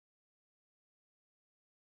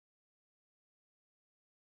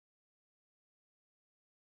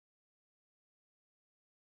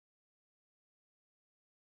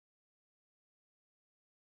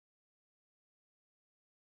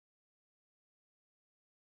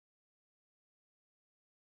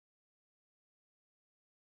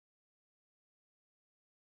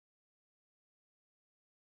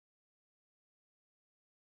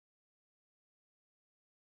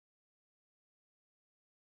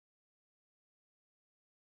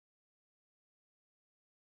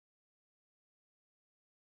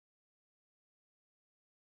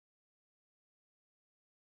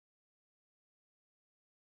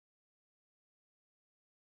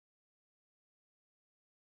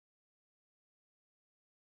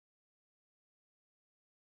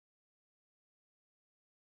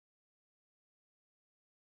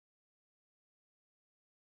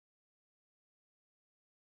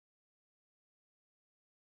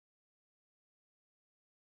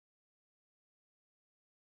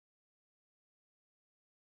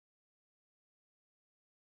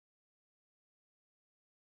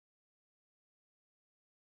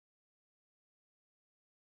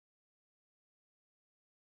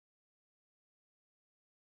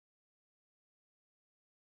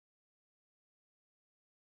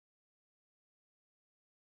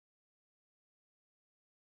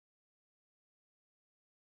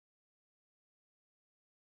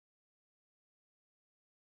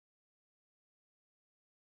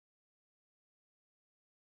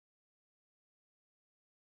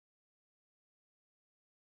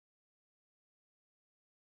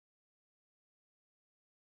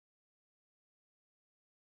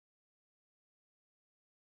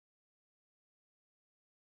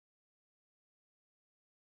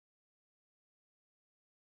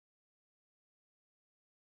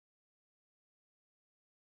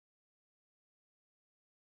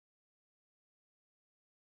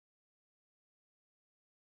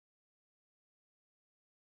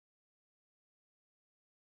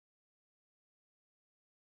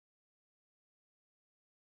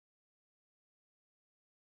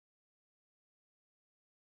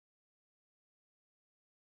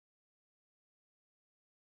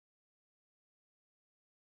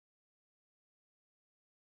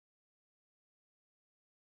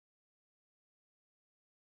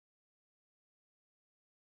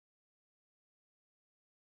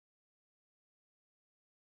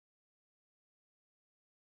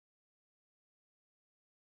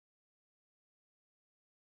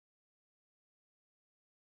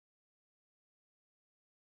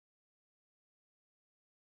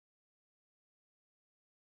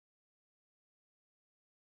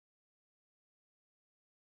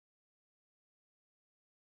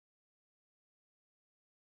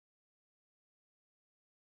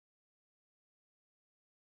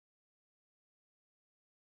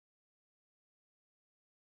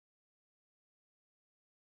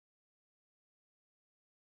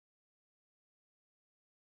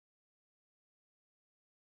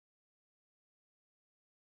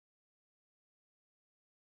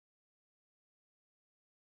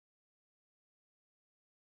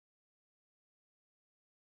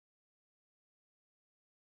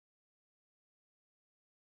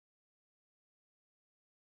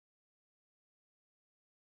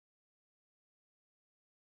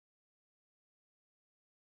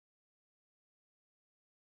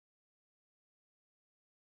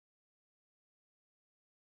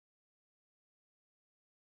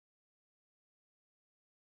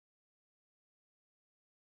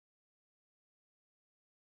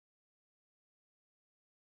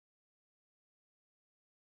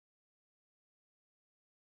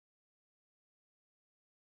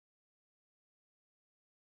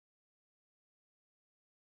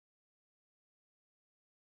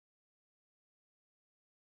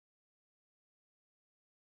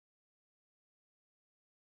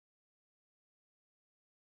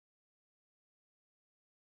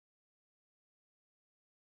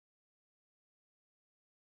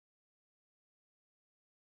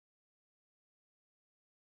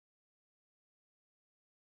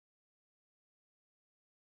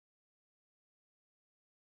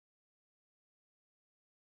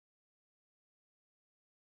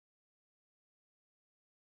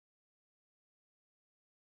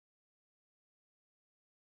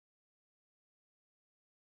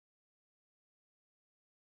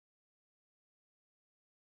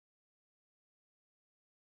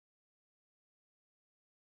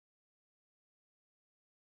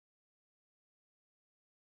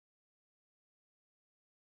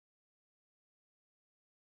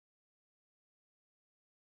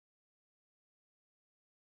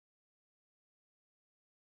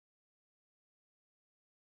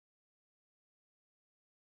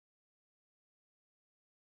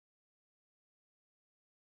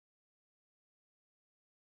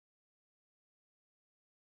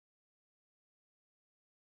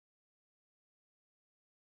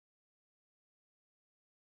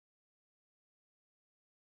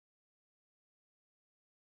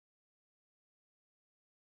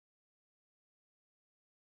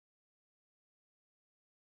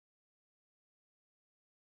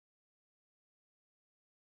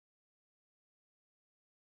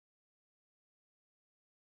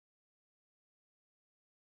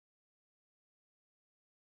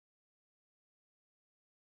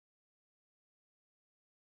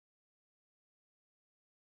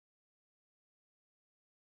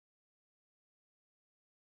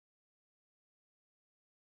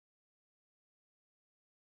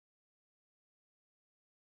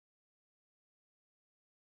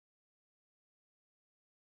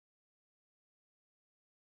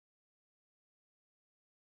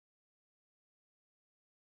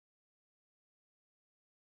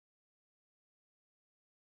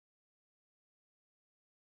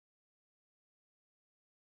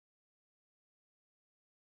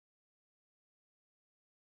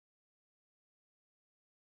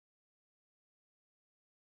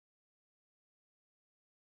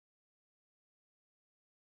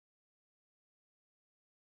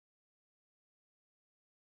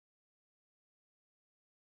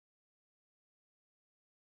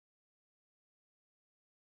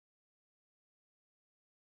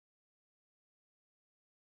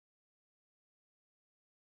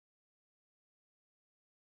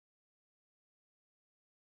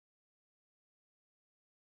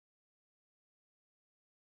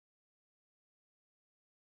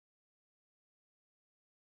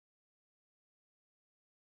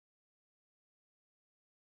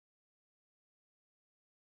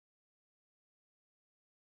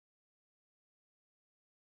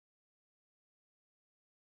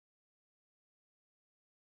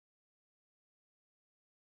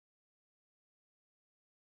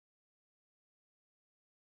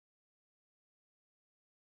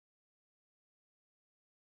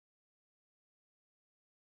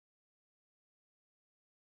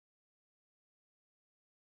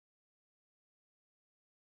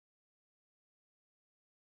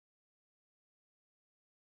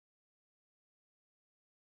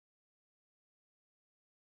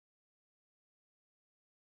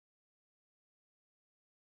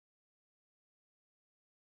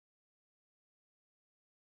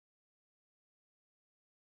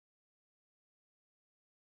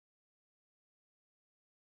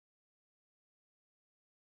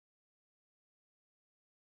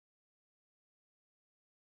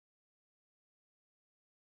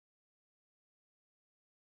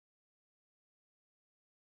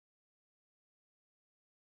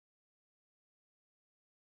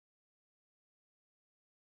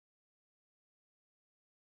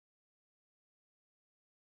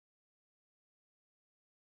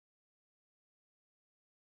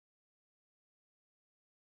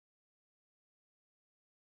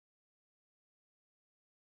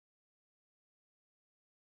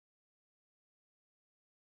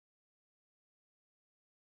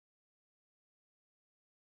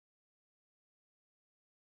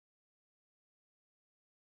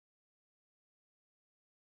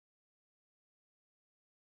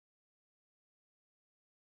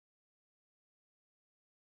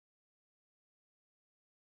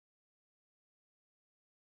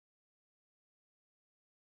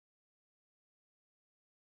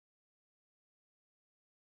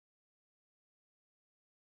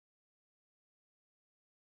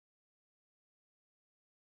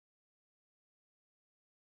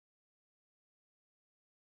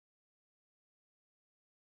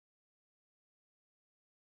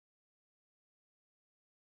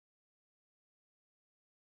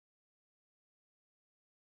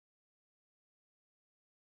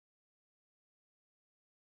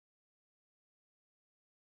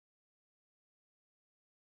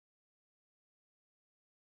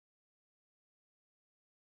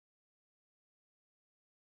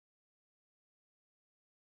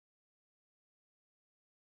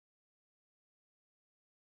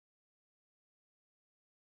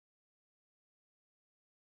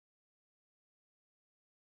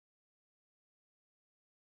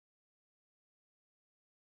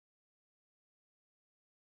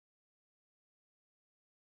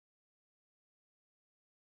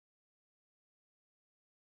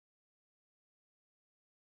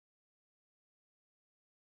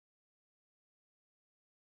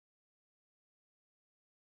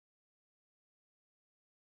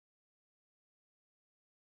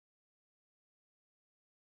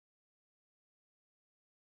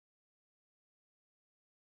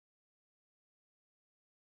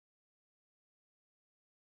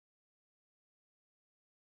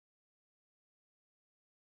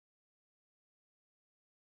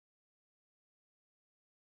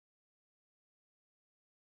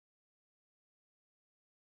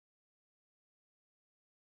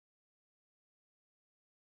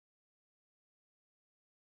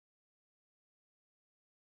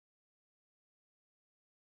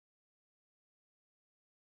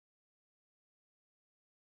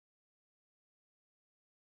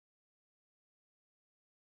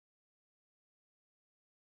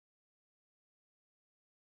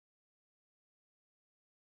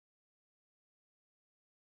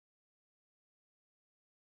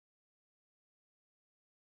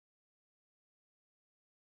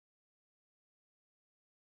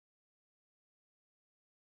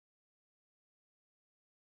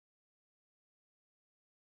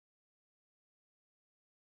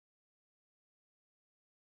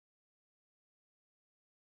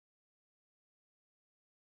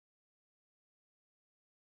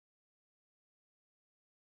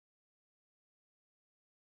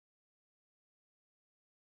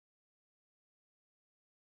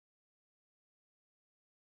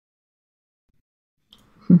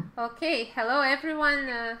Okay, hello everyone.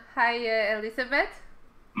 Hi Elizabeth.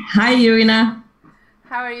 Hi, Irina.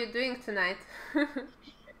 How are you doing tonight?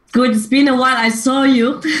 Good. It's been a while. I saw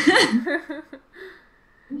you.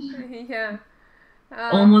 Yeah.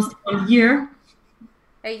 Um, Almost a year.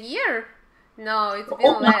 a year? No, it's been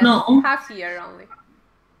Oh, less. no. Half year only.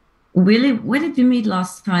 Really? Where did we meet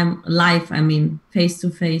last time? Live, I mean, face to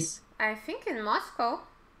face. I think in Moscow.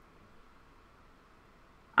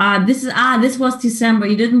 This was December.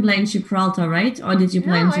 You didn't play in Gibraltar, right? Or did you No,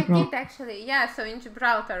 play in I Gibraltar? did actually. Yeah, so in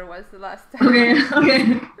Gibraltar was the last time. Okay,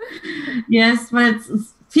 okay. Yes, but it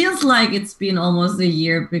feels like it's been almost a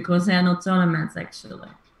year because there are no tournaments actually.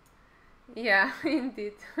 Yeah,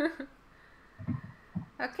 indeed.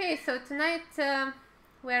 Okay, so tonight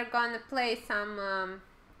we're gonna play some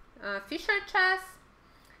Fisher chess,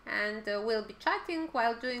 and we'll be chatting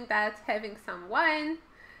while doing that, having some wine.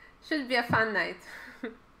 Should be a fun night.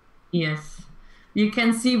 Yes. You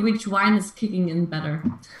can see which wine is kicking in better.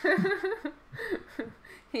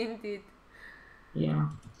 Indeed. Yeah.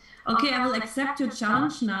 Okay, I will accept your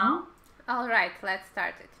challenge now. All right, let's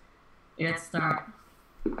start it. Let's start.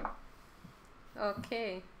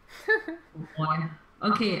 Okay. Oh boy.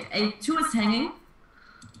 Okay, A2 is hanging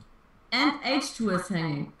and H2 is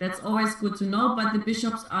hanging. That's always good to know, but the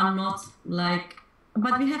bishops are not like,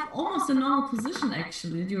 but we have almost a normal position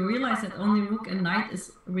actually. Do you realize that only rook and knight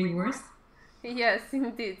is reversed? Yes,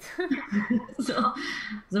 indeed. So,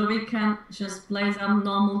 so we can just play some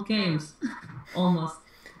normal games, almost.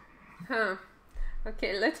 Huh.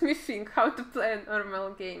 Okay, let me think how to play a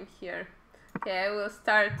normal game here. Okay, I will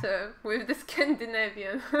start with the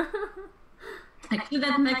Scandinavian. Actually,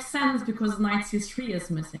 that makes sense because knight c3 is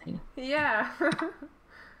missing. Yeah.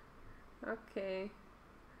 Okay.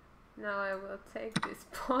 Now I will take this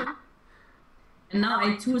pawn. And now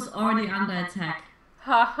A2 is already under attack.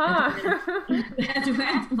 Haha. That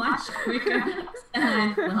went much quicker than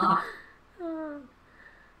I thought.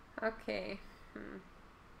 Okay.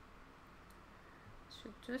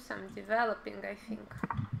 Should do some developing, I think.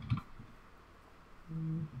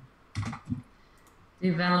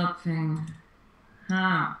 Developing.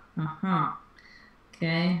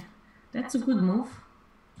 Okay, that's a good move.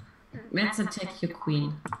 Let's attack your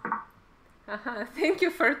queen. Thank you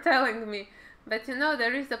for telling me. But you know,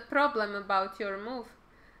 there is a problem about your move.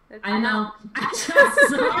 I know. I just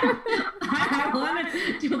saw it. I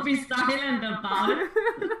wanted to be silent about it.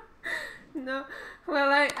 No, well,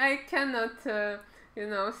 I cannot,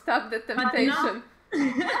 stop the But temptation.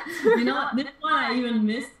 this one I even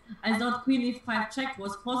missed. I thought queen e5 check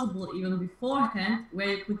was possible even beforehand, where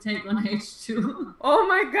you could take on h2. Oh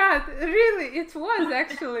my god, really? It was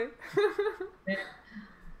actually.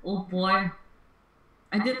 Oh boy.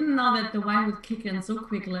 I didn't know that the wine would kick in so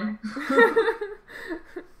quickly.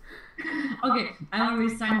 Okay, I will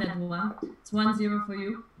resign that one. It's 1-0 for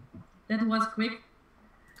you. That was quick.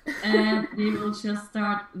 And we will just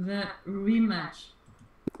start the rematch.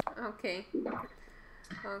 Okay.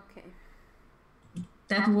 Okay.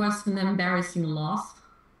 That was an embarrassing loss.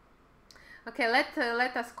 Okay,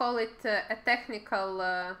 let us call it a technical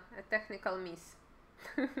miss.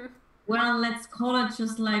 Well, let's call it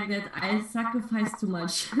just like that. I sacrificed too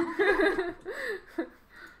much.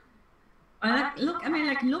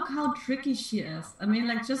 Look how tricky she is. I mean,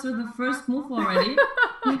 like, just with the first move already,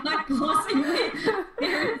 you're not causing me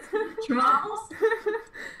serious troubles.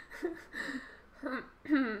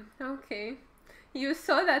 Okay. You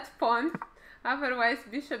saw that pawn. Otherwise,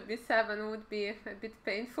 bishop b7 would be a bit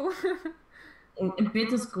painful. A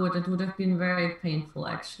bit is good. It would have been very painful,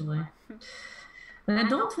 actually. But I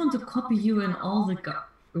don't want to copy you in all the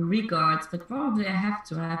regards, but probably I have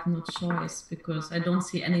to. I have no choice because I don't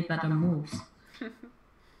see any better moves.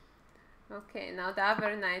 Okay, now the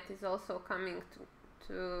other knight is also coming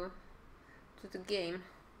to the game.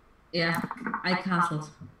 Yeah, I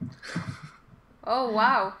castled. Oh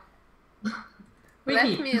wow.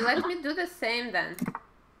 Ricky. Let me do the same then.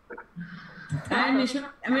 There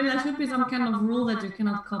should be some kind of rule that you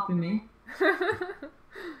cannot copy me.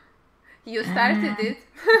 You started it.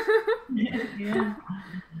 Yeah.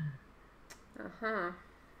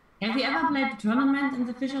 Have you ever played a tournament in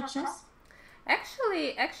the Fisher chess?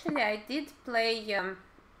 Actually, I did play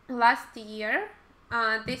last year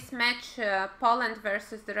this match, Poland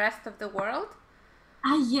versus the rest of the world.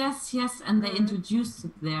 Yes, and they introduced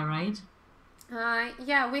it there, right?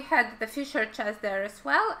 Yeah, we had the Fisher chess there as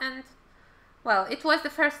well, and well, it was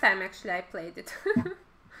the first time actually I played it.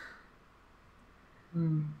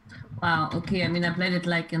 Wow, okay, I mean, I played it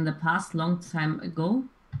like in the past, long time ago.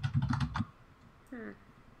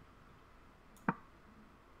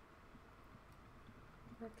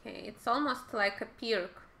 Okay, it's almost like a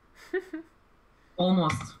Pirk.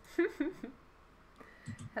 Almost.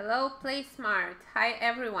 Hello, Play Smart. Hi,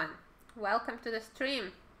 everyone. Welcome to the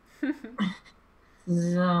stream.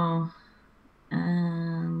 So,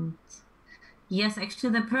 and yes,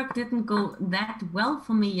 actually the perk didn't go that well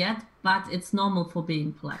for me yet, but it's normal for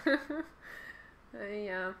being black.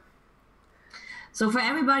 Yeah. So for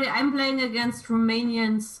everybody, I'm playing against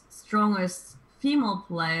Romanian's strongest female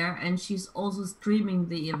player, and she's also streaming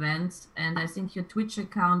the event. And I think your Twitch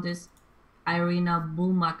account is Irina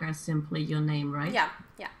Bulmaga, simply your name, right? Yeah,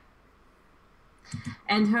 yeah.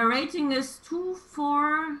 And her rating is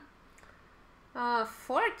 2-4.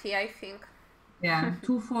 40, I think. Yeah,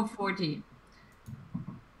 2-4-40.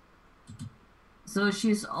 So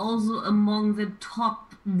she's also among the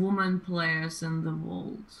top woman players in the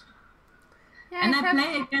world. Yeah, And I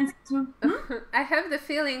play against... I have the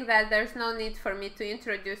feeling that there's no need for me to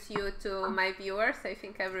introduce you to my viewers. I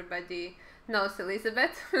think everybody knows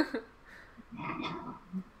Elizabeth.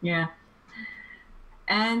 Yeah.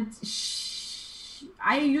 And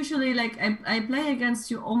I usually I play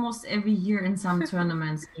against you almost every year in some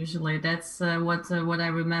tournaments. Usually, that's what I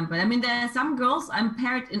remember. I mean, there are some girls I'm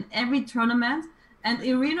paired in every tournament, and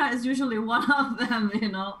Irina is usually one of them. You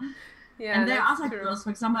know. Yeah, and there are other true. girls.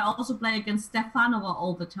 For example, I also play against Stefanova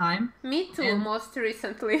all the time. Me too, most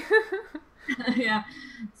recently. Yeah,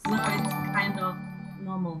 so it's kind of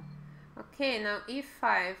normal. Okay, now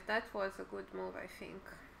e5. That was a good move, I think.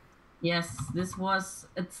 Yes, this was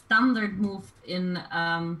a standard move in...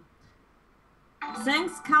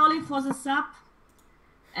 Thanks, Cowley, for the sub.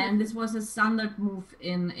 And this was a standard move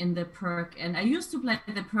in the perk. And I used to play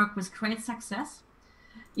the perk with great success,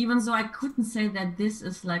 even though I couldn't say that this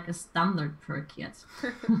is like a standard perk yet.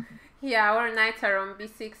 Yeah, our knights are on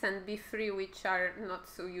b6 and b3, which are not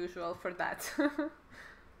so usual for that.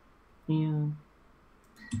 Yeah.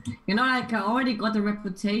 You know, like I already got a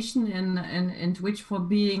reputation in Twitch for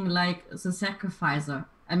being like the sacrificer.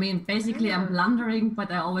 I mean, basically I'm blundering,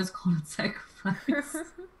 but I always call it sacrifice.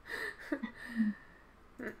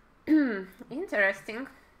 Interesting.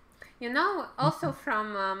 You know, also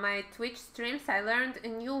from my Twitch streams, I learned a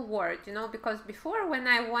new word, you know, because before when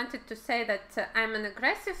I wanted to say that I'm an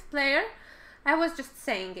aggressive player, I was just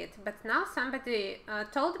saying it. But now somebody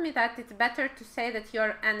told me that it's better to say that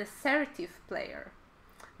you're an assertive player.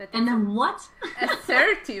 And then what?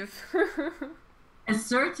 Assertive.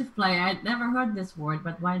 Assertive player. I'd never heard this word,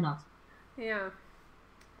 but why not? Yeah.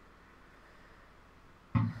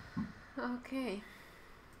 Okay.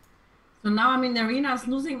 So now, I mean, Irina is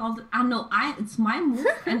losing all the... Ah, no, it's my move,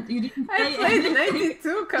 and you didn't say I played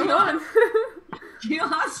 92, come on. You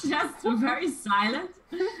are just very silent,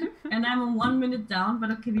 and I'm 1 minute down, but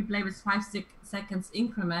okay, we play with 5 seconds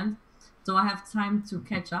increment, so I have time to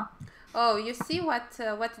catch up. Oh, you see what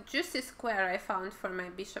juicy square I found for my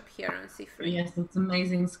bishop here on c3. Yes, it's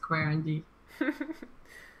amazing square indeed.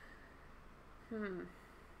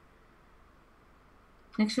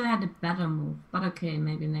 Actually, I had a better move, but okay,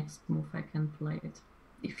 maybe next move I can play it,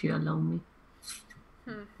 if you allow me.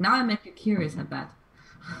 Now I make you curious, I bet.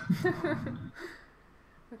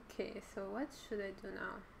 Okay, so what should I do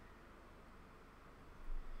now?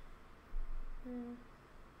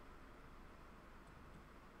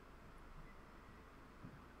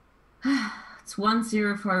 It's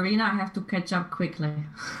 1-0 for Irina. I have to catch up quickly.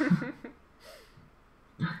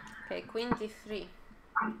 Okay, queen d3.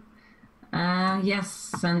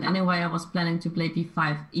 Yes, and anyway, I was planning to play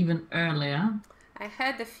b5 even earlier. I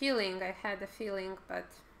had a feeling, but...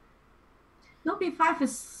 No, b5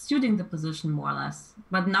 is suiting the position more or less.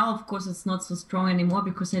 But now, of course, it's not so strong anymore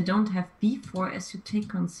because I don't have b4 as you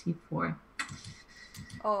take on c4.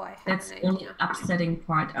 Oh, I have That's an the only idea. upsetting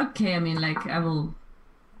part. Okay, I mean, like, I will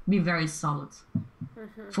be very solid.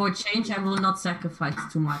 For a change, I will not sacrifice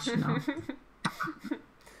too much now.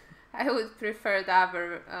 I would prefer the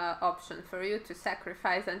other option, for you to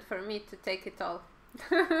sacrifice and for me to take it all.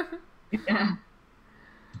 Yeah.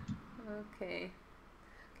 Okay.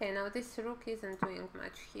 Okay, now this rook isn't doing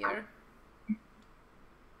much here.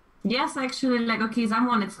 Yes, actually, like, okay,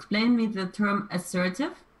 someone explained me the term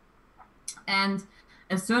assertive. And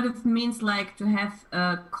assertive means like to have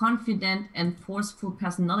a confident and forceful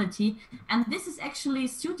personality. And this is actually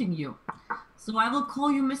suiting you. So I will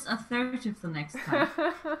call you Miss Assertive the next time.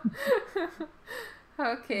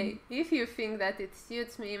 Okay, if you think that it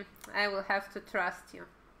suits me, I will have to trust you.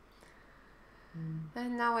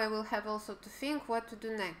 And now I will have also to think what to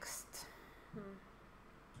do next.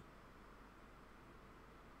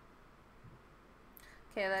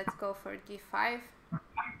 Okay, let's go for d5.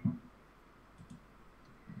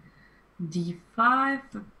 d5,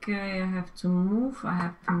 okay, I have to move, I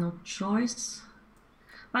have no choice.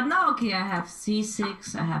 But now, okay, I have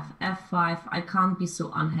c6, I have f5. I can't be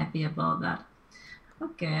so unhappy about that.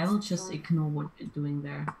 Okay, I will just ignore what you're doing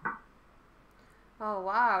there. Oh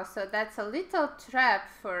wow, so that's a little trap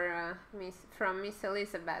for from Miss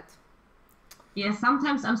Elizabeth. Yeah,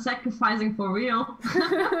 sometimes I'm sacrificing for real.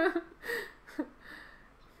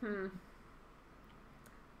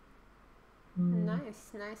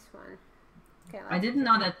 Nice one. Okay, I didn't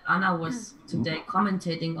know that Anna was today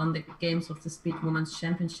commentating on the games of the Speed Women's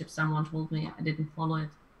Championship. Someone told me. I didn't follow it.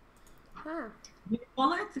 Ah. Did you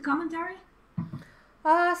follow it, the commentary?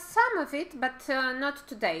 Some of it, but not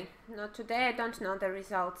today. Not today, I don't know the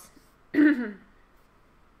results.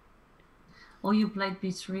 Oh, you played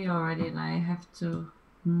b3 already and I have to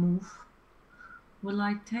move. Will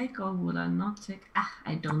I take or will I not take? Ah,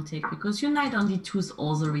 I don't take because your knight on d2 is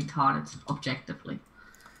also retarded, objectively.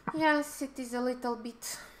 Yes, it is a little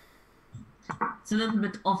bit. It's a little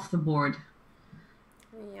bit off the board.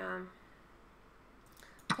 Yeah.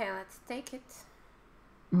 Okay, let's take it.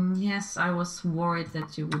 Yes, I was worried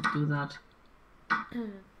that you would do that.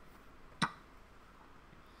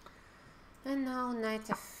 And now knight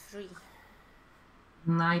f3.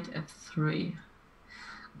 Knight f3.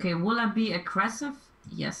 Okay, will I be aggressive?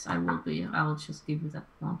 Yes, I will be. I will just give you that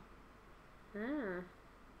pawn.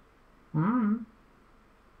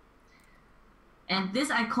 And this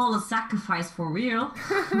I call a sacrifice for real.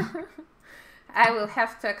 I will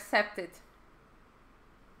have to accept it.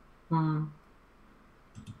 And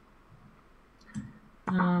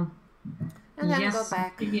then go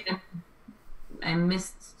back. I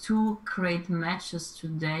missed 2 great matches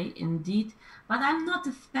today, indeed. But I'm not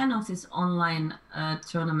a fan of these online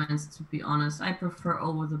tournaments, to be honest. I prefer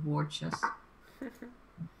over-the-board chess.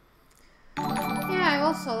 Yeah, I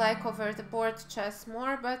also like over-the-board chess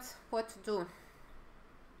more, but what to do?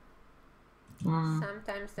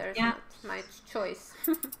 Sometimes there's not much choice.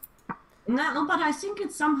 No, but I think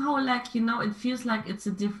it's somehow like, you know, it feels like it's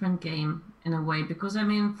a different game in a way. Because, I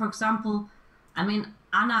mean, for example,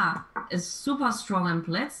 Anna is super strong in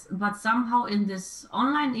Blitz, but somehow in this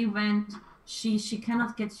online event, she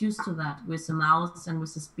cannot get used to that with the mouse and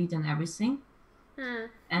with the speed and everything.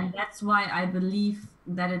 And that's why I believe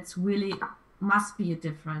that it's really must be a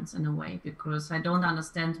difference in a way, because I don't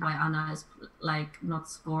understand why Anna is like not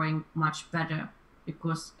scoring much better,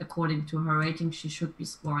 because according to her rating she should be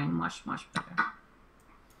scoring much better.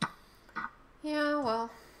 Yeah,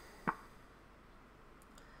 well.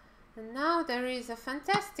 And now there is a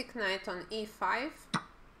fantastic knight on e5.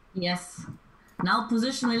 Yes. Now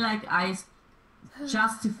positionally, like, I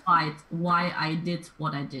justified why I did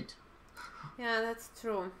what I did. Yeah, that's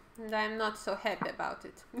true. And I'm not so happy about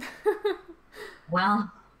it.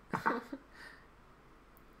 Well,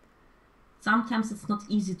 sometimes it's not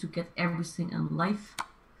easy to get everything in life.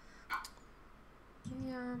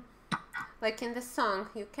 Yeah. Like in the song,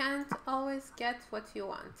 you can't always get what you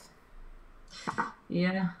want.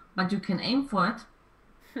 Yeah, but you can aim for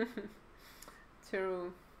it.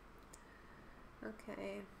 True.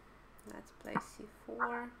 Okay, let's play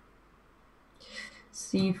c4.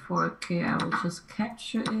 c4, okay, I will just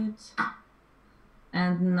capture it.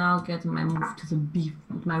 And now get my move to the b,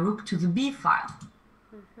 my rook to the b file.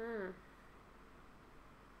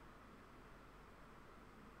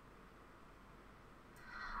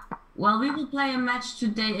 Well, we will play a match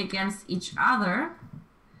today against each other.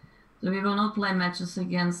 So we will not play matches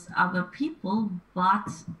against other people, but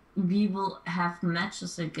we will have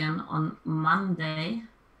matches again on Monday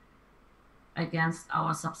against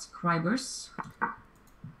our subscribers.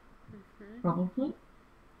 Probably.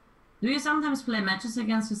 Do you sometimes play matches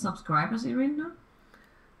against your subscribers, Irina?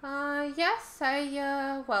 Yes,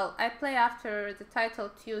 well, I play after the title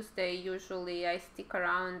Tuesday. Usually I stick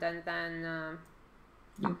around and then...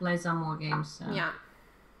 you play some more games. Yeah.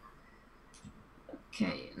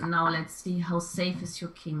 Okay, now let's see how safe is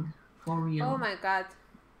your king, for real. Oh my god,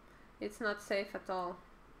 it's not safe at all.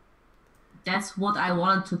 That's what I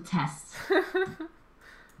wanted to test.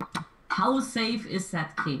 How safe is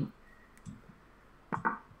that king?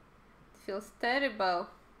 It feels terrible.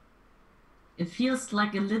 It feels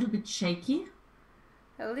like a little bit shaky.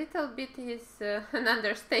 A little bit is an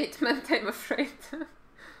understatement, I'm afraid.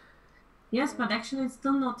 Yes, but actually it's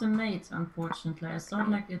still not a mate, unfortunately. I thought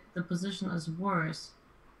like the position is worse.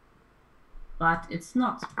 But it's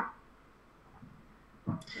not.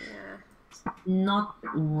 Yeah. It's not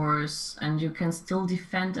worse, and you can still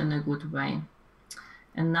defend in a good way.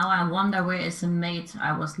 And now I wonder where is a mate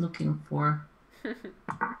I was looking for.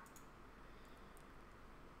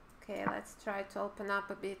 Okay, let's try to open up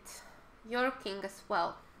a bit. Your king as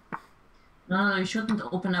well. No, you shouldn't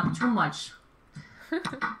open up too much.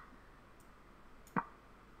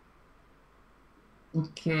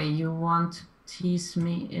 Okay, you want to tease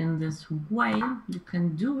me in this way. You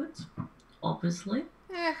can do it, obviously.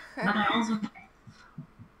 But I also have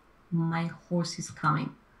my horse is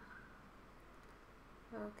coming.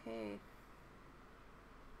 Okay.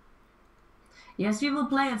 Yes, we will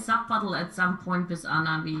play a sub battle at some point with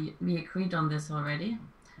Anna. We agreed on this already.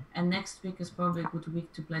 And next week is probably a good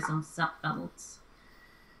week to play some sub battles.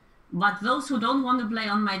 But those who don't want to play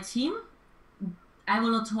on my team, I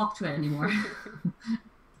will not talk to anymore.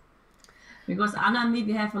 Because Anna and me,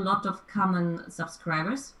 we have a lot of common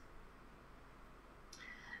subscribers.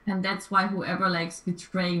 And that's why whoever likes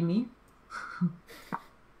betraying me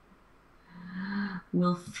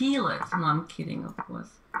will feel it. No, I'm kidding, of course.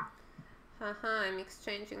 I'm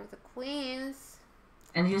exchanging the queens.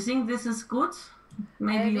 And you think this is good?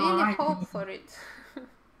 Maybe I really hope for it.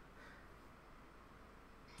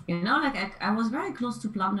 You know, like I was very close to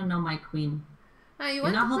plundering on my queen. You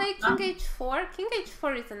want to play King H4? King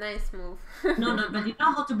H4 is a nice move. No, but you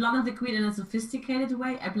know how to blunder the queen in a sophisticated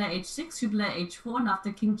way? I play H6, you play H4, and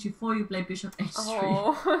after King G4 you play Bishop H3.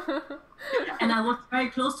 Oh. And I was very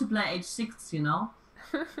close to play H6, you know?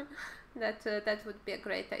 That would be a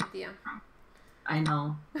great idea. I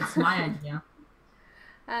know, it's my idea.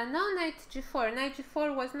 No, Knight G4. Knight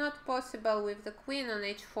G4 was not possible with the queen on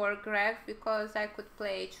H4 Greg because I could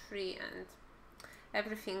play H3 and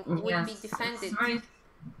everything would be defended. It's very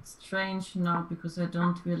strange now because I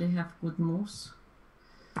don't really have good moves.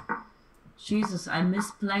 Jesus, I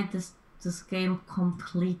misplayed this game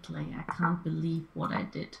completely. I can't believe what I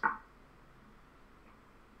did.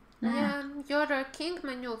 Yeah, your king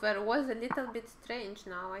maneuver was a little bit strange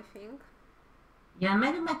now, I think. Yeah,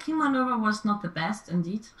 maybe my king maneuver was not the best,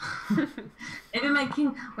 indeed. Maybe my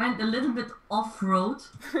king went a little bit off-road.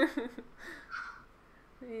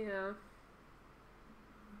 Yeah.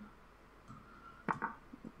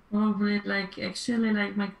 Probably, actually,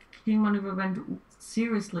 my king maneuver went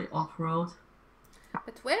seriously off-road.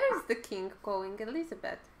 But where is the king going,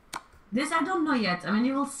 Elizabeth? This I don't know yet. I mean,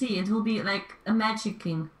 you will see. It will be like a magic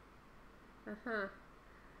king. So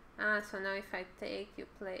now if I take, you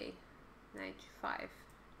play Knight G5.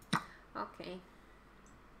 Okay.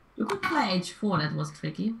 You could play H4, that was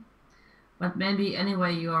tricky. But maybe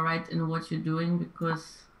anyway you are right in what you're doing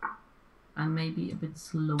because I may be a bit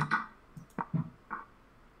slow.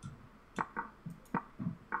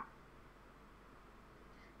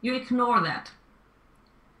 You ignore that.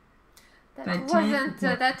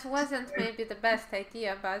 That wasn't maybe the best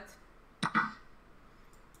idea, but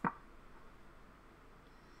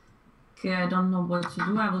okay, I don't know what to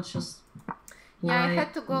do. I will just yeah, I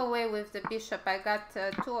had to go away with the bishop. I got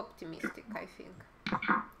too optimistic, I think.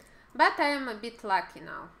 But I am a bit lucky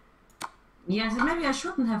now. Yes, maybe I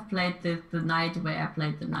shouldn't have played the knight the way I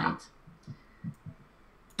played the knight.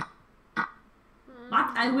 But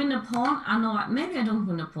I win a pawn. No, maybe I don't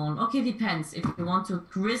win a pawn. Okay, depends. If you want to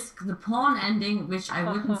risk the pawn ending, which I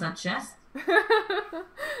wouldn't suggest.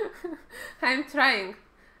 I'm trying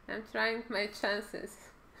my chances.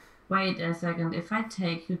 Wait a second. If I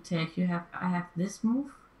take, you take. I have this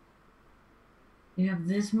move. You have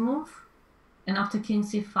this move. And after king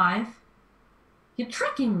c5, you're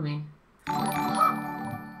tricking me.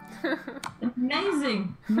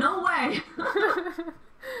 Amazing. No way.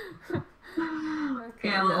 Okay,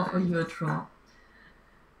 I will offer you a draw.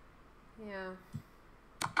 Yeah.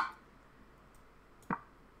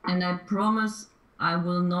 And I promise I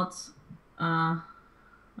will not.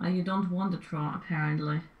 You don't want a draw,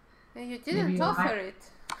 apparently. You didn't offer it.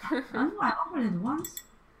 Oh, no, I offered it once.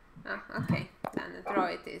 Okay, then a draw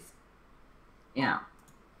it is. Yeah.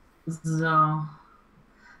 So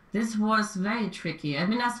this was very tricky. I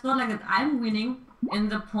mean, I thought like that I'm winning in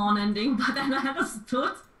the pawn ending, but then I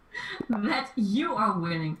understood that you are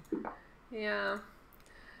winning. Yeah.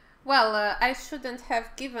 Well, I shouldn't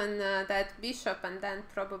have given that bishop, and then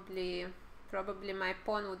probably my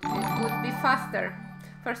pawn would be faster.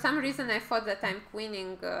 For some reason, I thought that I'm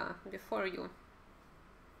winning before you.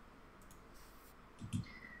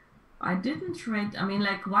 I didn't trade. I mean,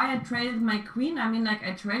 like, why I traded my queen? I mean, like,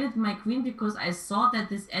 I traded my queen because I saw that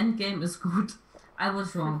this endgame is good. I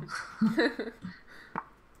was wrong.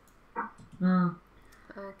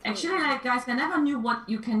 Okay. Actually, like, guys, I never knew what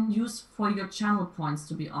you can use for your channel points,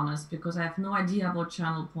 to be honest, because I have no idea about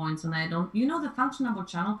channel points, and I don't... You know the function about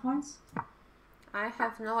channel points? I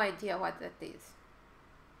have no idea what that is.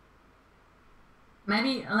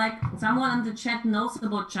 Maybe, like, someone in the chat knows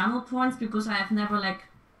about channel points, because I have never, like...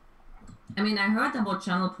 I mean, I heard about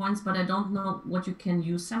channel points, but I don't know what you can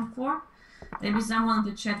use them for. Maybe someone in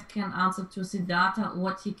the chat can answer to Siddhartha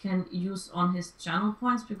what he can use on his channel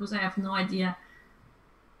points, because I have no idea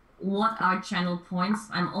what are channel points.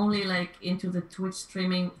 I'm only like into the Twitch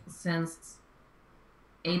streaming since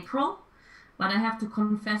April, but I have to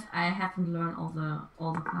confess I haven't learned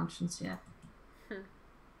all the functions yet.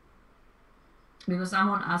 Because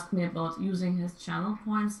someone asked me about using his channel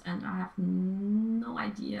points, and I have no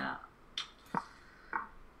idea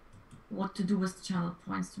what to do with channel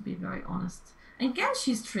points, to be very honest. And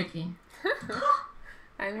Genshi's tricky.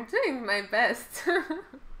 I'm doing my best.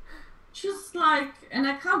 Just like, and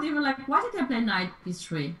I can't even like, why did I play knight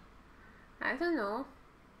b3? I don't know.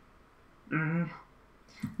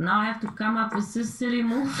 Now I have to come up with this silly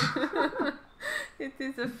move. It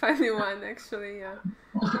is a funny one, actually, yeah.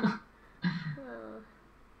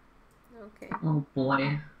 Okay. Oh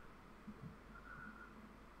boy.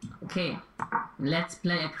 Okay, let's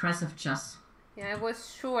play aggressive chess. Yeah, I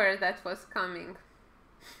was sure that was coming.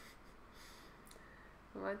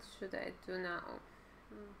 What should I do now?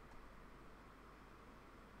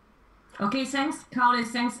 Okay, thanks Carly,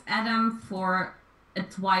 thanks Adam for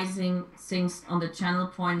advising things on the channel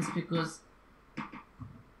points, because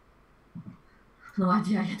no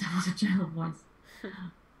idea yet about the channel points.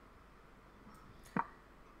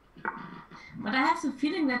 But I have the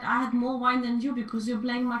feeling that I had more wine than you because you're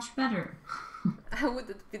playing much better. I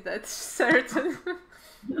wouldn't be that certain.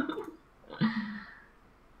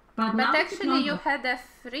 But actually you had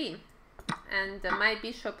f3 and my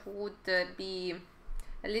bishop would be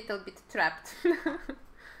a little bit trapped.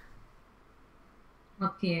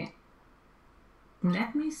 Okay.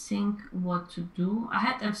 Let me think what to do. I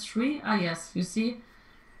had f3. Ah, yes, you see,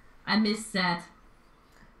 I missed that.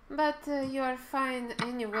 But you're fine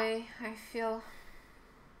anyway, I feel.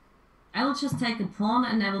 I will just take a pawn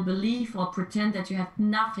and I will believe or pretend that you have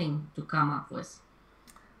nothing to come up with.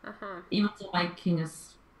 Even though my king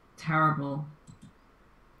is terrible.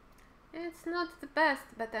 It's not the best,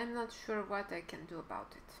 but I'm not sure what I can do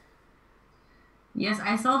about it. Yes,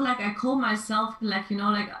 I thought like I called myself, like, you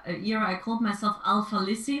know, like a year I called myself Alpha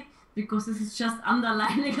Lizzy, because this is just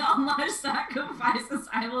underlining all my sacrifices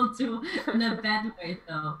I will do in a bad way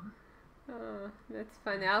though. Oh, that's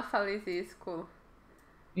funny. Alpha Lizzy is cool.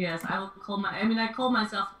 Yes, I will call I call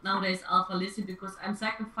myself nowadays Alpha Lizzy because I'm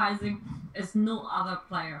sacrificing as no other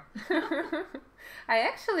player. I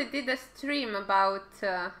actually did a stream about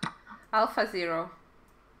Alpha Zero.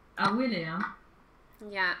 Oh, really? Yeah?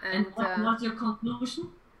 Yeah, and what was your conclusion?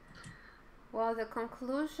 Well, the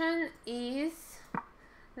conclusion is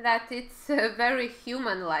that it's very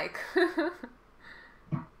human-like.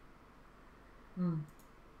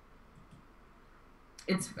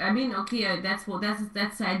 It's, I mean, okay, that's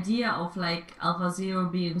the idea of like Alpha Zero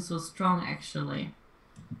being so strong, actually.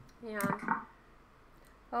 Yeah.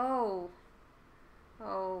 Oh.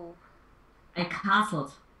 I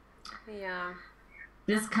castled. Yeah.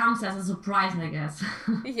 This comes as a surprise, I guess.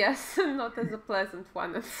 Yes, not as a pleasant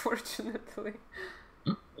one, unfortunately.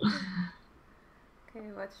 Okay,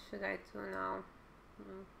 what should I do now?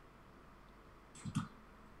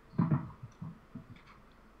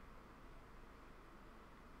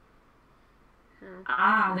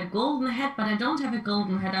 Ah, the golden hat, but I don't have a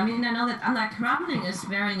golden hat. I mean, I know that Anna Kramning is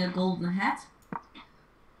wearing a golden hat,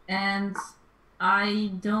 and I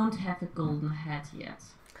don't have a golden hat yet.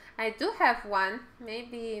 I do have one.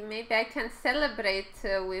 Maybe I can celebrate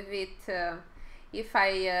with it if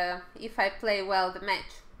I play well the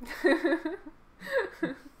match.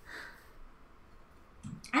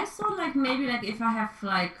 I thought like maybe like if I have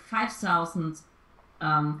like 5,000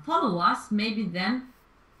 followers, maybe then.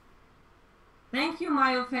 Thank you,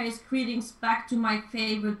 Mayoface. Greetings back to my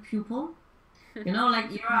favorite pupil. You know,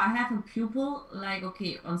 like Ira, I have a pupil like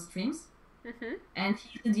on streams, and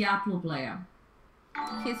he's a Diablo player.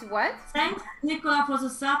 He's what? Thanks, Nicola, for the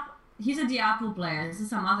sub. He's a Diablo player. This is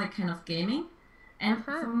some other kind of gaming, and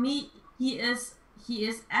for me, he is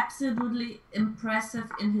absolutely impressive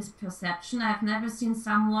in his perception. I've never seen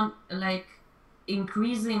someone like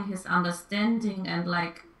increasing his understanding and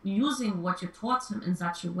like using what you taught him in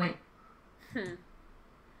such a way.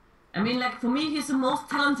 I mean, like for me, he's the most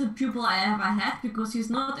talented pupil I ever had because he's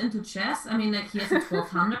not into chess. I mean, like he has a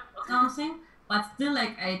 1200 or something. But still,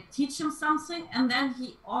 like, I teach him something, and then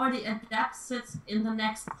he already adapts it in the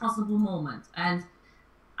next possible moment. And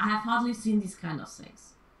I have hardly seen these kind of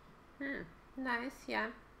things. Nice,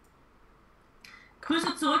 yeah.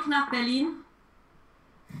 Grüße zurück nach Berlin.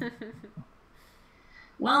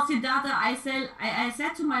 Well, Siddhartha, I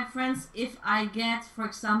said to my friends, if I get, for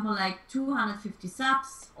example, like 250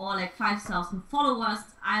 subs or like 5,000 followers,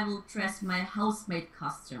 I will dress my housemaid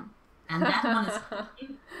costume. And that one is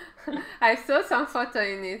I saw some photo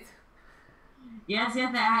in it. Yes,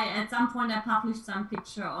 yes. At some point, I published some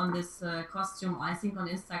picture on this costume, I think on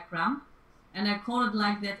Instagram, and I call it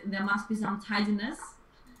like that. There must be some tidiness.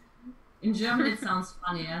 In German, it sounds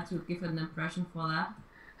funny, yeah, to give an impression for that.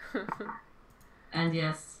 And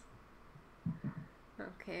yes.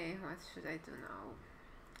 Okay, what should I do now?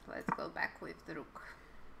 Let's go back with the rook.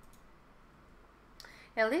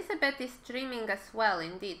 Elizabeth is streaming as well,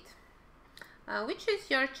 indeed. Which is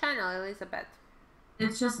your channel, Elizabeth?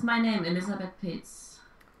 It's just my name, Elizabeth Pates.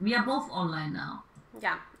 We are both online now.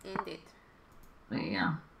 Yeah, indeed.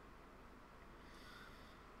 Yeah.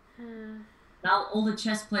 Now all the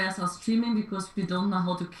chess players are streaming because we don't know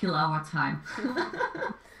how to kill our time.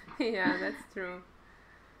 Yeah, that's true.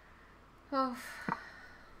 Oh.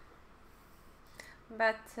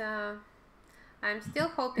 But I'm still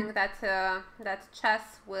hoping that that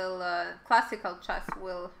chess will, classical chess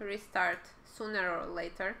will restart sooner or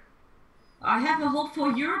later. I have a hope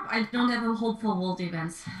for Europe. I don't have a hope for world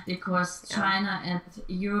events because China and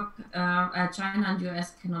Europe, China and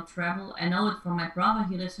US cannot travel. I know it from my brother.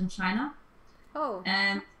 He lives in China. Oh.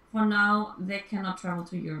 And for now, they cannot travel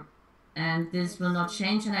to Europe. And this will not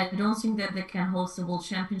change. And I don't think that they can host a World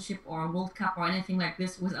Championship or a World Cup or anything like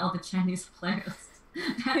this without the Chinese players.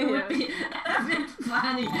 That would be a bit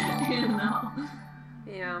funny, you know.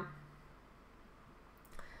 Yeah.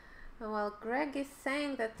 Well, Greg is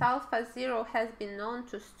saying that Alpha Zero has been known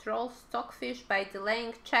to stroll Stockfish by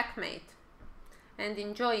delaying checkmate and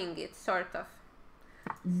enjoying it, sort of.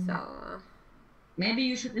 So... maybe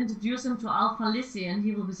you should introduce him to Alpha Lizzy and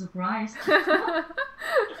he will be surprised.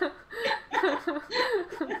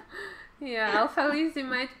 Yeah, Alpha Lizzy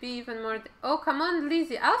might be even more... oh, come on,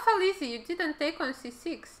 Lizzy. Alpha Lizzy, you didn't take on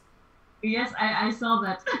c6. Yes, I saw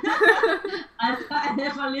that.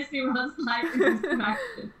 Alpha Lizzy was like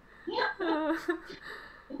distracted.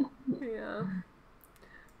 Yeah.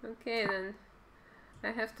 Okay, then.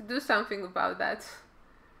 I have to do something about that.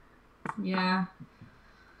 Yeah.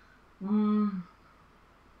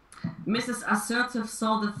 Mrs. Assertive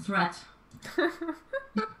saw the threat.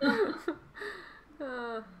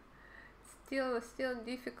 Still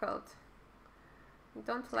difficult. I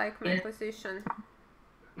don't like my position.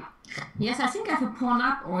 Yes, I think I have a pawn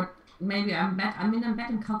up, or maybe I'm bad. I mean, I'm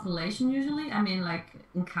bad in calculation usually. I mean, like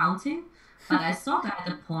in counting. But I thought I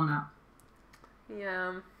had a pawn up.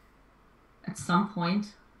 Yeah. At some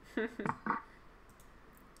point.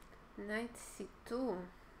 Knight c2.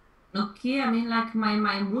 Okay, I mean, like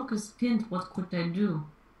my rook is pinned. What could I do?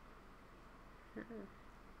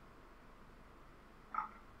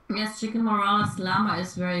 Yes, Chicken Morales Llama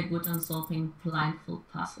is very good on solving blindfold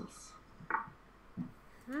puzzles.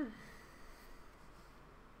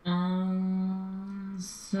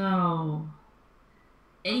 So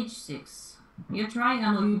h6. You're trying.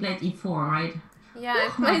 I know you played e4, right? Yeah, I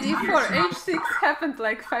played e4. h6 happened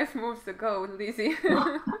like 5 moves ago, Lizzy.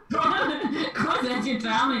 Good that you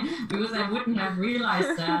tell me, because I wouldn't have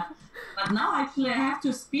realized that. But now actually I have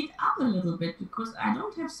to speed up a little bit because I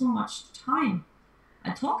don't have so much time. I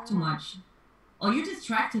talk too much. Oh, you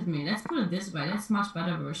distracted me. Let's put it this way. That's a much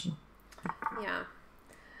better version. Yeah.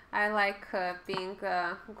 I like being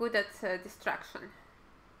good at distraction.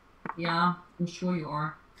 Yeah, I'm sure you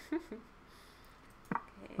are. Okay.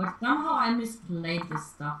 But somehow I misplayed this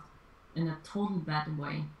stuff in a total bad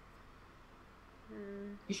way.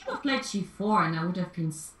 You should have played g4 and I would have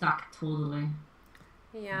been stuck totally.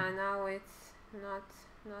 Yeah, now it's not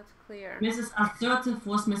clear. Mrs. Assertive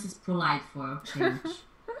was Mrs. Polite for a change.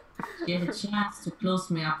 She had a chance to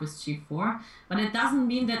close me up with g4, but it doesn't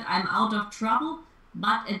mean that I'm out of trouble,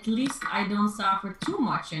 but at least I don't suffer too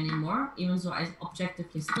much anymore, even though I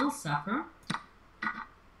objectively still suffer.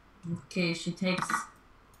 Okay, she takes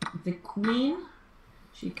the queen.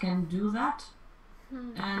 She can do that.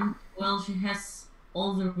 And, well, she has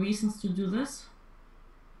all the reasons to do this.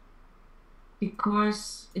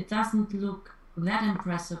 Because it doesn't look that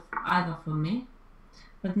impressive either for me.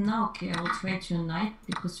 But now, okay, I will trade your knight,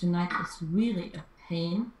 because your knight is really a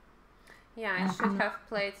pain. Yeah, I should have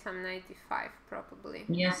played some knight d5, probably.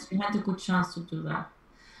 Yes, you had a good chance to do that.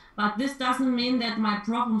 But this doesn't mean that my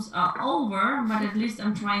problems are over, but at least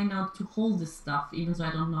I'm trying now to hold this stuff, even though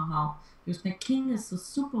I don't know how. Because my king is so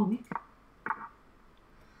super weak.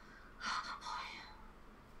 Oh boy.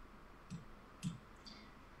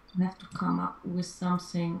 I have to come up with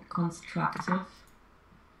something constructive.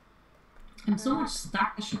 I'm so much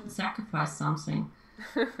stuck, I should sacrifice something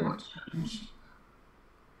for change.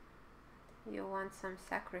 You want some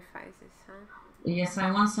sacrifices, huh? Yes,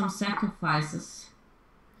 I want some sacrifices.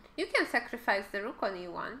 You can sacrifice the rook on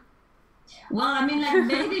e1. Well, I mean, like,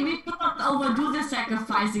 maybe we should not overdo the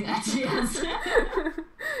sacrificing ideas.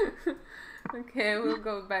 Okay, we'll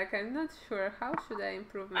go back. I'm not sure. How should I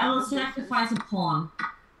improve my I will position? sacrifice a pawn.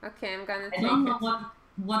 Okay, I'm gonna take I don't know it.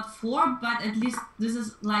 what for, but at least this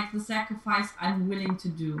is like the sacrifice I'm willing to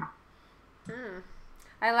do.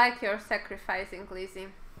 I like your sacrificing, Lizzy.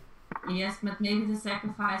 Yes, but maybe the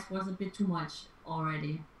sacrifice was a bit too much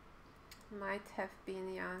already. Might have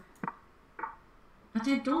been, yeah. But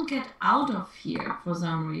I don't get out of here for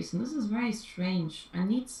some reason. This is very strange. I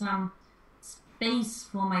need some space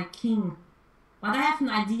for my king. But I have an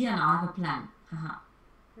idea now. I have a plan. Haha.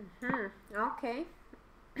 Okay.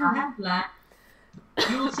 I have a plan.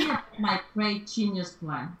 You will see my great genius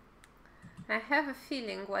plan. I have a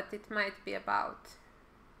feeling what it might be about.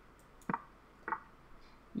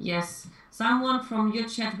 Yes, someone from your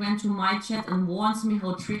chat went to my chat and warns me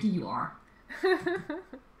how tricky you are.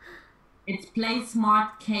 It's Play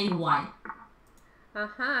Smart KY.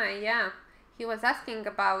 Yeah. He was asking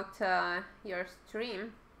about your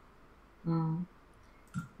stream.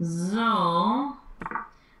 So,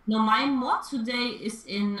 no, my mod today is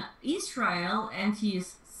in Israel and he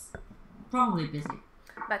is probably busy.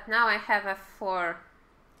 But now I have a 4.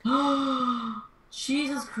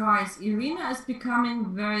 Jesus Christ, Irina is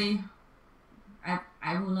becoming very,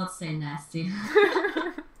 I will not say nasty.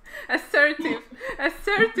 Assertive.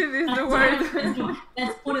 Assertive is the word.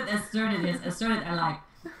 Let's put it assertive. Yes, assertive I like.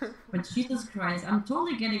 But Jesus Christ, I'm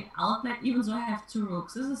totally getting outplayed even though I have 2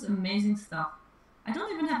 rooks. This is amazing stuff. I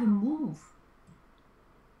don't even have a move.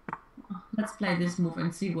 Let's play this move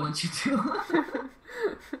and see what you do.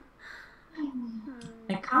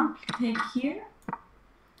 I can't take here.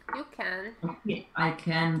 You can. Okay, I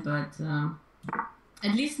can, but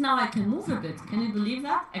at least now I can move a bit. Can you believe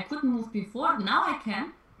that? I couldn't move before, now I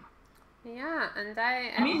can. Yeah, and I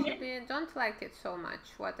actually don't like it so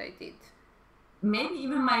much, what I did. Maybe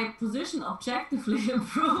even my position objectively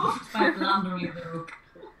improved by blundering the rook.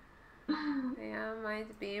 Yeah,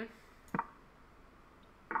 might be.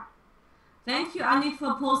 Thank you, Annie,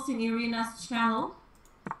 for posting Irina's channel.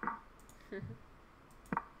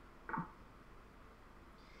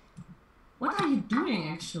 What are you doing,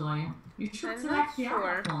 actually? You should select the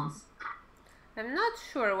other pawns. I'm not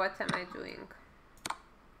sure what am I doing.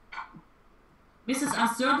 Mrs.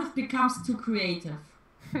 Assertive becomes too creative.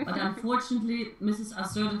 But unfortunately, Mrs.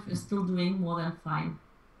 Assertive is still doing more than fine.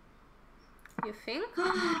 You think?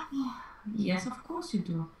 Yes, of course you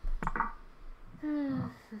do.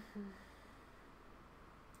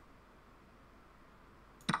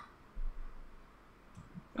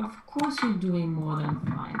 Of course you're doing more than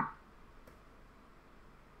fine.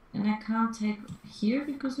 And I can't take here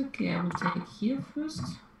because, okay, I will take here first.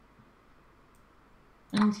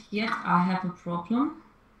 And yet I have a problem.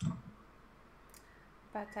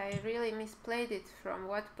 But I really misplayed it from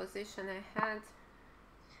what position I had.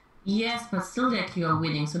 Yes, but still like you are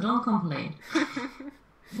winning, so don't complain.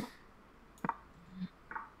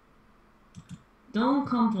 Don't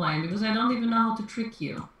complain, because I don't even know how to trick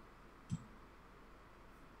you.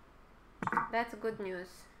 That's good news.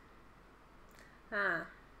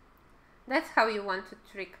 That's how you want to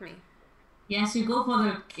trick me. Yes, you go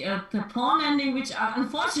for the pawn ending, which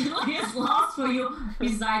unfortunately is lost for you,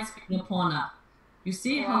 besides being a pawn up. You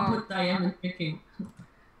see how good I am in tricking.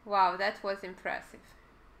 Wow, that was impressive.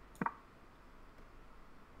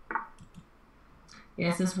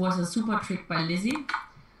 Yes, this was a super trick by Lizzy.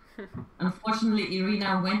 Unfortunately,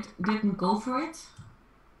 Irina didn't go for it.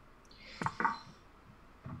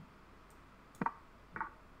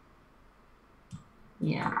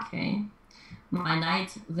 Yeah, okay. My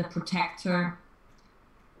knight, the protector.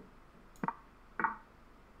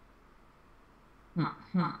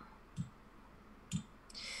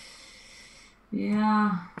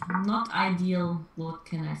 Yeah, not ideal. What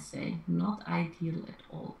can I say? Not ideal at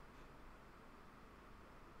all.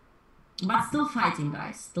 But still fighting,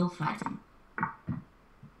 guys. Still fighting.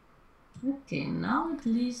 Okay, now at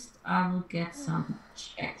least I will get some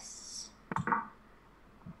checks.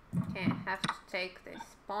 Okay, I have to take this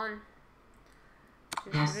pawn.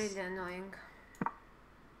 It's really annoying.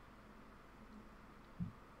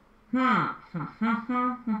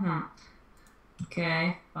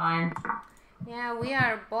 Okay, fine. Yeah, we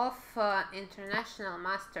are both international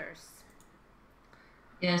masters.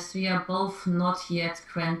 Yes, we are both not yet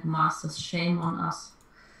grandmasters. Shame on us.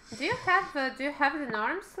 Do you have the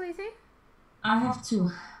norms, Lizzy? I have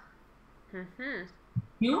 2.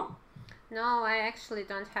 You? No, I actually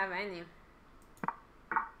don't have any.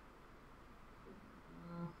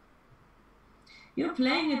 You're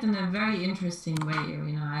playing it in a very interesting way,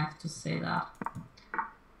 Irina, I have to say that.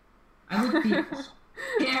 I would be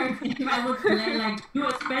scared if I would play like you,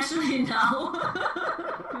 especially now.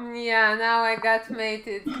 Yeah, now I got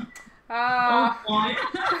mated. Oh Oh, boy.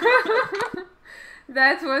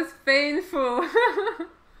 that was painful.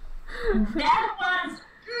 That was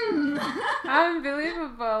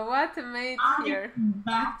Unbelievable. What a mate here.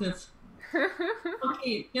 unexpected.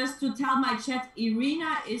 Okay, just to tell my chat,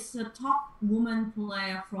 Irina is a top woman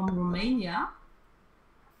player from Romania.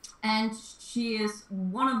 And she is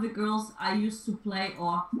one of the girls I used to play,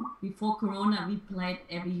 or before Corona, we played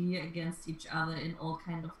every year against each other in all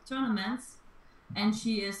kind of tournaments. And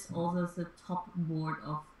she is also the top board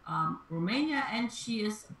of Romania, and she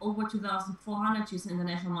is over 2,400. She's an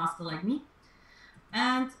international master like me.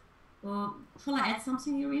 And shall I add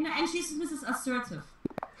something, Irina? And she's Mrs. Assertive.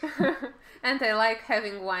 And I like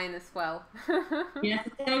having wine as well. Yes,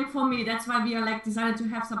 same for me. That's why we are like decided to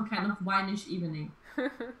have some kind of wine-ish evening.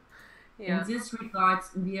 Yeah. In this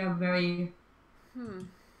regards, we are very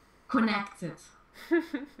connected.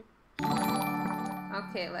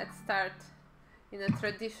 Okay, let's start in a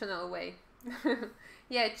traditional way.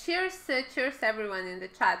 Yeah, cheers, cheers everyone in the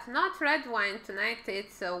chat. Not red wine tonight,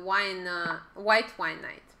 it's a wine, white wine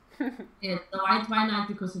night. It's the white wine night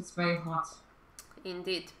because it's very hot.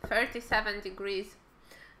 Indeed, 37 degrees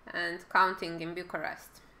and counting in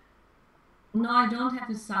Bucharest. No, I don't have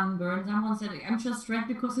a sunburn. Someone said I'm just red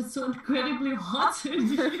because it's so incredibly hot in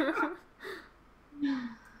here.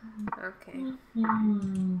 Okay.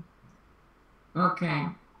 Okay.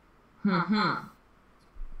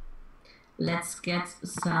 Let's get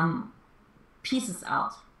some pieces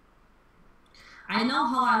out. I know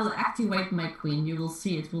how I will activate my queen. You will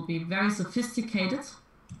see it will be very sophisticated.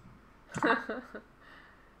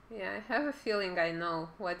 Yeah, I have a feeling I know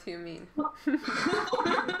what you mean.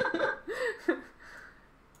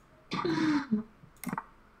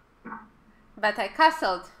 But I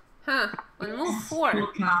castled, huh? On move 4.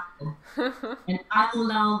 And I will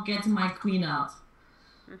now get my queen out.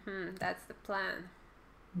 That's the plan.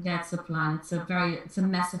 That's the plan. It's a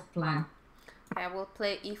massive plan. I will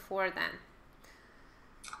play e4 then.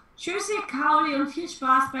 Tschüssi, Kauli, und viel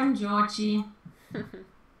Spaß beim Georgie.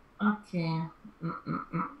 Okay.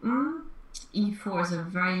 E4 is a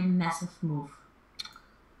very massive move.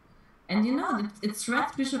 And you know, it's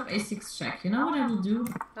red bishop a6 check. You know what I will do?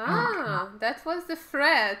 Ah, that was the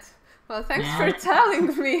threat. Well, thanks for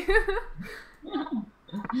telling me.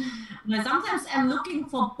 But sometimes I'm looking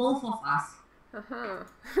for both of us.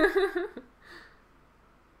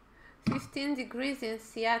 15 degrees in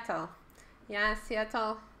Seattle. Yeah,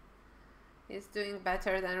 Seattle is doing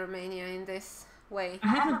better than Romania in this way. I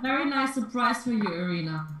have a very nice surprise for you,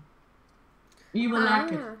 Irina. You will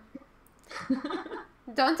like it.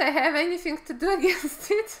 Don't I have anything to do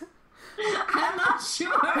against it? I'm not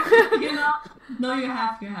sure. You know, no, you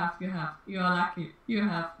have. You are lucky. You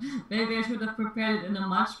have. Maybe I should have prepared it in a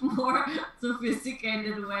much more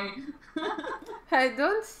sophisticated way. I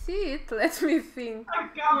don't see it. Let me think. Oh,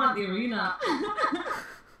 come on, Irina.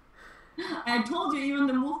 I told you even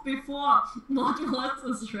the move before. What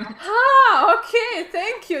was the threat? Ah, okay.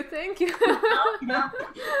 Thank you.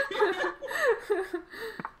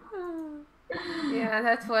 Yeah,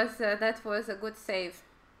 that was a good save.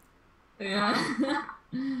 Yeah.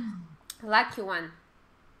 Lucky one.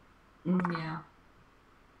 Yeah.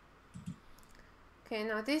 Okay,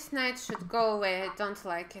 now this knight should go away. I don't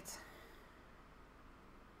like it.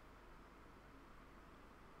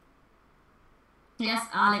 Yes,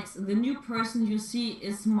 Alex, the new person you see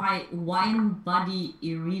is my wine buddy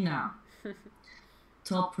Irina.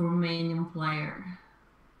 Top Romanian player.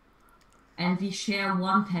 And we share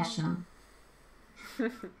one passion.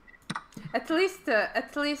 At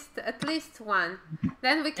least one.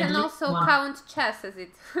 Then we can also one. count chess as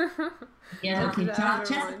it. Yeah, okay,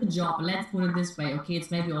 chess is a job. Let's put it this way. Okay,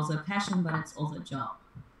 it's maybe also a passion, but it's also a job.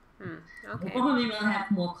 Okay. We probably will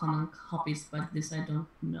have more common hobbies, but this I don't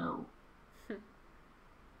know.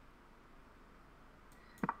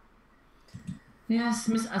 Yes,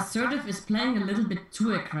 Miss Assertive is playing a little bit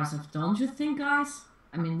too aggressive, don't you think, guys?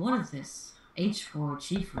 I mean, what is this? H4,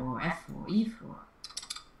 G4, F4, E4.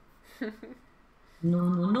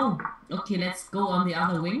 No. Okay, let's go on the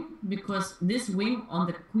other wing, because this wing on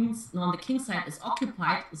the king side is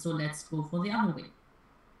occupied, so let's go for the other wing.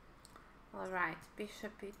 Alright,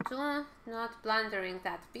 bishop e2, not blundering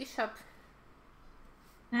that bishop.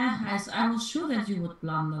 I was sure that you would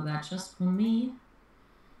blunder that just for me.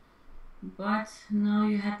 But no,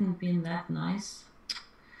 you hadn't been that nice.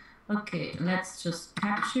 Okay, let's just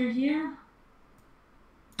capture here.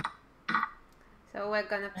 So we're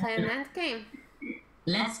gonna play an endgame.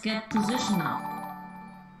 Let's get position now.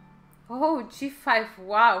 Oh, g5,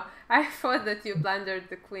 wow. I thought that you blundered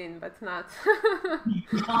the queen, but not.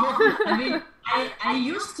 I mean, I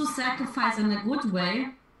used to sacrifice in a good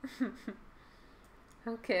way.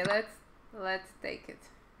 Okay, let's take it.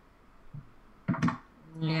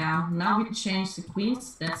 Yeah, now we change the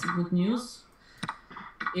queens. That's good news.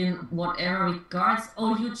 In whatever regards.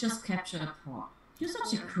 Oh, you just captured a pawn. You're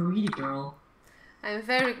such a greedy girl. I'm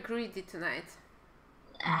very greedy tonight.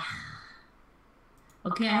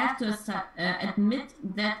 Okay, I have to admit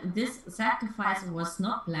that this sacrifice was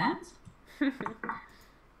not planned.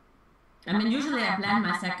 I mean, usually I plan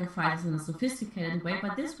my sacrifices in a sophisticated way,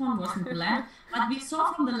 but this one wasn't planned. But we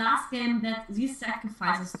saw from the last game that these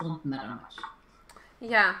sacrifices don't matter much.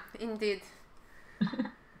 Yeah, indeed.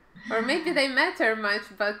 Or maybe they matter much,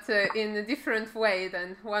 but in a different way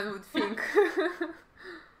than one would think.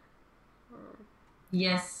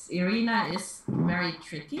 Yes, Irina is very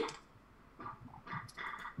tricky.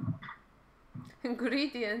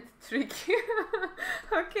 Greedy and tricky.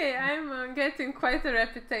 Okay, I'm getting quite a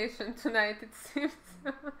reputation tonight, it seems.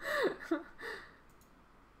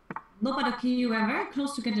 No, but okay, you were very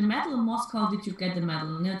close to get a medal. In Moscow, did you get the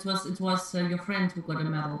medal? No, it was your friend who got a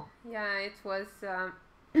medal. Yeah, it was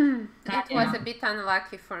a bit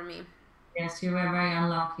unlucky for me. Yes, you were very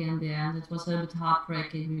unlucky in the end. It was a bit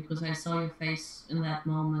heartbreaking because I saw your face in that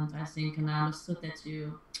moment, I think, and I understood that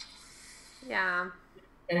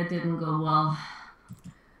that it didn't go well.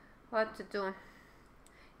 What to do?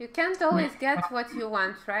 You can't always get what you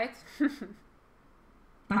want, right?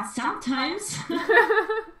 But sometimes.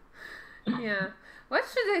 Yeah. What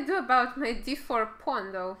should I do about my d4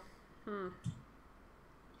 pawn, though?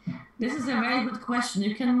 This is a very good question.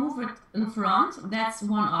 You can move it in front. That's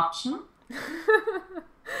one option.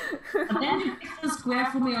 But then you pick the square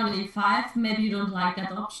for me on e5. Maybe you don't like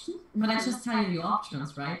that option. But I just tell you the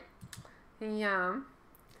options, right? Yeah.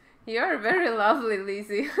 You're very lovely,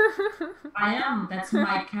 Lizzy. I am. That's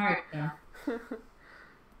my character.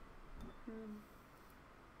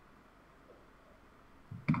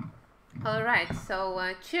 Alright,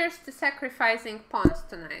 so cheers to sacrificing pawns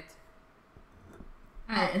tonight.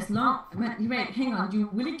 Wait, hang on. You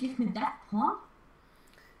really give me that pawn?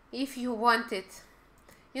 If you want it.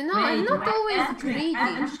 You know, I'm not always greedy.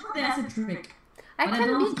 I'm sure there's a trick. I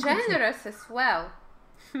can be generous as well.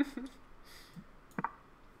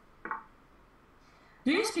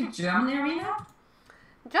 Do you speak German, Irina?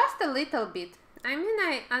 Just a little bit. I mean,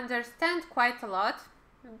 I understand quite a lot,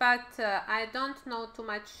 but I don't know too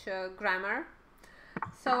much grammar.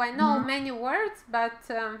 So I know many words, but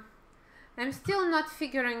I'm still not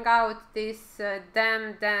figuring out this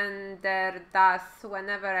dem, den, der, das,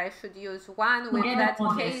 whenever I should use one with that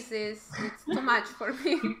cases. It's too much for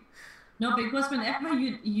me. No, because whenever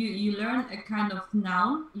you learn a kind of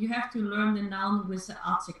noun, you have to learn the noun with the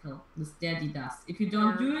article, this der, die, das. If you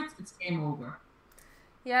don't do it, it's game over.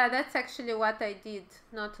 Yeah, that's actually what I did,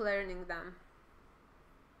 not learning them.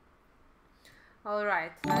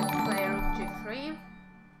 Alright, let's play rook g3.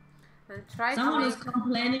 And try Someone is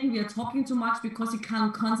complaining we are talking too much because he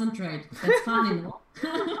can't concentrate. That's funny, no?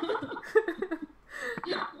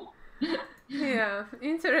 Yeah,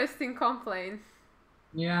 interesting complaint.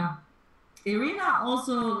 Yeah. Irina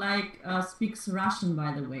also speaks Russian,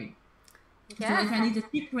 by the way. Yes. So if I need a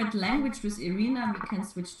secret language with Irina, we can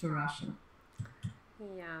switch to Russian.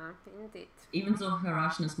 Yeah, indeed. Even though her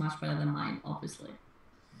Russian is much better than mine, obviously.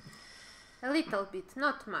 A little bit,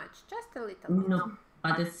 not much, just a little bit. No,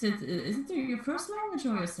 but isn't it your first language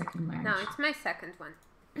or your second language? No, it's my second one.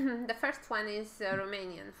 The first one is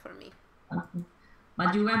Romanian for me. Okay.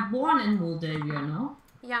 But you were born in Moldavia, no?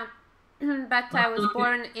 Yeah, but I was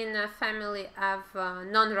born in a family of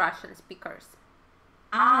non-Russian speakers.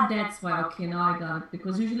 Ah, that's why. Okay, now I got it.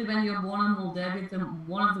 Because usually when you're born in Moldavia,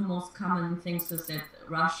 one of the most common things is that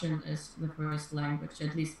Russian is the first language,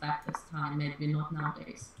 at least back this time, maybe not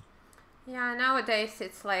nowadays. Yeah, nowadays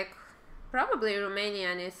it's like probably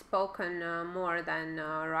Romanian is spoken more than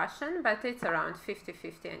Russian, but it's around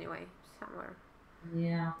 50-50 anyway, somewhere.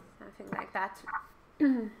 Yeah. Something like that.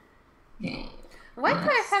 Okay. Why do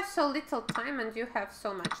I have so little time and you have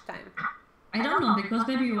so much time? I don't know, because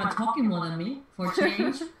maybe you are talking more than me, for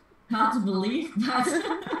change. Hard to believe, but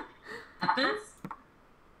happens.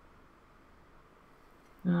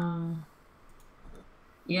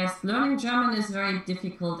 Yes, learning German is very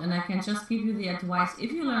difficult, and I can just give you the advice.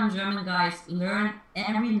 If you learn German, guys, learn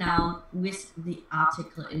every noun with the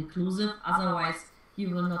article inclusive, otherwise you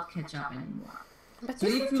will not catch up anymore. But so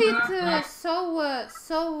isn't it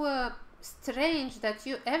so strange that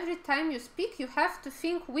you every time you speak you have to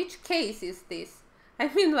think which case is this? I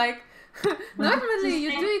mean, like, normally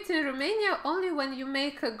you do it in Romania only when you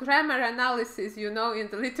make a grammar analysis, you know, in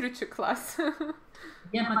the literature class.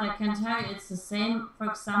 Yeah, but I can tell you it's the same, for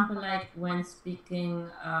example, like when speaking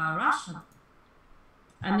Russian.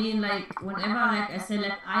 I mean, like, whenever, like, I say,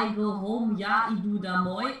 like, I go home, ja, I do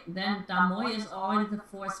damoi, then damoi is already the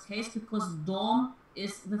fourth case because dom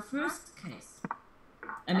is the first case.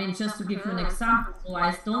 I mean, just to give you an example, so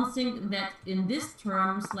I don't think that in these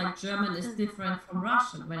terms, like, German is different from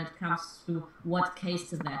Russian when it comes to what case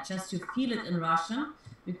to that. Just you feel it in Russian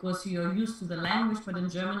because you're used to the language, but in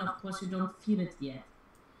German, of course, you don't feel it yet.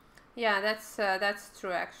 Yeah, that's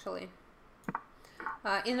true actually.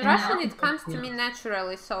 In Russian, it comes to me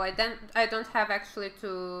naturally, so I don't have actually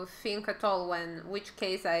to think at all which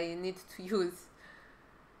case I need to use.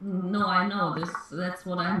 No, I know this. That's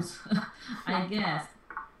what I'm. I guess.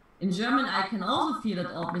 In German, I can also feel it,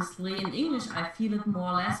 obviously. In English, I feel it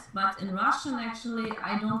more or less, but in Russian, actually,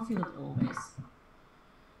 I don't feel it always.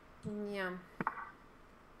 Yeah.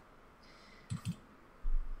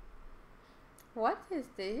 What is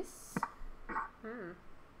this?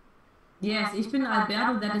 Yes, ich bin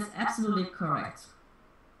Alberto, that is absolutely correct.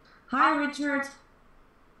 Hi, Richard.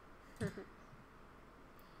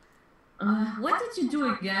 What did you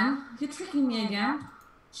do again? You're tricking me again.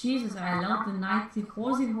 Jesus, I allowed the knight, the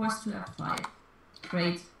horsey horse to f5.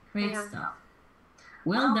 Great, great stuff.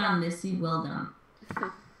 Well done, Lizzy, well done.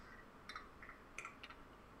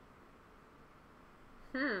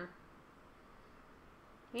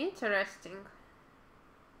 Interesting.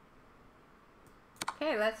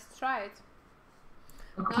 Okay, let's try it.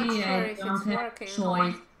 Okay, Not sure I if don't it's have working. a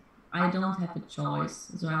choice. I don't have a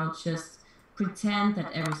choice, so I'll just pretend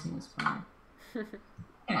that everything is fine.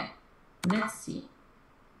 Okay, let's see.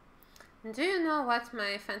 Do you know what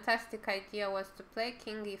my fantastic idea was to play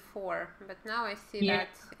King e4, but now I see that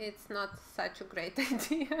it's not such a great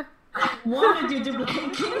idea. I wanted you to play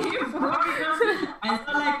King e4 because I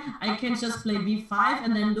felt like I can just play b5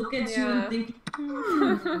 and then look at you and think,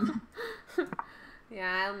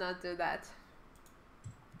 Yeah, I'll not do that.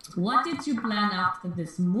 What did you plan after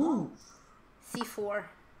this move? c4.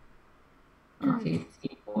 Okay,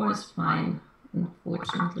 c4 is fine.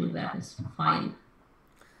 Unfortunately, that is fine.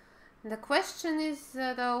 The question is,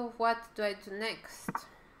 though, what do I do next?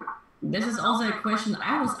 This is also a question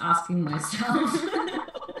I was asking myself.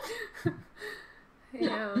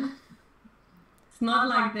 Yeah. It's not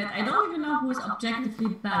like that. I don't even know who is objectively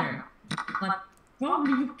better, but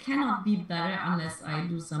probably you cannot be better unless I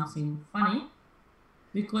do something funny,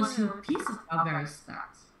 because your pieces are very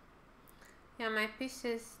stacked. Yeah, my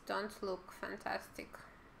pieces don't look fantastic.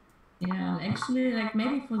 Yeah, actually, like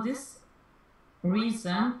maybe for this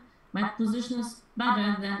reason, my position is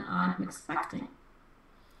better than I'm expecting.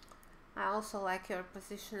 I also like your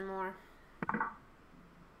position more.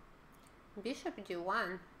 Bishop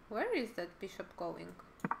d1. Where is that bishop going?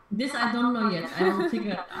 This I don't know yet. I will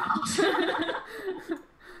figure it out.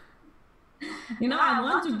 You know, I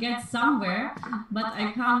want to get somewhere, but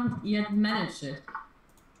I can't yet manage it.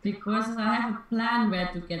 Because I have a plan where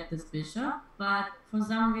to get this bishop, but for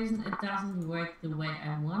some reason it doesn't work the way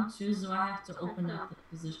I want to, so I have to open up the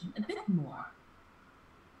position a bit more.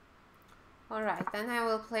 Alright, then I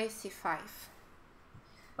will play c5.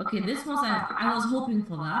 Okay, this was, I was hoping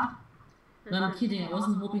for that. No, I'm kidding, I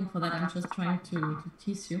wasn't hoping for that, I'm just trying to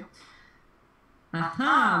tease you.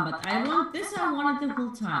 Aha, but I want this, I wanted the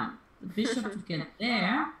whole time. The bishop to get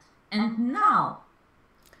there, and now.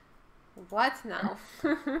 What now?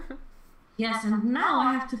 Yes, and now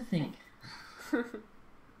I have to think.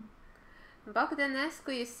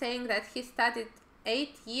 Bogdanescu is saying that he studied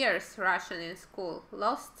 8 years Russian in school.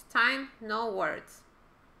 Lost time, no words.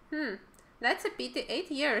 That's a pity.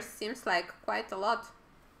 8 years seems like quite a lot.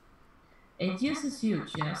 8 years is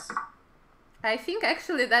huge, yes. I think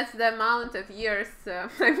actually that's the amount of years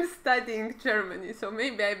I'm studying Germany, so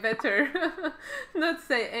maybe I better not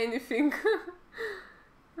say anything.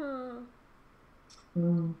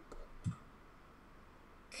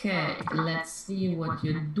 Okay, let's see what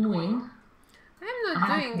you're doing. I'm not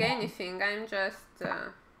doing anything, I'm just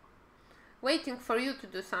waiting for you to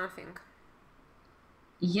do something.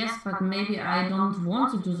 Yes, but maybe I don't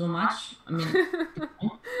want to do so much. I mean,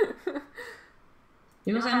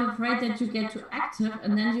 because I'm afraid that you get too active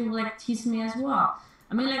and then you will like tease me as well.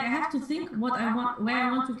 I mean, like I have to think what I want, where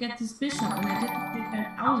I want to get this bishop, and I didn't figure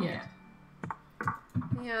that out yet.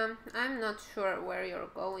 Yeah, I'm not sure where you're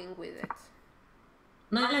going with it.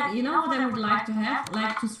 Like, you know what I would like to have?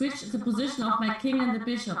 Like to switch the position of my king and the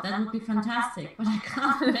bishop. That would be fantastic. But I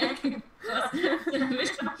can't make it because the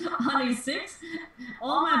bishop on e6,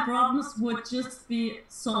 all my problems would just be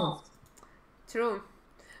solved. True.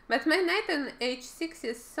 But my knight on h6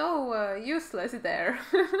 is so useless there.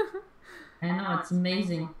 I know, it's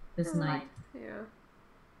amazing, this knight. Yeah.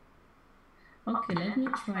 Okay, let me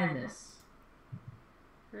try this.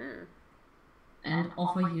 and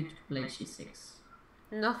offer you to play g6.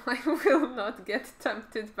 No, I will not get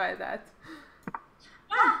tempted by that.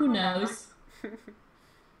 Ah, who knows?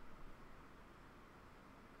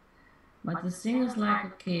 But the thing is like,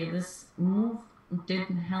 okay, this move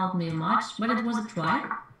didn't help me much, but it was a try.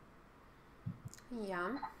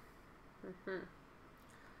 Yeah.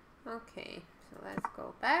 Okay, so let's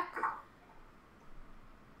go back.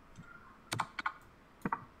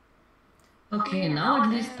 Okay, now at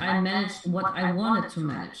least I managed what I wanted to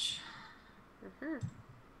manage.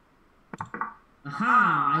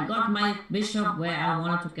 Aha, I got my bishop where I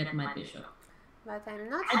wanted to get my bishop. But I'm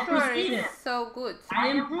not sure it's so good. I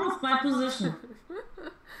improved my position.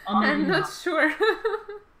 I'm not sure.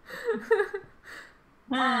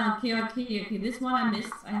 Okay. This one I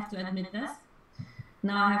missed, I have to admit this.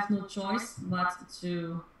 Now I have no choice but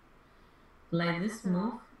to play this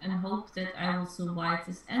move and hope that I will survive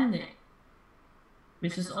this ending.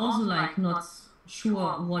 Which is also like not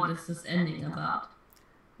sure what is this ending about.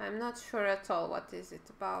 I'm not sure at all what is it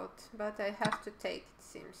about, but I have to take it,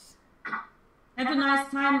 seems. Have a nice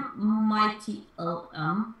time, mighty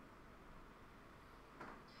LM.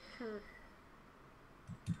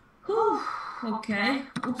 Whew, okay.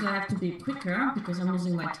 Oops, I have to be quicker because I'm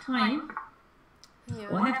losing my time. Yeah.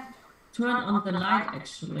 Well, I have to turn on the light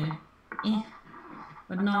actually.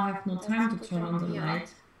 But now I have no time to turn on the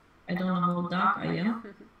light. I don't know how dark I am.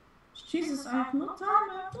 Jesus, I have no time.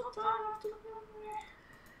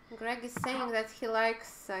 Greg is saying that he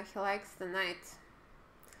likes the night.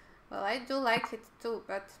 Well, I do like it too,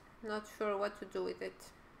 but not sure what to do with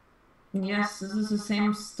it. Yes, this is the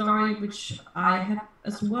same story which I have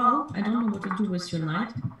as well. I don't know what to do with your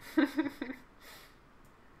knight.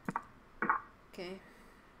 Okay.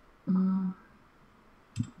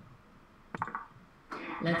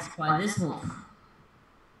 Let's try this move.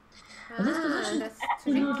 This position that's is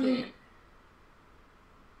absolutely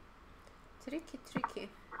tricky.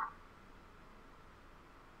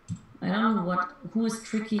 I don't know who is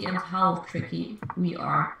tricky and how tricky we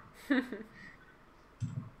are.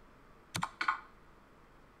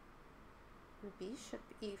 Bishop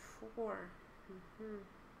e4.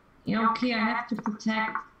 Yeah, okay, I have to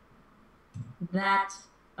protect that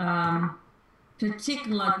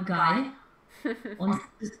particular guy on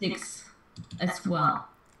g6 as well.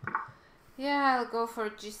 Yeah, I'll go for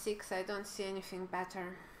g6. I don't see anything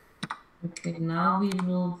better. Okay, now we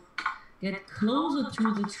will get closer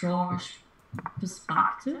to the draw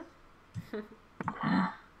perspective.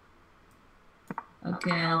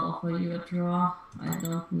 Okay, I'll offer you a draw. I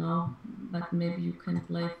don't know, but maybe you can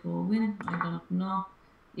play for a win. I don't know.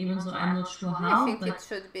 Even though I'm not sure how. I think it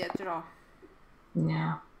should be a draw.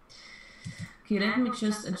 Yeah. Okay, let me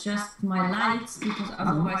just adjust my lights because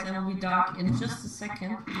otherwise I will be dark in just a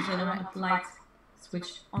second because I don't have lights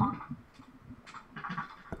switched on.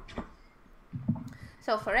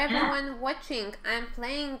 So for everyone watching, I'm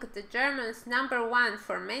playing the Germans #1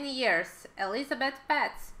 for many years, Elizabeth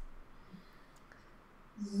Pets.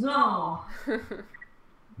 So,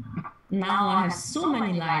 now I have so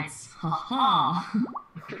many lights. Haha.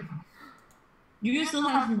 Do you still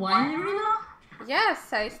have wine, Irina?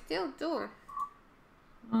 Yes, I still do.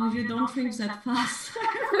 Oh, you don't drink that fast.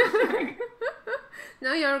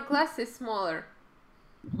 No, your glass is smaller.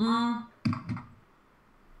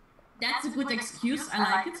 That's a good excuse. I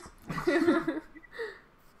like it.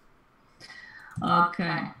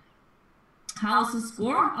 Okay. How's the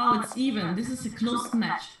score? Oh, it's even. This is a close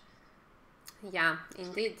match. Yeah,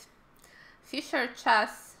 indeed. Fischer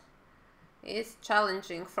chess is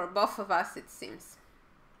challenging for both of us, it seems.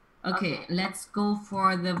 Okay, let's go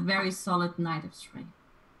for the very solid knight of 3.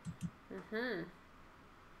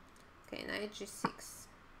 Okay, knight g6.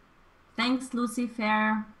 Thanks,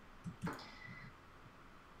 Lucifer.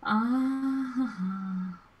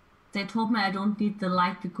 They told me I don't need the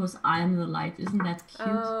light because I'm the light. Isn't that cute?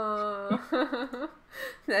 Oh,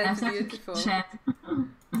 that's beautiful. Chat.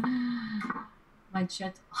 My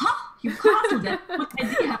chat. Huh? You can't do that. Good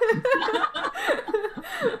idea.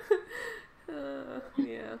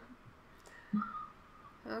 Yeah.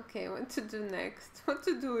 Okay, what to do next? What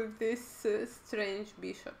to do with these strange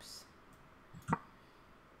bishops?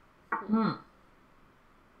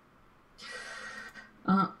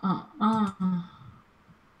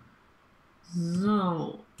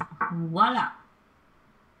 So, voila.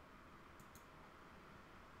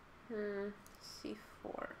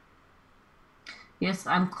 C4. Yes,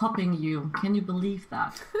 I'm copying you. Can you believe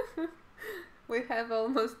that? We have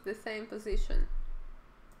almost the same position.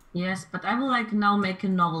 Yes, but I will like now make a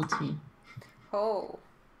novelty. Oh.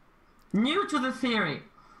 New to the theory.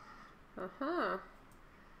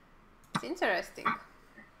 It's interesting.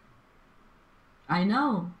 I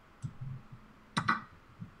know.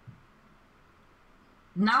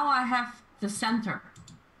 Now I have the center.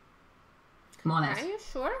 More or less. Are you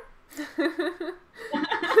sure?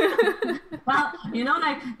 Well, you know,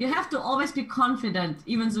 like, you have to always be confident.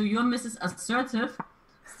 Even though you're Mrs. Assertive,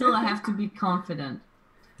 still I have to be confident.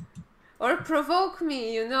 Or provoke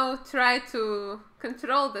me, you know, try to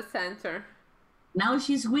control the center. Now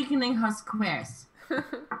she's weakening her squares. Am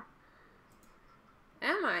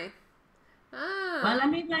I? Ah. Well, I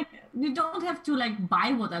mean, like, you don't have to, like,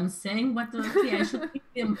 buy what I'm saying, but okay, I should give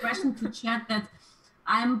the impression to chat that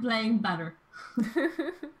I'm playing better.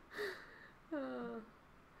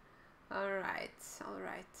 All right, all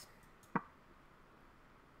right.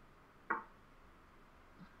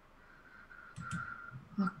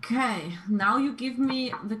 Okay, now you give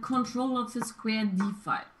me the control of the square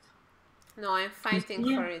d5. No, I'm fighting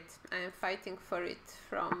for it. I'm fighting for it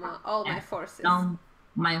from all my forces. Now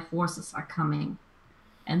my forces are coming,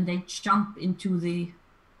 and they jump into the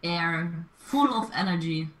air full of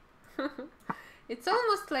energy. It's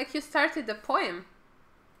almost like you started a poem.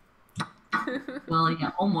 Well,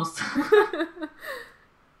 yeah, almost.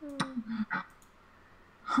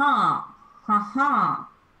 Ha, ha, ha.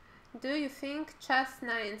 Do you think chess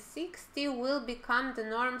 960 will become the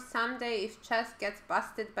norm someday if chess gets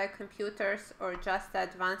busted by computers or just the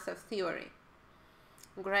advance of theory?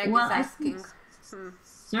 Greg is asking.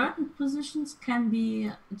 Certain positions can be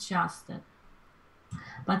adjusted,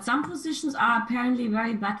 but some positions are apparently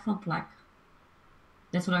very bad for black.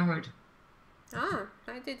 That's what I heard. Oh,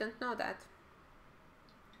 I didn't know that.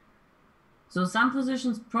 So some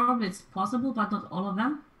positions probably it's possible, but not all of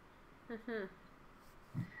them.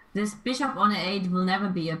 This bishop on a8 will never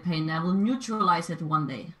be a pain. I will neutralize it one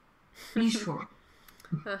day. Be sure.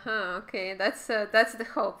 Okay, that's the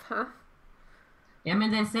hope, huh? Yeah, I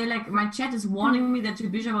mean, they say, like, my chat is warning me that your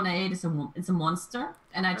bishop on a8 is it's a monster,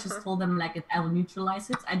 and I just told them, like, I will neutralize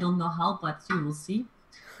it. I don't know how, but you will see.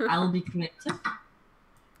 I will be creative.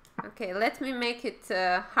 Okay, let me make it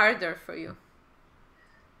harder for you.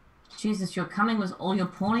 Jesus, you're coming with all your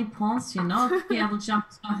pawns, you know? Okay, I will jump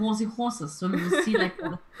to my horsey horses, so you will see, like,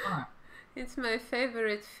 what they are. It's my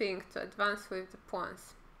favorite thing to advance with the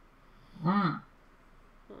pawns.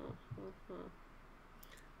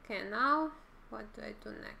 Okay, now what do I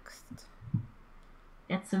do next?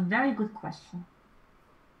 That's a very good question.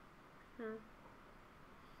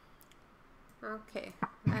 Okay,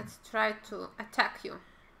 let's try to attack you.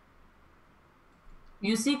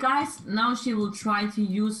 You see, guys, now she will try to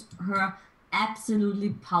use her absolutely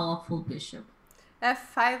powerful bishop.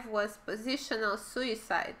 F5 was positional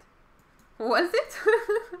suicide. Was it?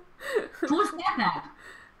 Who said that?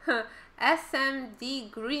 SMD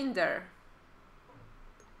Grinder.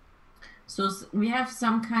 So we have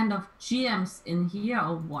some kind of GMs in here,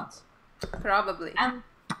 or what? Probably. And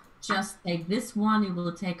just take this one. You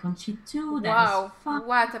will take on g2. Wow,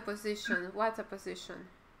 what a position! What a position!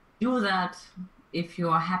 Do that if you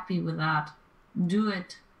are happy with that. Do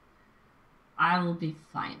it. I will be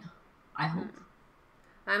fine. I hope.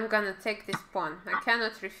 I'm gonna take this pawn. I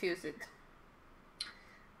cannot refuse it.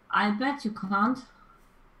 I bet you can't.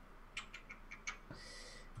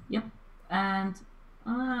 Yep. And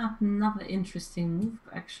another interesting move,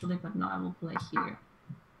 actually, but now I will play here.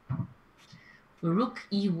 Rook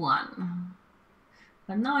e1.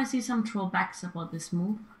 But now I see some drawbacks about this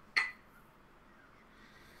move.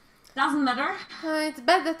 Doesn't matter. It's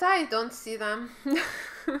bad that I don't see them.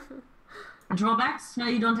 Drawbacks? No,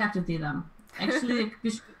 you don't have to see them. Actually,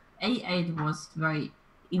 bishop a8 was very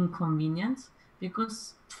inconvenient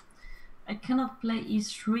because I cannot play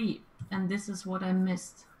e3, and this is what I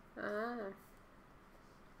missed.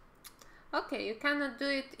 Okay, you cannot do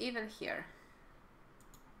it even here.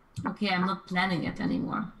 Okay, I'm not planning it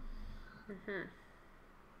anymore.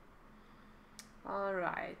 All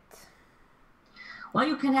right. Well,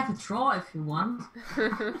 you can have a draw if you want.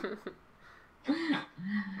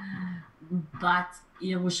 But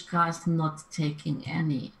Irushka is not taking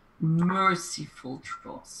any merciful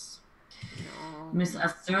draws. No. Miss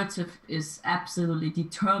Assertive is absolutely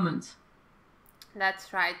determined.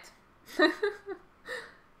 That's right.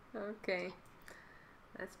 Okay.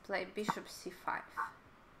 Let's play bishop c5.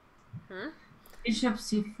 Bishop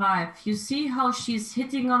c5. You see how she's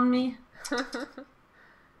hitting on me?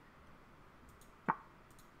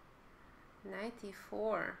 Knight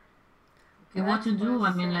e4. Okay, what to do?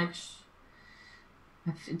 I mean, like,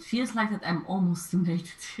 it feels like that I'm almost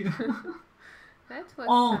mated here. That was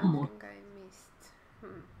almost. something I missed.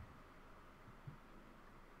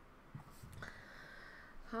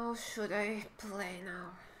 How should I play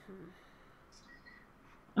now?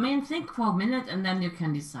 I mean, think for a minute and then you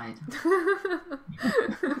can decide.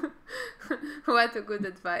 What a good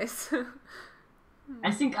advice. I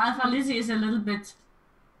think Alpha Lizzy is a little bit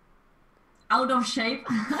out of shape.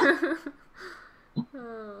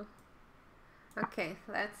 Oh. Okay,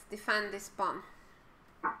 let's defend this pawn.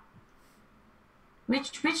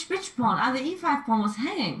 Which pawn? Ah, the e5 pawn was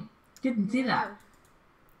hanging. Didn't see that.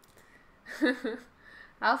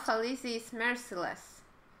 Alpha Lizzy is merciless.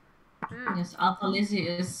 Yes, Alpha Lizzy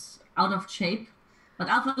is out of shape. But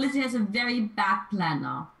Alpha Lizzy has a very bad plan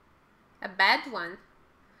now. A bad one?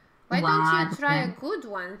 Why don't you try a good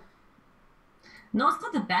one? No, it's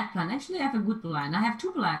not a bad plan. Actually, I have a good plan. I have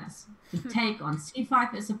two plans. To take on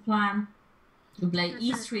c5 is a plan. To play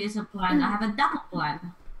e3 is a plan. I have a double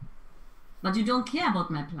plan. But you don't care about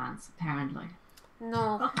my plans, apparently.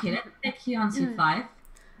 No. Okay, let's take here on c5.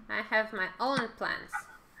 I have my own plans.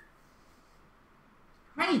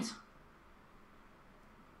 Great.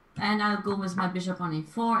 And I'll go with my bishop on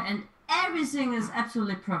e4, and everything is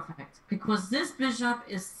absolutely perfect because this bishop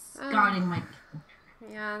is guarding my king.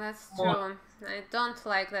 Yeah, that's true. I don't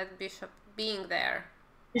like that bishop being there.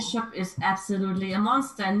 Bishop is absolutely a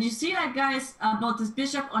monster. And you see that, guys, about this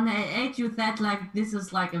bishop on a8, you thought like this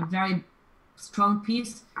is like a very strong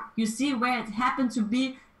piece. You see where it happened to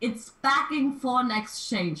be. It's backing for an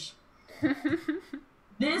exchange.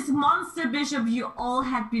 This monster bishop you all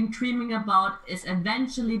had been dreaming about is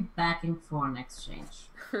eventually backing for an exchange.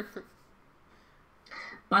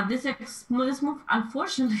 But this move,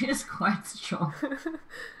 unfortunately, is quite strong.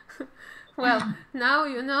 Well, now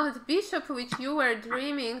you know the bishop which you were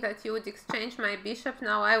dreaming that you would exchange my bishop.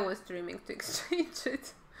 Now I was dreaming to exchange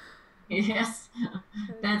it. Yes,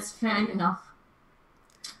 that's fair enough.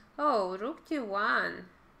 Oh, rook d1.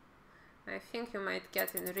 I think you might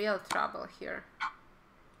get in real trouble here.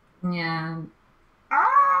 Yeah.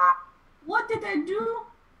 Ah! What did I do?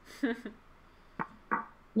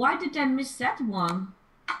 Why did I miss that one?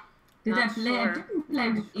 Did I play? Sure. I didn't play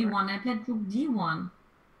rook e1. I played rook d1.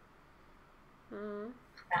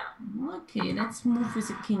 Okay, let's move with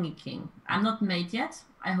a kingy king. I'm not mate yet,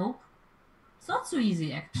 I hope. It's not so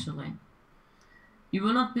easy, actually. You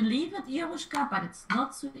will not believe it, Irushka, but it's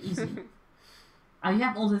not so easy. I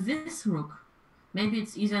have all this rook. Maybe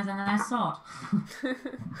it's easier than I thought.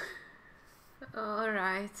 All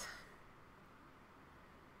right.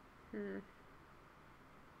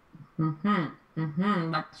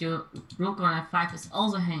 But your rook on f5 is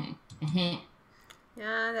also hanging.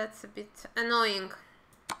 Yeah, that's a bit annoying.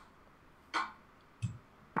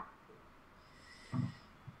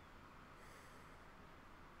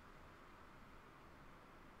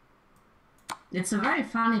 It's a very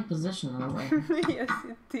funny position in a way. Yes,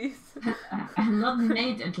 it is. I'm not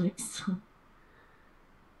mate, at least.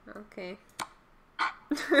 Okay.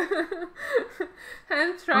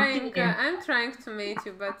 I'm trying to mate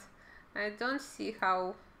you, but I don't see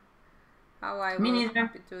how I will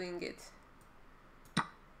be doing it.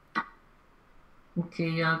 Okay,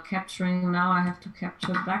 you're capturing now. I have to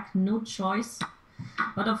capture back. No choice.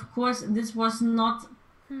 But of course, this was not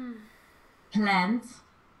planned.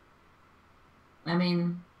 I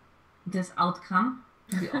mean, this outcome,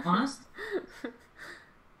 to be honest.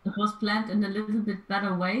 It was planned in a little bit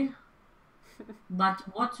better way. But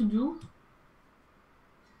what to do?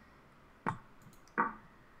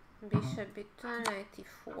 Bishop b2, knight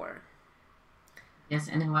e4. Yes,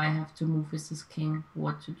 anyway, I have to move with this king.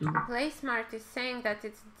 What to do? Play Smart is saying that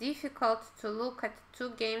it's difficult to look at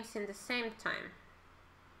two games in the same time.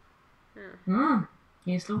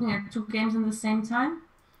 He's looking at two games in the same time?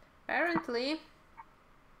 Apparently.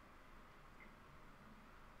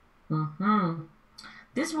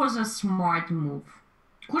 This was a smart move.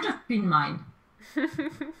 Could have been mine.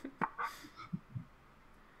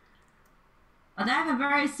 But I have a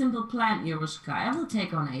very simple plan, Irushka. I will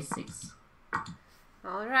take on a6.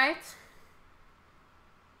 Alright.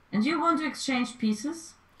 And you want to exchange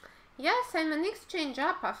pieces? Yes, I'm an exchange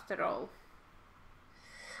up after all.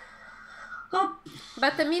 Oh.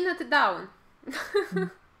 But a minute down.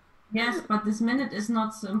 Yes, but this minute is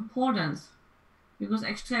not so important. Because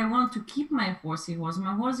actually I want to keep my horsey horse.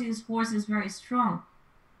 My horsey horse is very strong.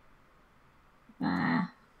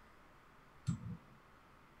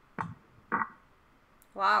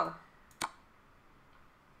 Wow.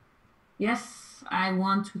 Yes, I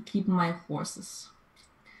want to keep my horses.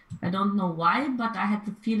 I don't know why, but I had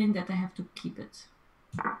the feeling that I have to keep it.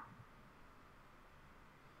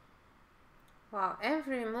 Wow,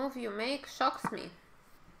 every move you make shocks me.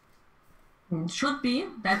 Should be.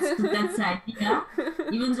 That's the idea.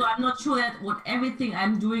 Even though I'm not sure that what everything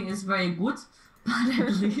I'm doing is very good, but at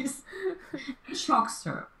least it shocks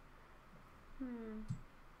her.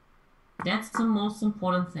 That's the most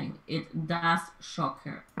important thing. It does shock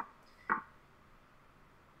her.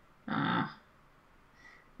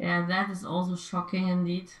 Yeah, that is also shocking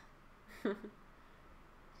indeed.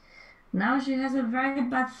 Now she has a very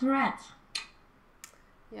bad threat.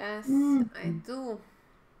 Yes, I do.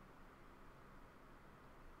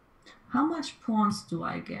 How much pawns do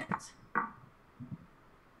I get?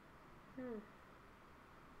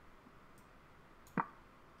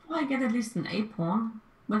 Oh, I get at least an A pawn.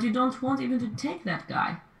 But you don't want even to take that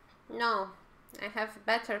guy. No, I have a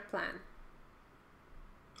better plan.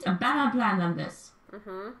 A better plan than this.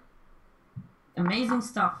 Amazing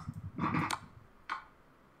stuff.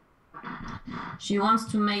 She wants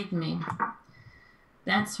to mate me.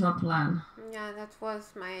 That's her plan. Yeah, that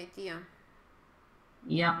was my idea.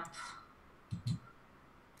 Yep.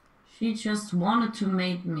 She just wanted to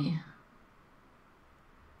mate me.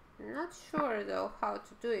 Not sure though how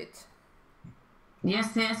to do it.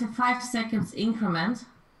 Yes, there's a 5 seconds increment.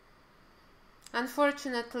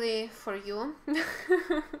 Unfortunately for you.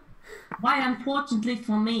 Why unfortunately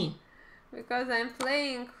for me? Because I'm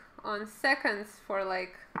playing on seconds for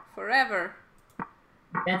like forever.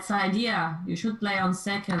 That's the idea. You should play on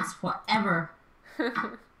seconds forever.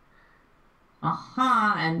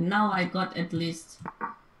 Aha, and now I got at least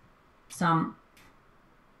some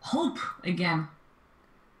hope again.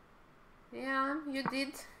 Yeah, you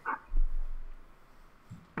did.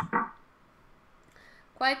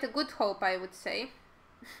 Quite a good hope, I would say.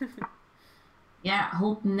 Yeah,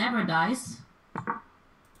 hope never dies.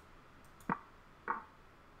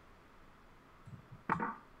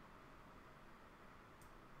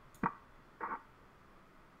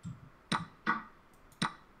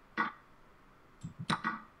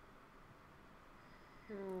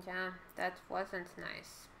 Yeah, that wasn't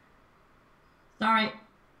nice. Sorry.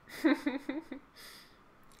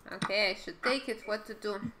 Okay, I should take it. What to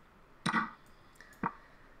do?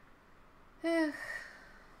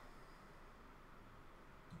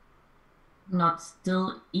 Not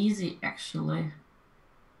still easy, actually.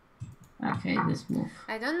 Okay, this move.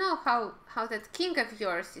 I don't know how that king of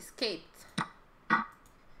yours escaped.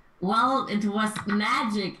 Well, it was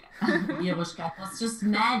magic, Yerushka. It was just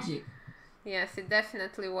magic. Yes, it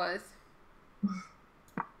definitely was.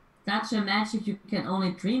 Such a magic you can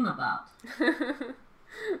only dream about.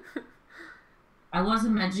 I was a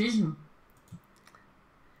magician.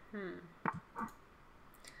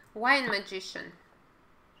 Wine magician.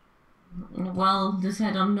 Well, this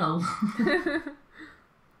I don't know.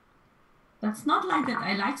 That's not like that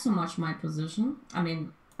I like so much my position. I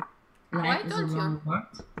mean, like is a wrong word.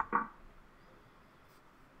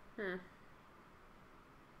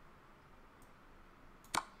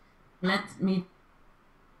 Let me...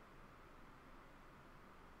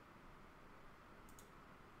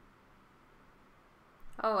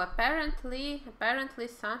 Oh, apparently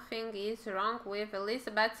something is wrong with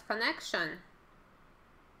Elizabeth's connection.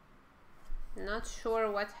 Not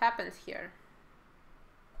sure what happened here.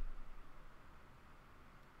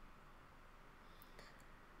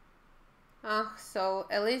 Oh, so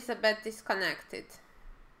Elizabeth disconnected.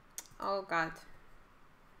 Oh God.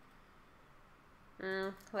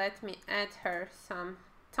 Let me add her some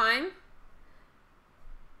time.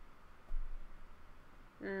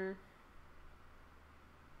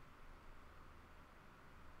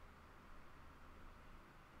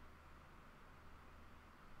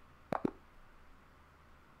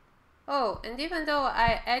 Oh, and even though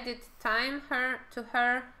I added time to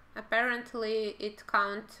her, apparently it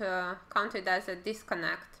counted as a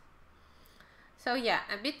disconnect. So yeah,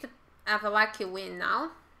 a bit of a lucky win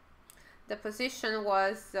now. The position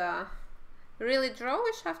was really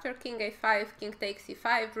drawish after king a5, king takes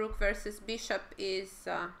e5, rook versus bishop is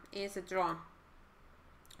a draw.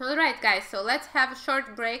 Alright guys, so let's have a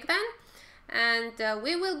short break then, and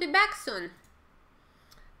we will be back soon.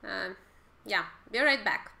 Yeah, be right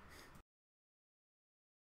back.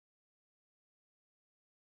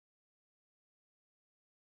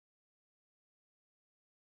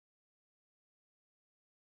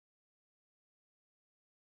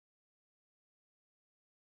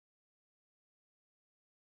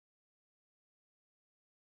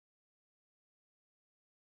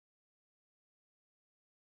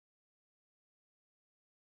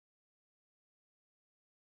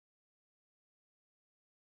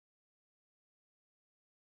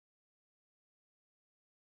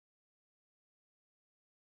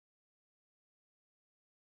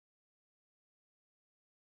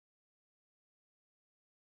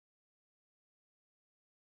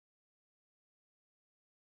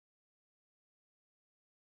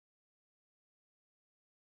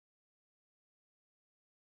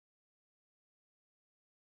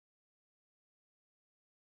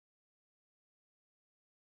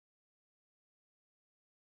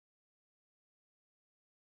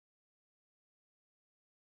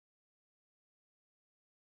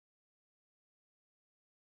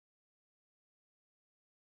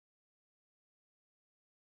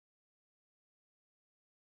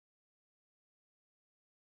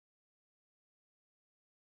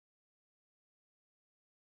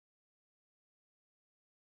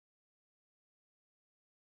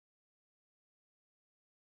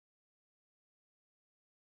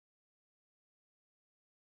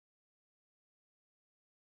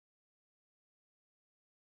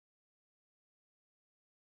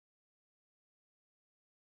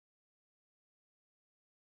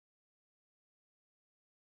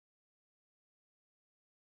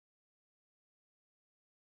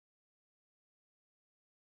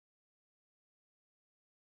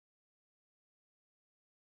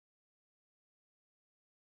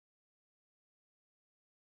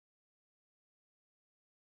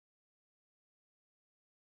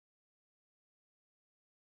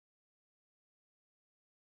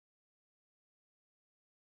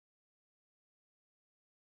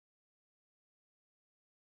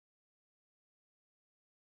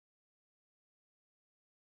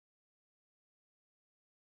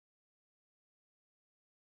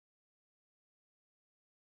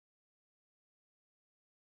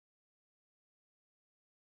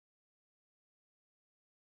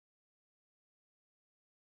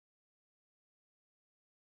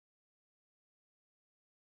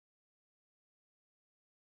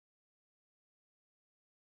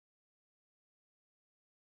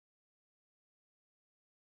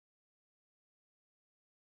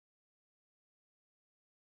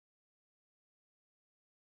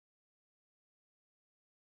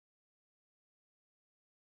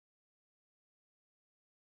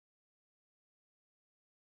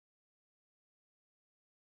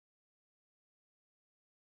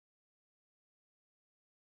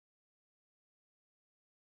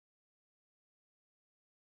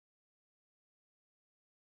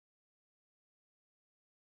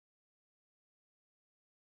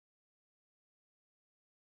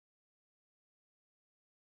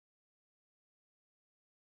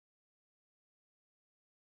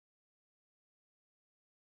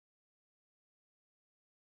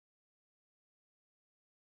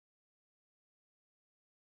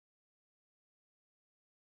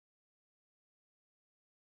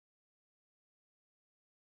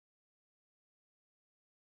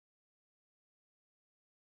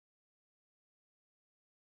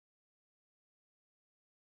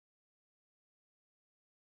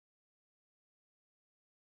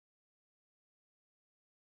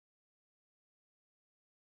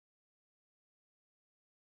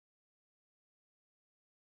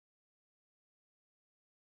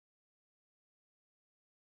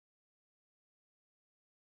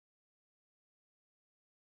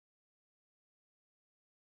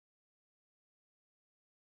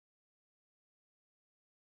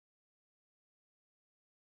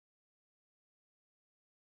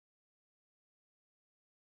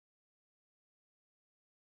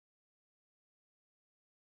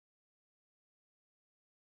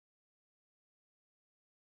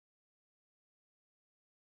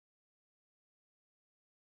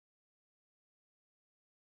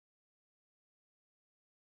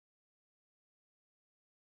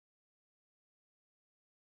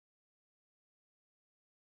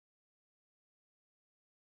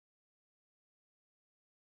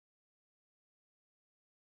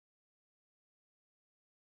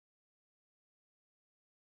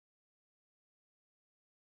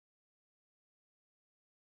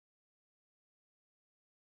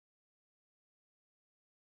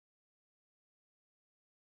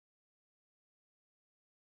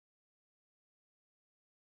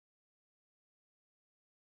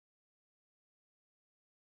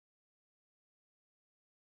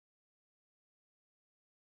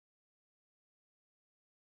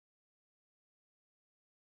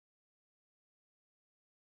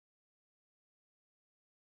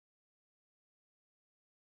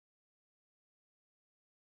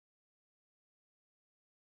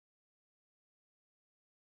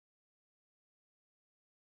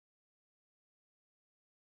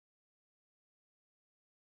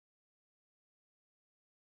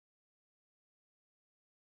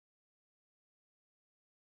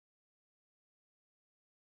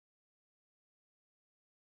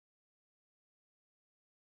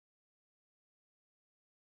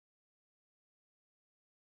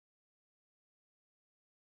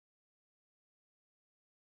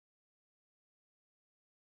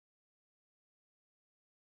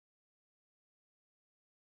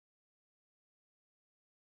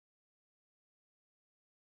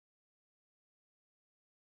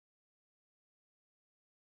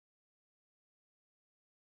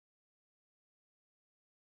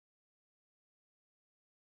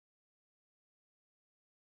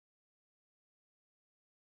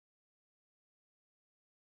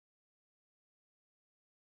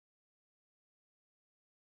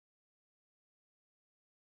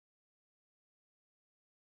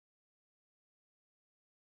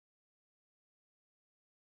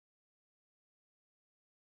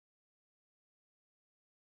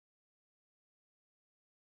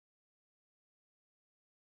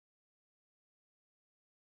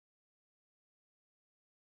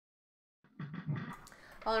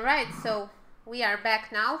 Alright, so we are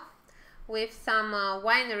back now with some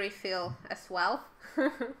wine refill as well.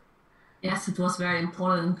 Yes, it was very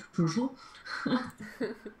important and crucial.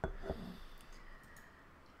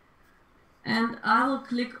 And I will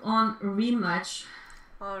click on rematch.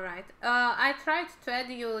 Alright, I tried to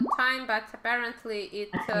add you time, but apparently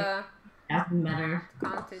it doesn't matter.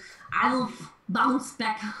 Counted. I will bounce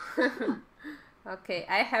back. Okay,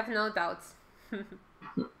 I have no doubts.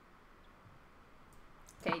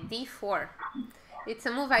 Okay, d4. It's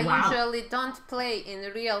a move I usually don't play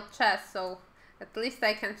in real chess, so at least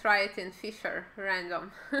I can try it in Fischer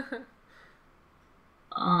random.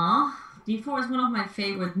 d4 is one of my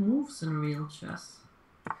favorite moves in real chess.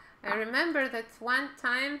 I remember that one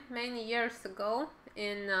time many years ago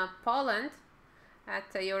in Poland at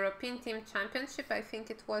a European Team Championship, I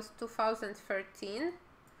think it was 2013.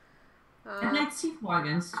 I played c4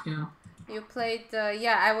 against you. You played,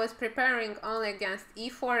 yeah, I was preparing only against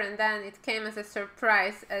e4, and then it came as a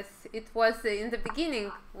surprise, as it was in the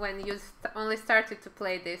beginning when you only started to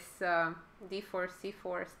play this d4,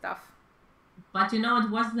 c4 stuff. But you know,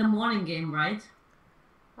 it was the morning game, right?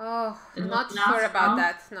 Oh, not sure about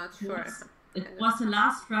that, not sure. It was the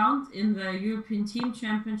last round in the European Team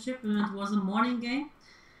Championship, and it was a morning game.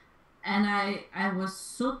 And I was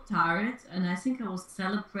so tired, and I think I was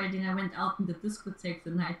celebrating. I went out in the discotheque the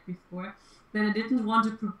night before. Then I didn't want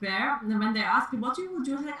to prepare. And then when they asked me, what you will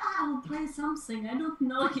do? I was like, I will play something. I don't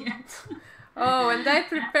know yet. Oh, and I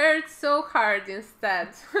prepared so hard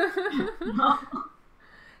instead. No.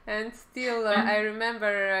 And still, I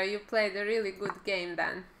remember you played a really good game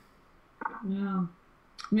then. Yeah.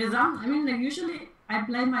 I mean, like, usually I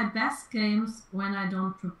play my best games when I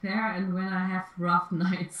don't prepare and when I have rough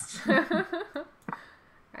nights.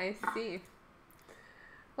 I see.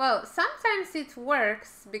 Well, sometimes it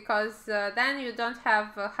works because then you don't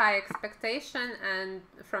have a high expectation and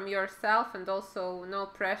from yourself, and also no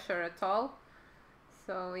pressure at all.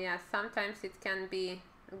 So yeah, sometimes it can be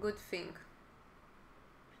a good thing.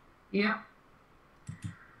 Yeah.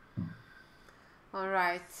 All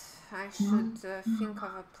right. I should think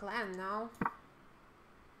of a plan now.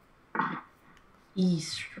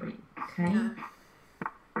 E3, okay. Yeah.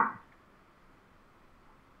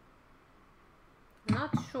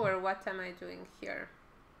 Not sure what am I doing here.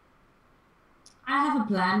 I have a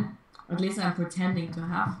plan. At least I'm pretending to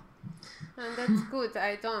have. And that's good,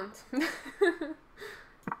 I don't.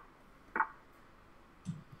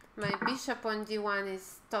 My bishop on d1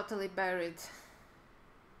 is totally buried.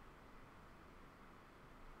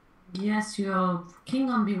 Yes, your king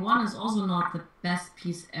on b1 is also not the best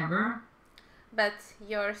piece ever. But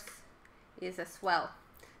yours is as well.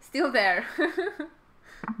 Still there.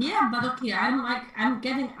 Yeah, but okay, I'm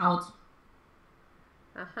getting out.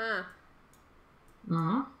 Uh-huh.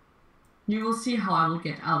 You will see how I will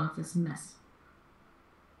get out of this mess.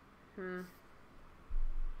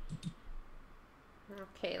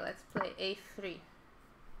 Okay, let's play a3.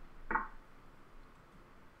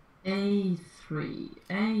 A3.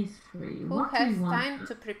 Who has time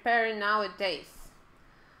to prepare nowadays?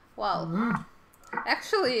 Well,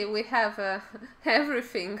 actually we have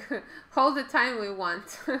everything, all the time we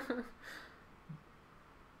want.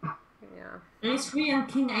 Yeah. A3 and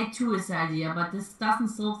king a2 is the idea, but this doesn't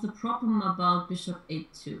solve the problem about bishop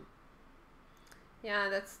a2. Yeah,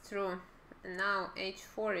 that's true. And now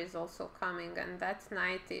h4 is also coming, and that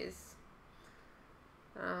knight is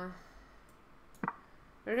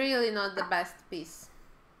really not the best piece.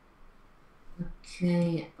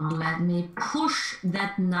 Okay, let me push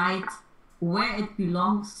that knight where it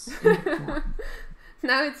belongs in the pawn.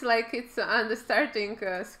 Now it's like it's on the starting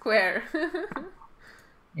square.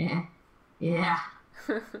 Yeah.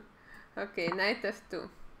 Okay, knight f2.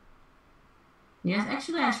 Yes,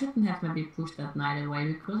 actually I shouldn't have maybe pushed that knight away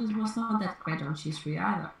because it was not that great on c3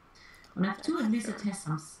 either. On f2 at least it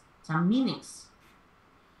has some meanings.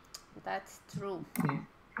 That's true. Okay.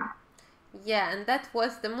 Yeah, and that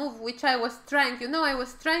was the move which I was trying. You know, I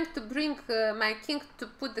was trying to bring my king, to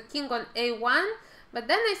put the king on a1, but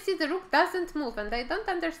then I see the rook doesn't move, and I don't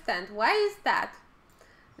understand. Why is that?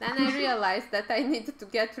 Then I realized that I needed to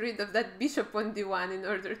get rid of that bishop on d1 in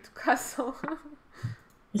order to castle.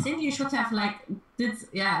 I think you should have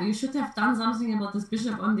you should have done something about this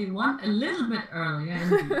bishop on d1 a little bit earlier.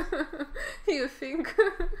 Indeed. You think?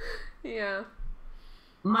 Yeah.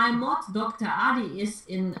 My mod, Dr. Adi, is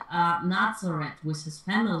in Nazareth with his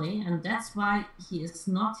family, and that's why he is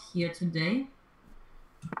not here today.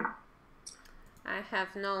 I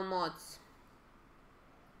have no mods.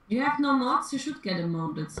 You have no mods? You should get a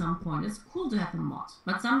mod at some point. It's cool to have a mod,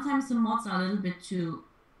 but sometimes the mods are a little bit too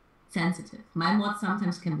sensitive. My mods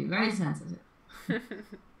sometimes can be very sensitive.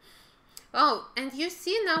 Oh, and you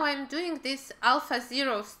see now I'm doing this alpha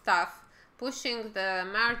zero stuff, pushing the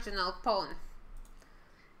marginal pawn.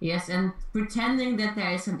 Yes, and pretending that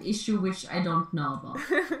there is an issue which I don't know about.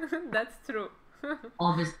 That's true.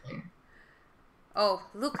 Obviously. Oh,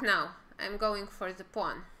 look now. I'm going for the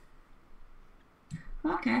pawn.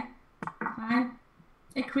 Okay, fine.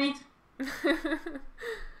 Agreed.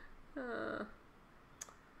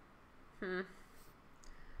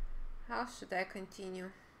 How should I continue?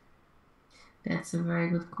 That's a very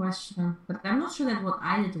good question. But I'm not sure that what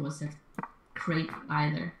I did was that great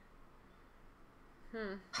either.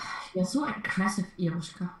 You're so aggressive,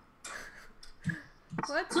 Irushka.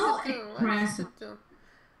 What So to do? aggressive. What to do?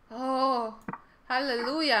 Oh,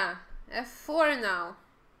 hallelujah. F4 now.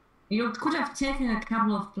 You could have taken a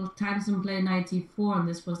couple of times and played knight d4, and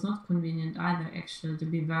this was not convenient either, actually, to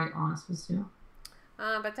be very honest with you.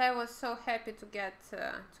 But I was so happy to get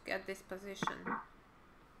this position.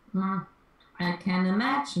 I can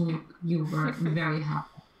imagine you were very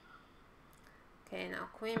happy. Okay, now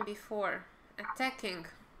queen b4, attacking.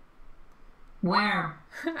 Where?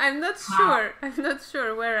 I'm not sure. I'm not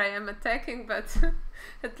sure where I am attacking, but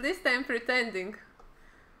at least I'm pretending.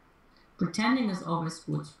 Pretending is always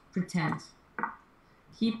good. Pretend.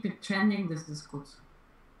 Keep pretending this is good.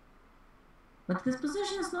 But this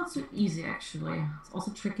position is not so easy, actually. It's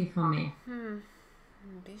also tricky for me.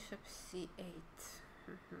 Bishop c8.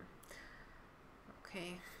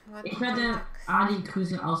 Okay. What Ich werde Ali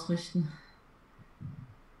Grüße ausrichten.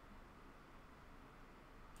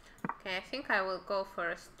 Okay, I think I will go for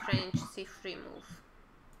a strange c3 move.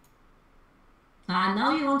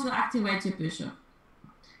 Now you want to activate your bishop.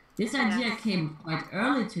 This idea came quite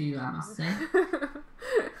early to you, I must say.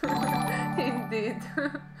 Indeed.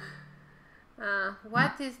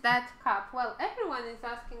 What is that cup? Well, everyone is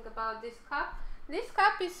asking about this cup. This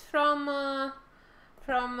cup is from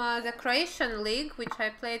the Croatian League, which I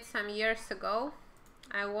played some years ago.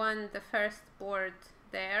 I won the first board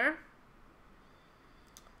there.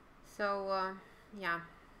 So, yeah.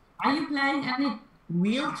 Are you playing any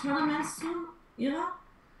real tournaments soon, Ira?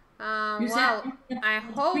 Well, I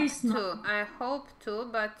hope to,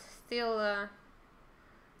 but still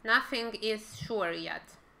nothing is sure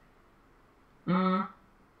yet.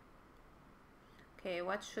 Okay,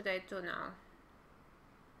 what should I do now?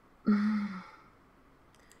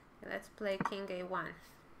 Let's play king a1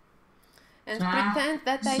 and pretend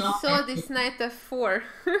that I saw this knight f4.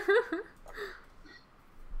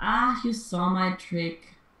 You saw my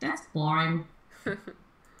trick. That's boring.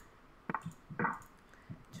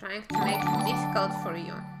 Trying to make it difficult for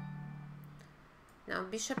you. Now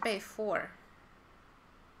bishop a4.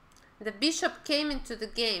 The bishop came into the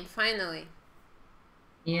game finally.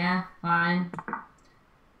 Yeah, fine.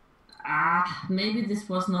 Maybe this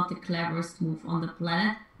was not the cleverest move on the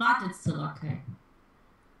planet, but it's still okay.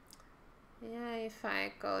 Yeah, if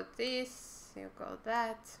I go this, you go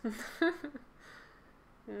that.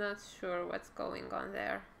 Not sure what's going on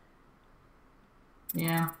there.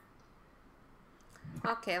 Yeah.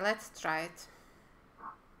 Okay, let's try it.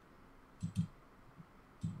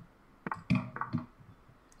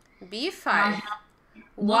 b5.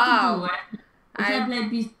 Wow. If I play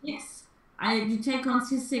b6, you take on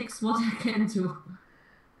c6, what I can do.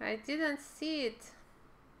 I didn't see it.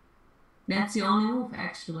 That's the only move,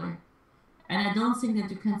 actually. And I don't think that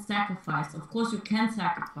you can sacrifice. Of course you can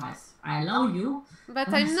sacrifice. I allow you. But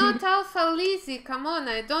I'm not Alpha Lizzy. Come on,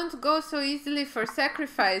 I don't go so easily for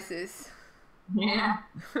sacrifices. Yeah.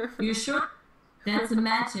 You should. That's a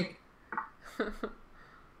magic.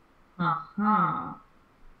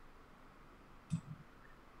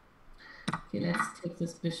 Okay, let's take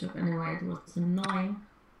this bishop anyway. It was annoying.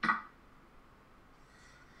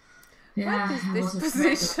 Yeah, what is this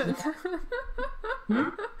position?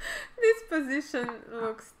 This position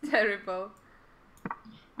looks terrible.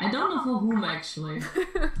 I don't know for whom, actually.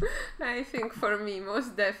 I think for me,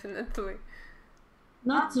 most definitely.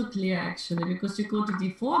 Not so clear, actually, because you go to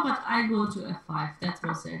d4, but I go to f5. That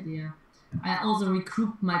was the idea. I also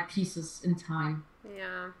regroup my pieces in time.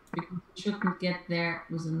 Yeah. Because you shouldn't get there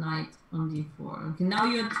with a knight on d4. Okay, now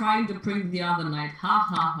you're trying to bring the other knight. Ha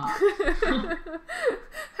ha ha.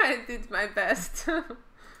 I did my best.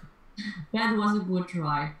 That was a good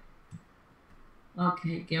try.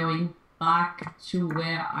 Okay, going back to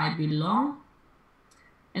where I belong.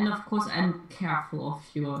 And of course, I'm careful of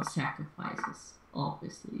your sacrifices.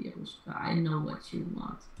 Obviously, Yarushka, I know what you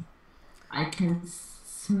want. I can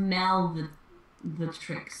smell the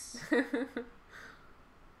tricks.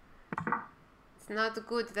 It's not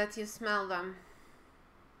good that you smell them.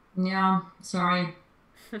 Yeah, sorry.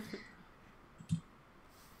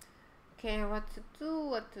 Okay, what to do,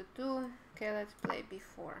 what to do. Okay, let's play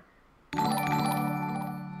b4.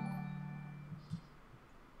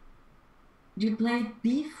 You played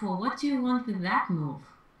b4. What do you want with that move?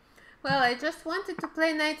 Well, I just wanted to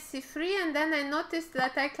play knight c3 and then I noticed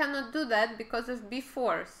that I cannot do that because of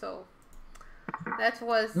b4, so that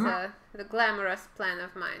was the glamorous plan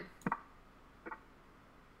of mine.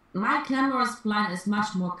 My glamorous plan is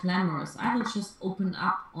much more glamorous. I will just open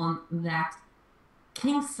up on that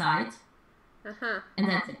king side, and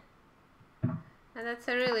that's it. And that's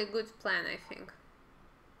a really good plan, I think.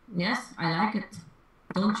 Yes, I like it.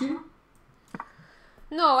 Don't you?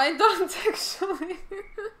 No, I don't actually.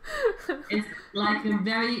 It's like a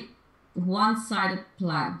very one-sided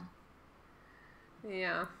plan.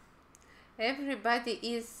 Yeah. Everybody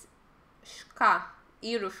is shka,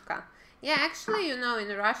 Irushka. Yeah, actually, you know, in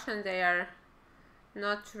Russian they are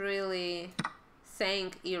not really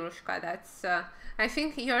saying Irushka. That's, I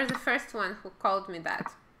think you're the first one who called me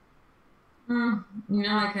that. You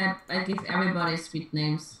know, like I give everybody sweet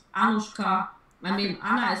names. Anushka. I mean,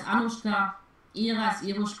 Anna is Anushka. Ira is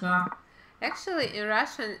Irushka. Actually, in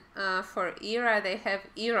Russian, for Ira, they have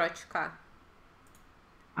Irochka.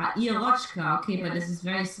 Irochka. Okay, but this is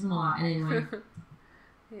very similar anyway.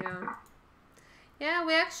 Yeah. Yeah,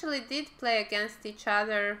 we actually did play against each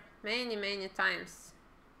other many, many times.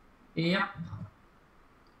 Yep.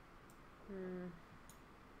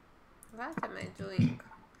 What am I doing?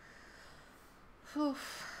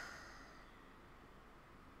 Oof.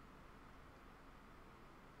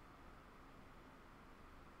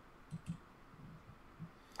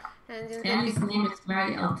 And in Ellie's name is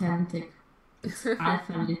very authentic. It's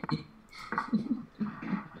Alpha Lizzy.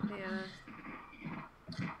 Yeah.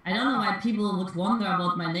 I don't know why people would wonder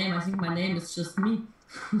about my name. I think my name is just me.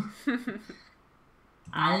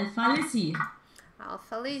 Alpha Lizzy.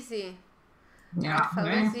 Alpha Lizzy. Yeah, Alpha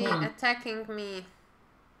very Lizzy important. attacking me.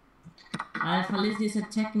 Alpha Lizzy is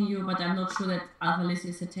attacking you, but I'm not sure that Alpha Lizzy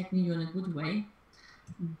is attacking you in a good way.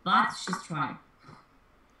 But she's trying.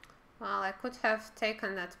 Well, I could have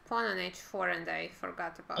taken that pawn on h4 and I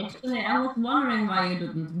forgot about it. Actually, I was wondering why you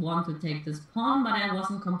didn't want to take this pawn, but I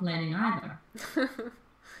wasn't complaining either.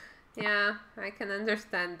 Yeah, I can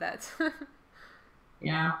understand that.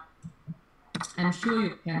 Yeah, I'm sure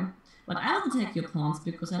you can. But I will take your pawns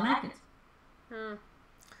because I like it.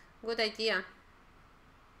 Good idea.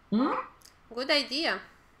 Hmm? Good idea.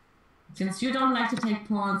 Since you don't like to take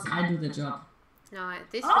pawns, I do the job. No,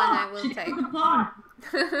 this one I will she take. Took a pawn.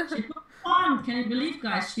 She took a pawn. Can you believe,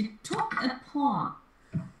 guys? She took a pawn.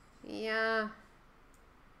 Yeah.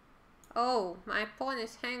 Oh, my pawn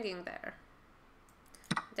is hanging there.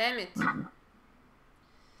 Damn it. I'm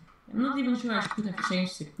not even sure I should have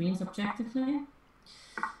changed the queens objectively.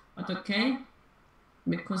 But okay.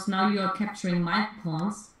 Because now you are capturing my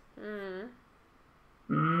pawns.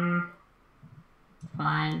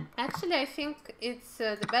 Fine. Actually, I think it's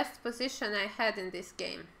the best position I had in this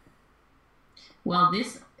game. Well,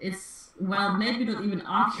 this is, well, maybe not even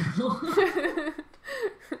arguable.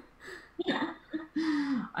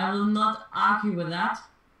 I will not argue with that.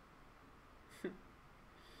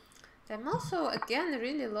 I'm also, again,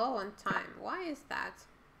 really low on time. Why is that?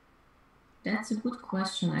 That's a good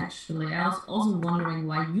question, actually. I was also wondering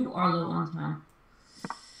why you are low on time.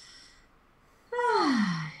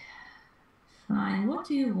 Fine, what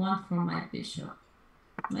do you want from my bishop?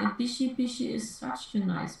 My bishy is such a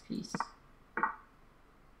nice piece.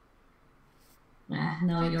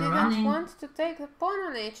 Now You you're didn't running. want to take the pawn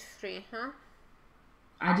on h3, huh?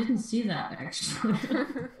 I didn't see that, actually.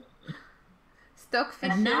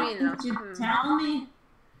 Stockfish And now Irina. could you tell me?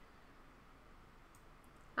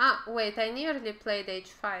 Ah, wait, I nearly played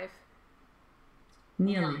h5.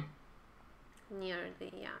 Nearly.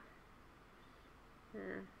 Nearly, yeah.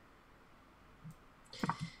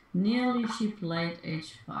 Nearly she played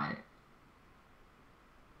h5.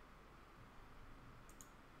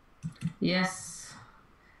 Yes.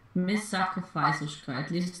 Miss Sacrifice-ushka.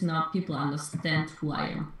 At least now people understand who I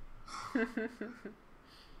am.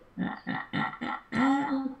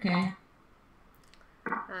 Okay.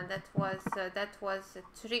 That was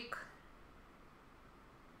a trick.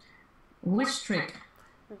 Which trick?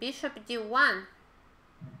 Bishop d1.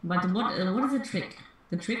 But what is the trick?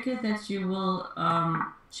 The trick is that you will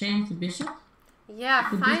change the bishop? Yeah,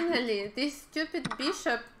 finally, this stupid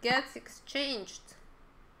bishop gets exchanged.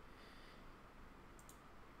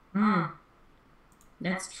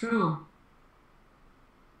 That's true.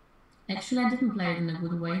 Actually, I didn't play it in a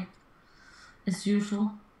good way, as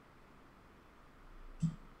usual.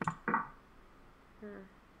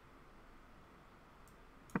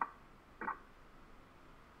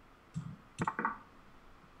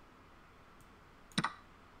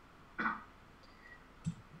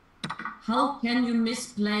 How can you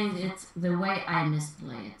misplay it the way I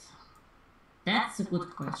misplay it? That's a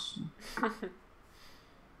good question.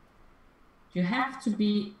 You have to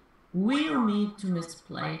be real me to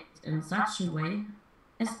misplay it in such a way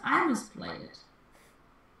as I misplayed it.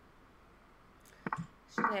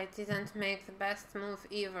 Actually, I didn't make the best move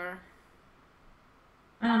either.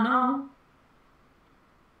 I don't know.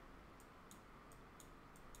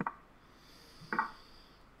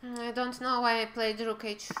 I don't know why I played rook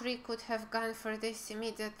h3. Could have gone for this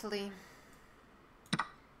immediately.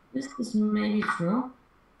 This is maybe true.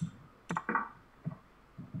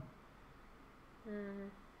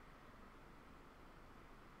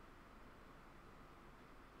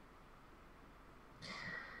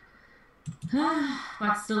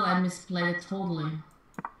 But still I misplayed it totally.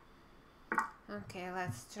 Okay,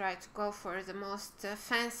 let's try to go for the most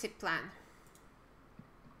fancy plan.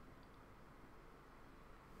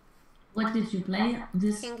 What did you play?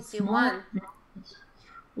 This King small... d1.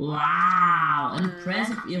 Wow,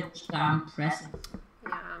 impressive, Irina, impressive.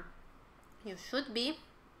 Yeah, you should be.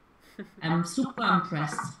 I'm super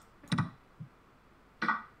impressed.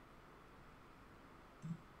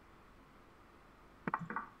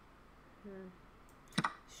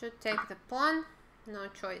 Should take the pawn. No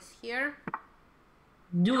choice here.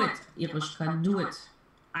 Do it, Irina, do it.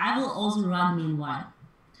 I will also run meanwhile.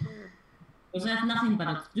 Because I have nothing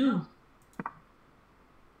better to do.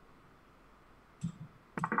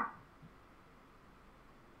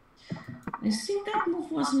 I think that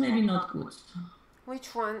move was maybe not good.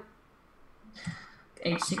 Which one?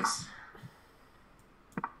 h6.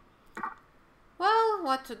 Well,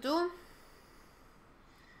 what to do?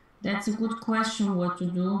 That's a good question, what to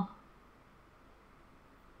do.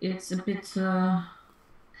 It's a bit...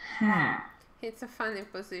 It's a funny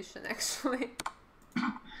position, actually.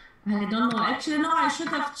 I don't know. Actually, no, I should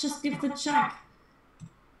have just given the check.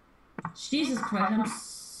 Jesus Christ, I'm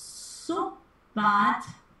so bad.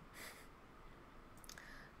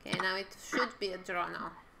 Okay, now it should be a draw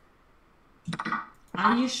now.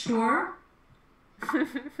 Are you sure?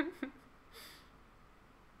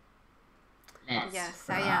 Yes,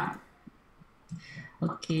 I am.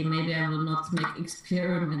 Okay, maybe I will not make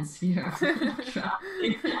experiments here.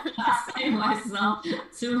 Trusting myself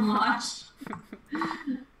too much.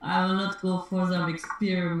 I will not go for some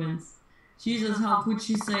experiments. Jesus, how could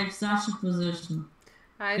she save such a position?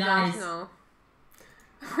 I Guys. don't know.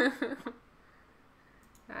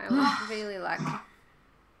 I was really lucky.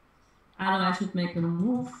 I know I should make a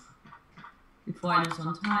move before I lose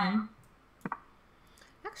on time.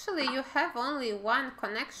 Actually, you have only one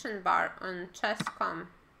connection bar on chess.com.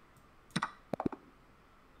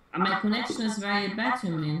 My connection is very bad,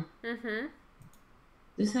 you mean?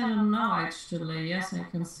 This I don't know, actually. Yes, I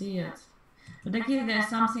can see it. But actually, there's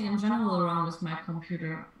something in general wrong with my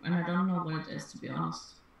computer, and I don't know what it is, to be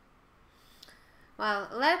honest. Well,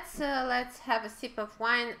 let's have a sip of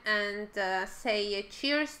wine and say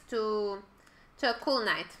cheers to a cool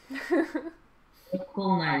night. A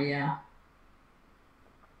cool night, yeah.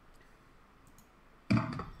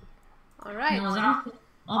 All right. No, something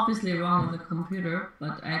obviously wrong with the computer,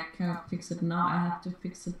 but I can't fix it now. I have to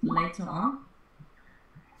fix it later on.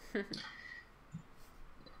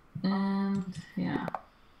 And yeah.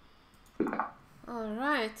 All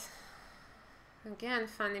right. Again,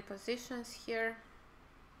 funny positions here.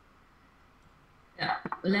 Yeah,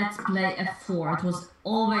 let's play f4. It was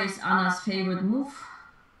always Anna's favorite move.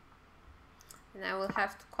 And I will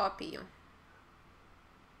have to copy you.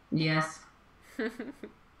 Yes.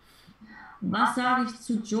 Was sage ich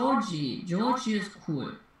zu Georgie? Georgie is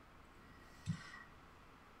cool.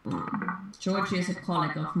 Georgie is a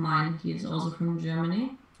colleague of mine. He is also from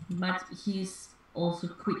Germany, but he's also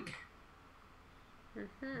quick.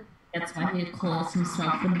 That's why he calls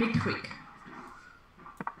himself the Big Quick.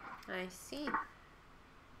 I see.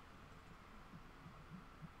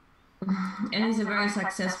 And he's a very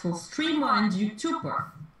successful streamer and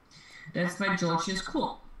YouTuber. That's why Georgie is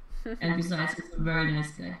cool. And besides, he's a very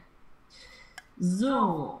nice guy.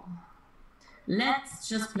 So, let's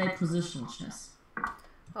just play positional chess.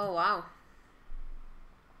 Oh, wow.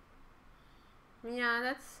 Yeah,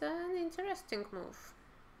 that's an interesting move.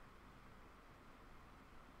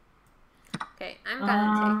 Okay, I'm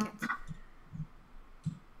gonna take it.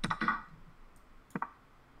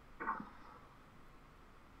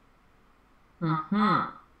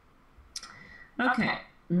 Okay,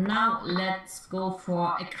 now let's go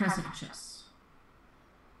for aggressive chess.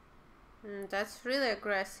 That's really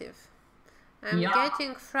aggressive. I'm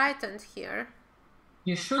getting frightened here.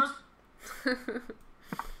 You should.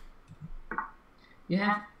 You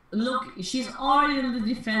have... Look, she's already in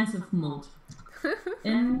the defensive mode.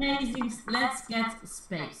 Amazing. Let's get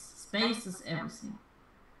space. Space is everything.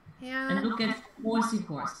 Yeah. And look at horsey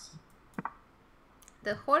horse.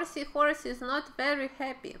 The horsey horse is not very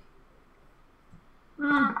happy.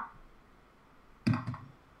 I've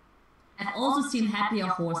also seen happier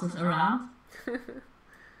horses around.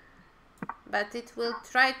 But it will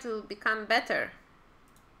try to become better.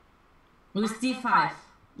 With d5.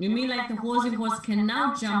 You mean like the horsey horse can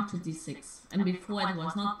now jump to d6, and before it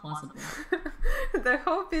was not possible. The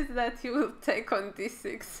hope is that you will take on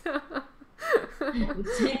d6.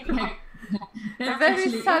 Take like a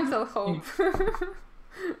very subtle hope.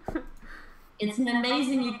 It's an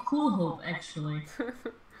amazingly cool hope, actually.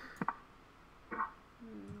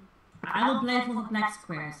 I will play for the black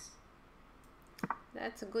squares.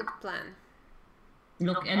 That's a good plan.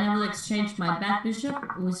 Look, and I will exchange my bad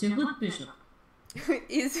bishop with your good bishop.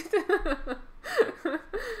 Is it?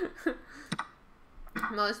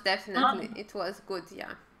 Most definitely, it was good,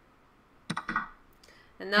 yeah.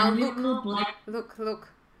 And now look.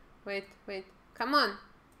 Wait, come on.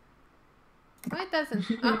 Why doesn't?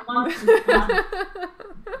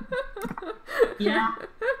 Yeah,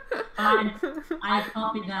 fine. I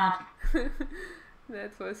copy that.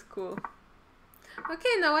 That was cool.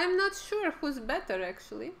 Okay, now I'm not sure who's better,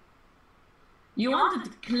 actually. You wanted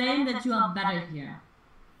to claim that you are better here.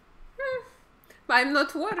 I'm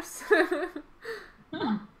not worse.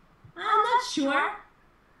 I'm not sure.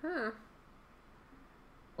 Huh.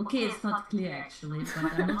 Okay, it's not clear actually,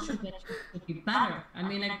 but I'm not sure that you should be better. I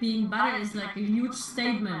mean, like, being better is like a huge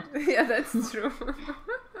statement. Yeah, that's true.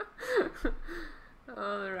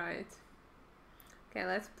 Alright. Okay,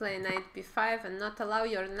 let's play knight b5 and not allow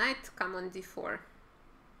your knight to come on d4.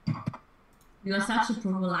 You are such a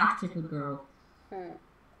prophylactic girl.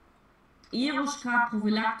 Irushka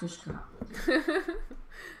prophylactushka.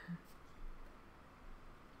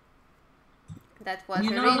 That was a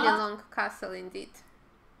really long castle indeed.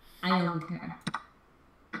 I don't care.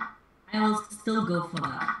 I will still go for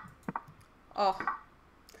that. Oh.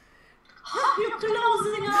 You're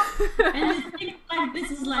closing up! And you think like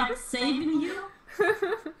this is like saving you?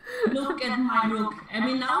 Look at my rook. I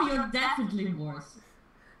mean, now you're definitely worse.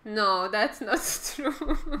 No, that's not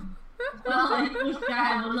true. Well,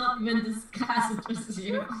 I will not even discuss it with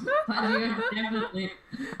you. But you're definitely...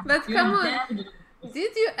 But come on.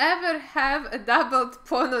 Did you ever have a doubled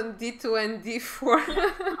pawn on d2 and d4?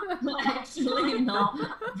 Actually, no.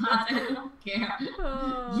 But I don't care.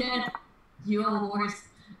 Oh. Yet, you are worse.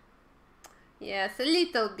 Yes, a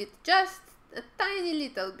little bit. Just a tiny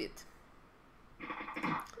little bit.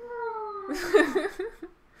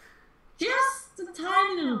 Just a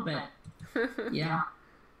tiny little bit. Yeah.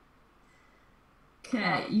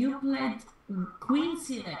 Okay, you played queen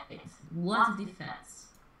c8. What a defense.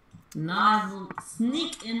 Now I will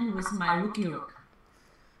sneak in with my rookie rook.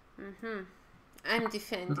 I'm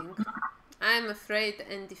defending. I'm afraid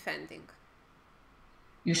and defending.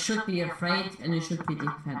 You should be afraid and you should be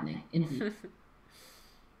defending, indeed.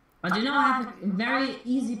 But you know, I have a very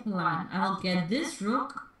easy plan. I will get this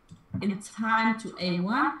rook in time to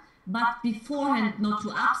a1, but beforehand, not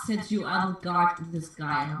to upset you, I will guard this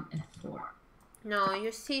guy on f4. No,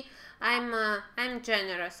 you see, I'm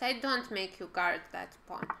generous. I don't make you guard that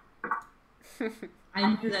pawn.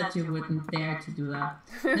 I knew that you wouldn't dare to do that.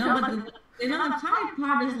 No, but the funny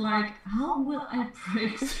part is like, how will I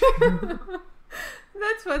break through?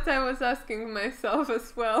 That's what I was asking myself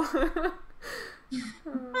as well.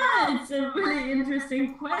 It's a really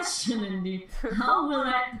interesting question indeed. How will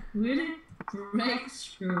I really break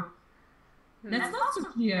through? That's not so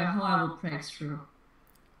clear how I will break through.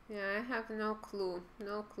 Yeah, I have no clue.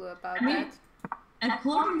 No clue about that.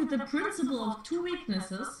 According to the principle of two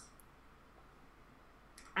weaknesses,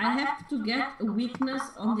 I have to get a weakness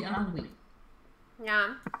on the other wing.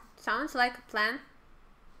 Yeah, sounds like a plan.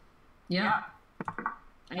 Yeah,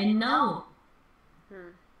 I know.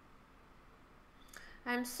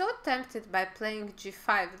 I'm so tempted by playing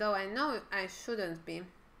g5, though I know I shouldn't be.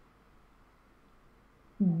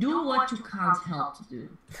 Do what you can't help to do.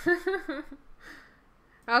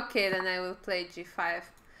 Okay, then I will play g5.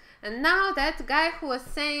 And now that guy who was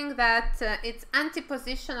saying that it's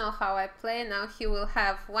anti-positional how I play, now he will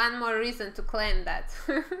have one more reason to claim that.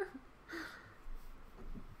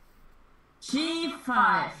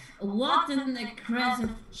 g5. What an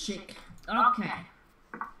aggressive chick. Okay.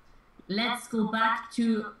 Let's go back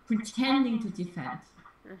to pretending to defend.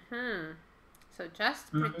 So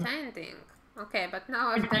just pretending. Okay, but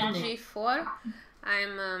now after g4,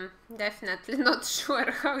 I'm definitely not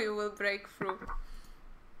sure how you will break through.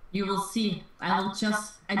 You will see. I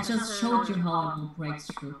just showed you how I will break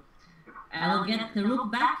through. I will get the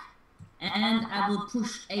rook back, and I will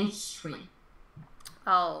push h3.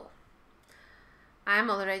 Oh, I'm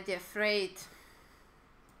already afraid.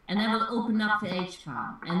 And I will open up the h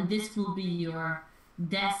file, and this will be your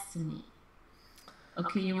destiny.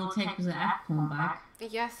 Okay, you will take the f pawn back.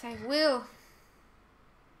 Yes, I will.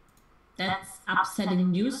 That's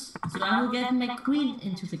upsetting news. So I will get my queen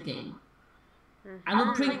into the game. I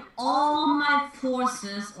will bring all my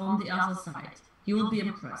forces on the other side. You will be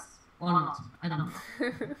impressed. Or not. I don't know.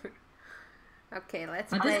 Okay, let's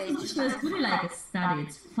but play. This position is really like a study.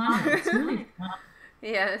 It's funny. It's really fun.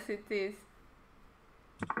 Yes, it is.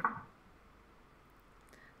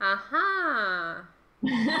 Aha!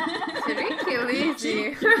 Tricky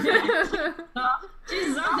Lizzy.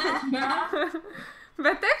 She's not that bad.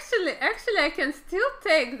 But actually I can still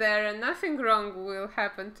take there and nothing wrong will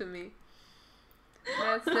happen to me.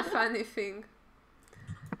 That's the funny thing.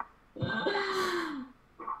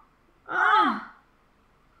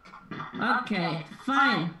 Okay,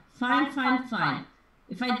 fine.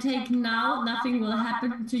 If I take now, nothing will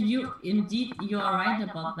happen to you. Indeed, you are right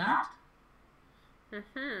about that.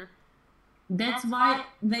 That's why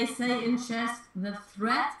they say in chess the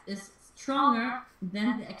threat is stronger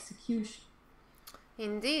than the execution.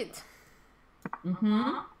 Indeed.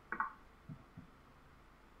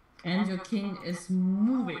 And your king is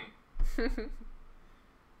moving.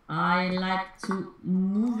 I like to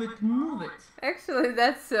move it. Actually,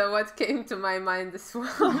 that's what came to my mind as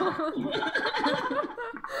well.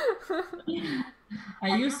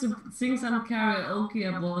 I used to sing some karaoke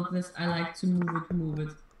about this. I like to move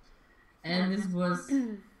it. And this was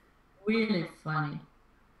really funny.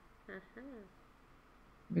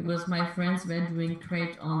 Because my friends were doing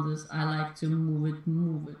great on this. I like to move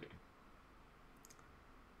it.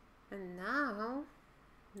 And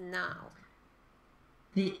now.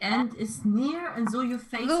 The end is near, and so you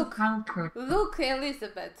face a conquer. Look,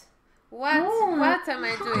 Elizabeth. What am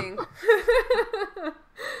I doing?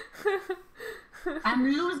 I'm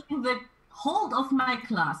losing the hold of my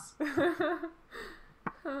class.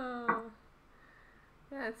 Oh,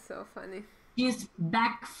 that's so funny. He's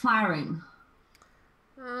backfiring.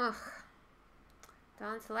 Ugh,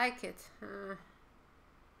 don't like it.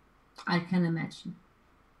 I can imagine.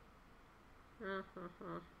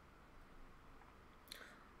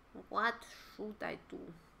 What should I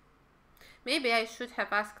do? Maybe I should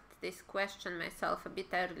have asked this question myself a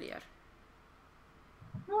bit earlier.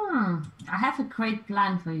 I have a great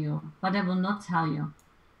plan for you, but I will not tell you.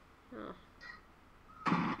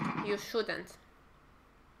 You shouldn't.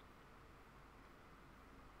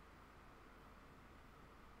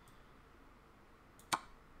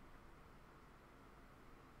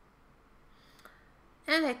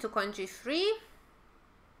 And I took on g3.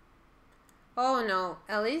 Oh no,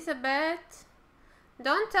 Elizabeth.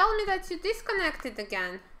 Don't tell me that you disconnected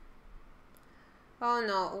again. Oh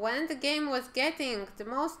no, when the game was getting the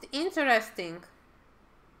most interesting.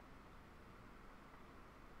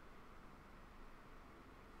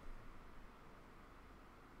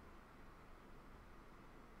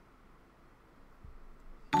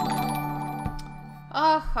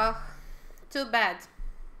 Oh, too bad.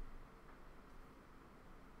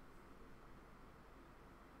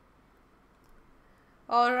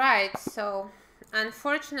 Alright, so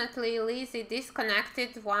unfortunately Lizzy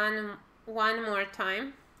disconnected one more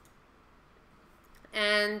time.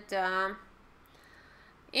 And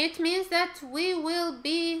it means that we will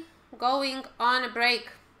be going on a break.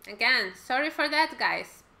 Again, sorry for that,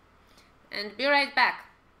 guys. And be right back.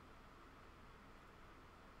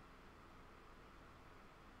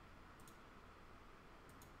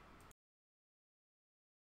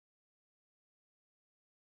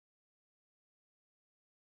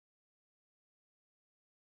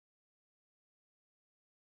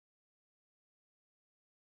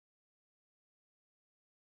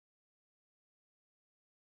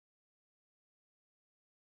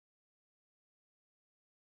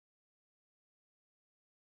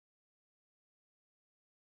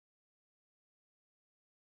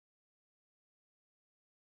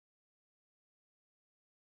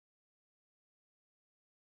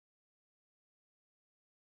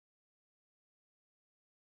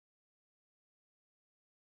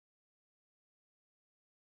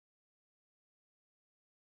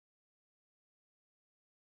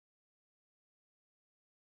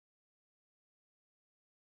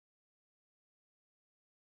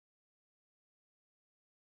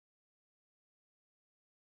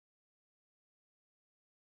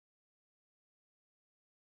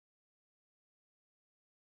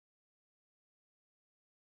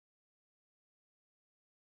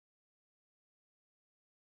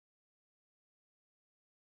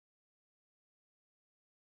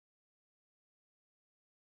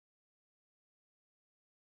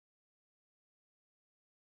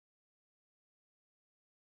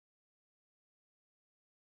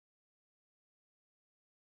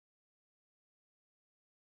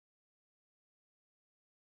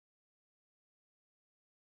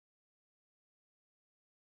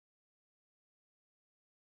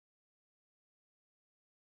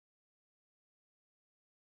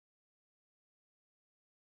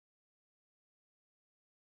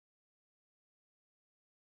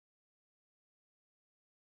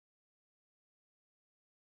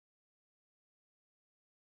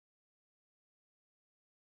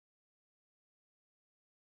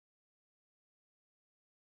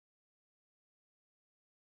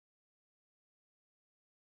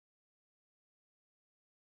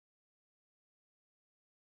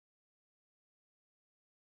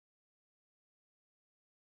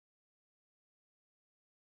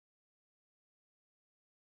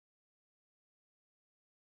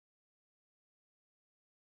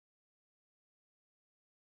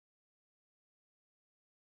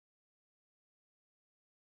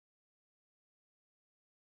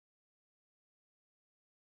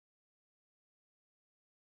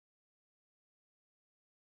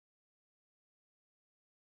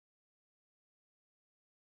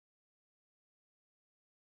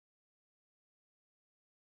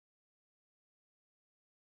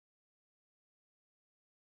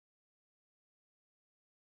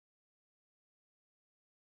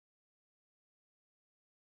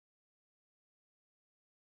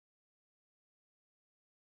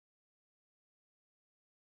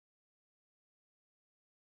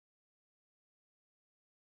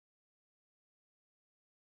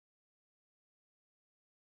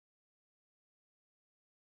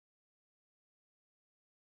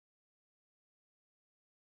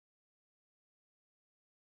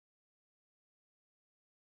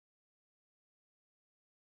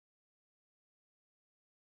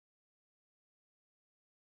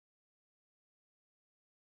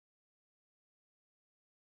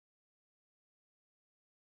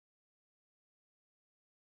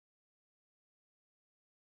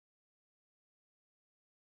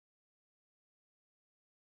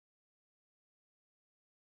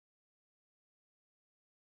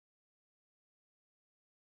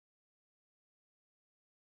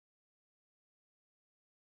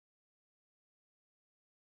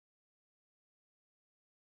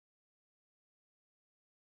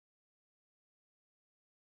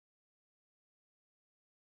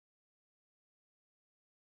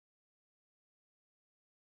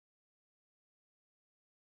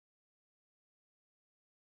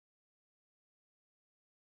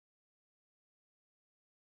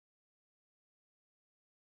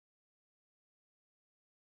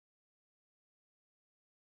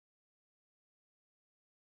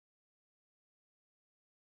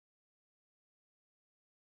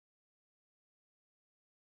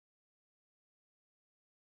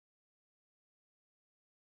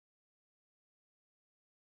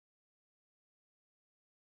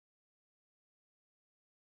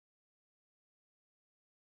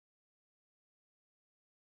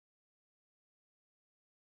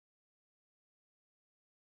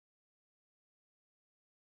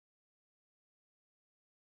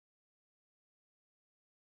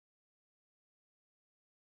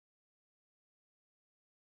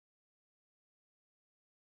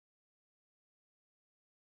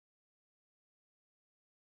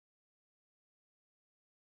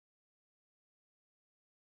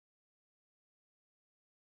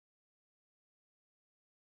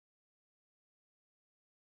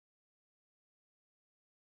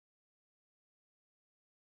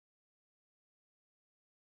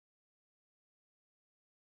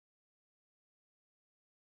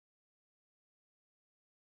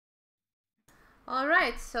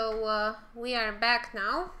 Alright, so we are back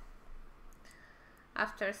now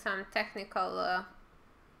after some technical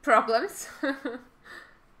problems.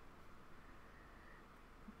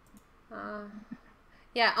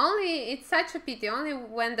 Yeah, only it's such a pity, only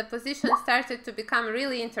when the position started to become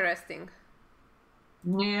really interesting.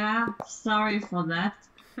 Yeah, sorry for that.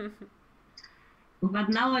 But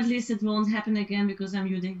now at least it won't happen again because I'm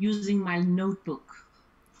using my notebook.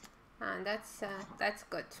 That's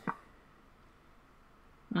good.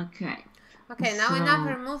 Okay. Okay, now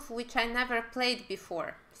another move which I never played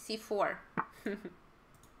before. C4.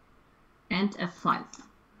 And F5.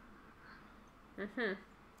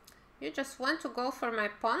 You just want to go for my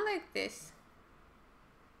pawn like this?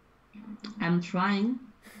 I'm trying.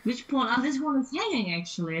 Which pawn? Oh, this one is hanging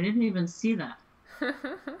actually. I didn't even see that.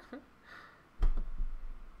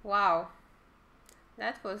 Wow.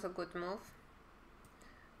 That was a good move.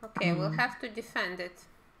 Okay, we'll have to defend it.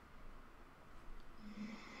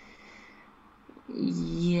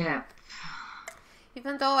 Yep.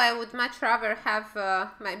 Even though I would much rather have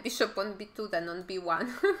my bishop on b2 than on b1.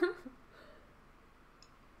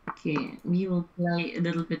 Okay, we will play a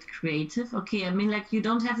little bit creative. Okay, I mean, like, you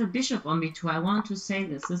don't have a bishop on b2. I want to say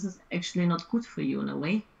this. This is actually not good for you in a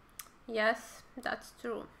way. Yes, that's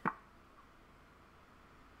true.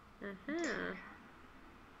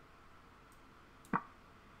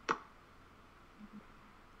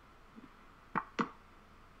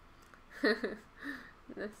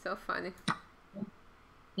 That's so funny.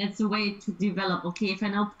 That's a way to develop. Okay, if I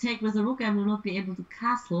now take with a rook, I will not be able to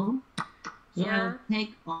castle. So I will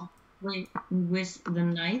take off with the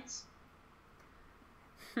knight.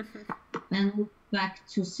 And move back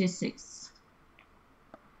to c6.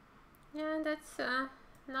 Yeah, that's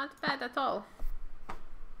not bad at all.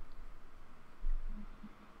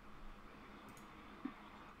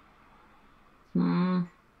 No.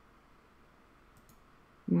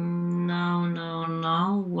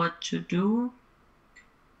 What to do?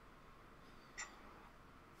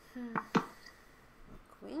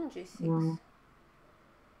 Queen g6.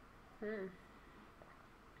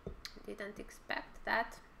 Didn't expect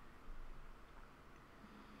that.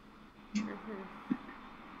 Okay,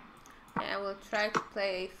 I will try to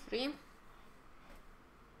play a3.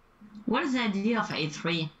 What is the idea of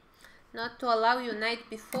a3? Not to allow you knight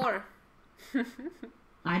b4.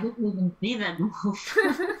 I didn't even see that move.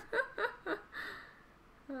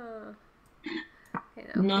 Okay,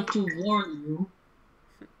 not to warn you.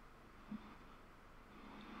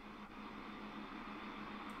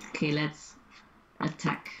 Okay, let's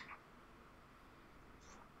attack.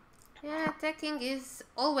 Yeah, attacking is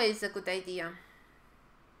always a good idea.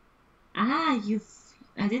 I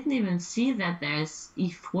didn't even see that there's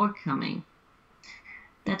e4 coming.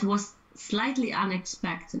 That was slightly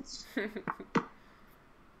unexpected.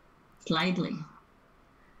 Slightly.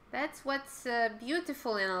 That's what's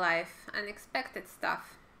beautiful in life, unexpected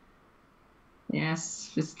stuff.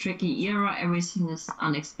 Yes, this tricky era, everything is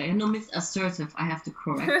unexpected. No, it's assertive. I have to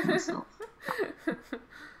correct myself.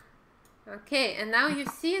 Okay, and now you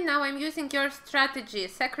see, now I'm using your strategy,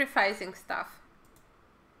 sacrificing stuff.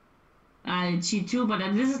 I cheat too, but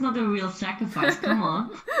this is not a real sacrifice. Come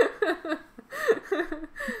on.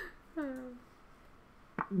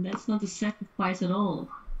 That's not a sacrifice at all.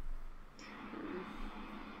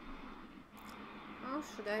 How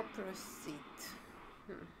should I proceed?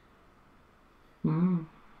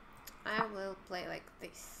 I will play like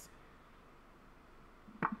this.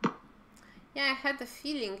 Yeah, I had a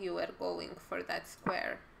feeling you were going for that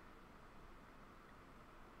square.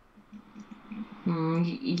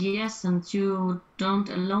 Yes, and you don't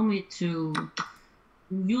allow me to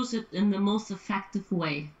use it in the most effective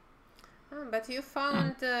way. But you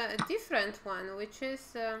found a different one, which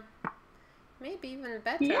is maybe even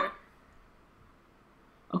better. Yeah.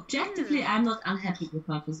 Objectively, I'm not unhappy with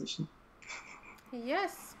my position.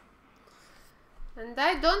 Yes. And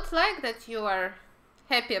I don't like that you are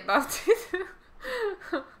happy about it.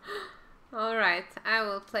 Alright, I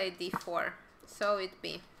will play d4. So it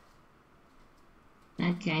be.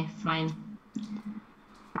 Okay, fine.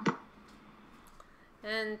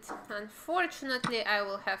 And unfortunately, I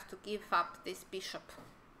will have to give up this bishop.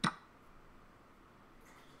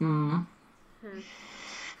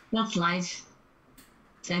 That's life.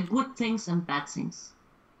 There are good things and bad things.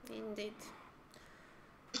 Indeed.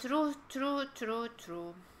 True.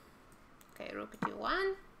 Okay, rook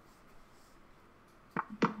d1.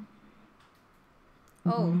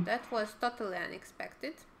 Oh, that was totally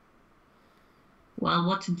unexpected. Well,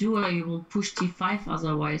 what to do? I will push d5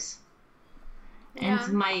 otherwise. Yeah.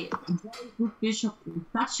 And my very good bishop is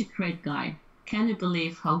such a great guy. Can you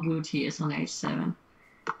believe how good he is on h7?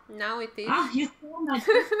 Now it is. Ah, you saw my...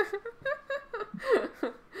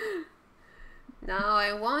 No,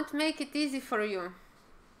 I won't make it easy for you.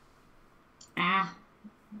 Ah.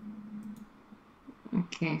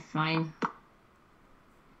 Okay, fine.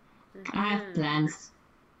 I have plans.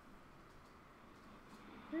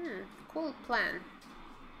 Cool plan.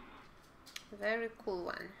 Very cool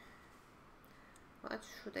one. What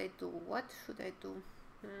should I do? What should I do?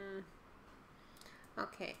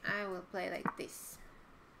 Okay, I will play like this.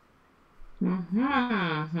 You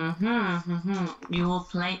will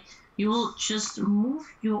play. You will just move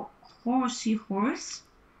your horsey horse.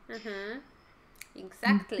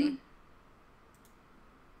 Exactly.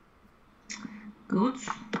 Good.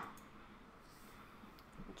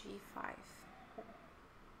 G5.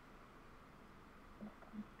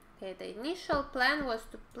 Okay, the initial plan was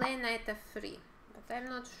to play knight f3, but I'm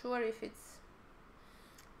not sure if it's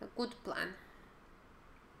a good plan.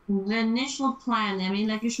 The initial plan, I mean,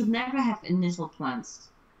 like, you should never have initial plans.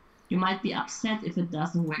 You might be upset if it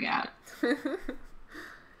doesn't work out.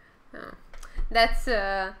 Oh,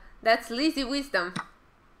 that's Lizzy wisdom.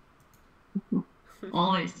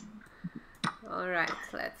 Always. All right,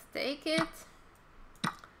 let's take it.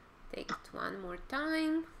 Take it one more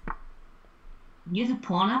time. You have a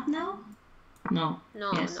pawn up now? No.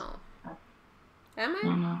 No, yes. no. Am I?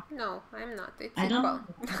 No. No, I'm not. It's I equal. don't.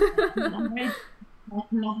 I'm very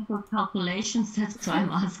mathematical calculations. That's why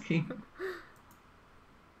I'm asking.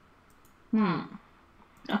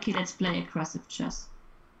 Okay, let's play aggressive chess.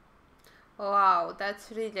 Wow,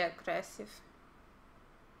 that's really aggressive.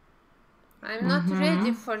 I'm not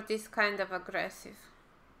ready for this kind of aggressive.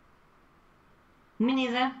 Me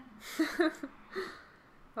neither.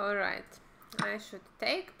 Alright, I should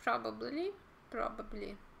take probably.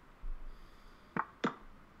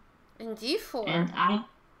 And d4. And I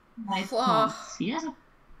my pawns. Yes.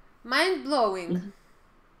 Mind blowing.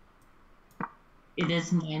 It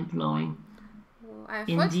is mind blowing. I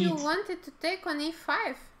thought you wanted to take on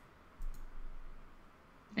e5.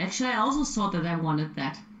 Actually, I also thought that I wanted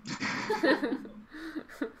that.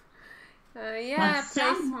 Yeah,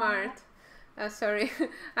 play smart. Sorry.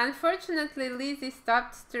 Unfortunately, Lizzy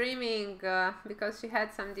stopped streaming because she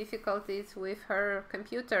had some difficulties with her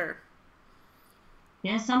computer.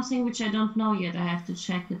 Yeah, something which I don't know yet. I have to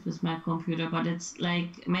check it with my computer, but it's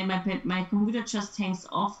like my computer just hangs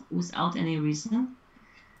off without any reason.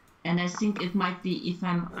 And I think it might be, if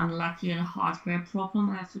I'm unlucky, a hardware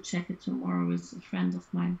problem. I have to check it tomorrow with a friend of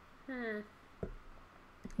mine.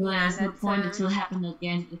 Well, there's no point. It will happen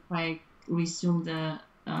again if I resume the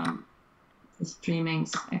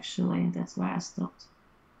streamings, actually. That's why I stopped.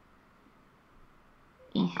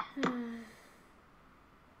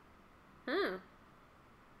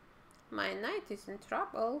 My knight is in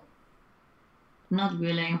trouble. Not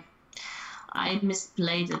really. I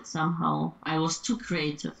misplayed it somehow. I was too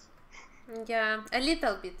creative. Yeah, a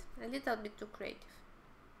little bit too creative.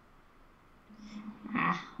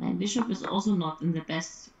 My bishop is also not in the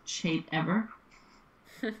best shape ever.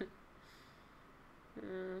 What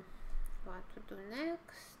to do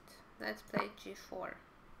next? Let's play g4.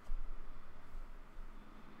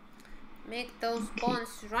 Make those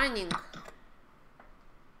pawns running.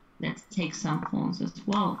 Let's take some pawns as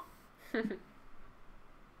well.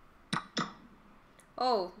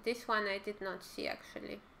 Oh, this one I did not see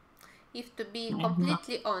actually. If to be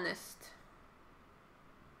completely honest.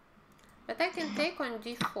 But I can take on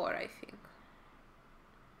d4, I think.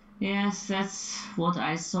 Yes, that's what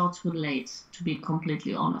I saw too late, to be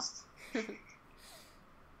completely honest.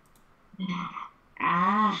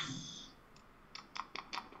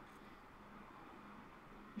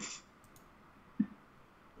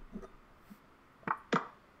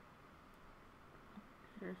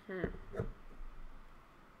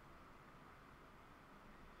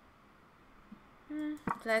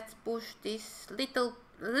 Let's push these little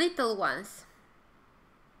ones.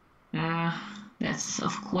 That's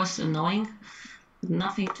of course annoying.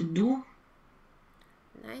 Nothing to do.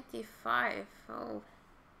 95. Oh,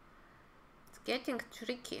 it's getting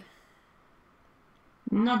tricky.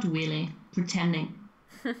 Not really. Pretending.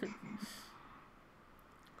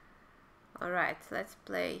 Alright, let's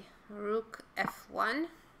play rook f1.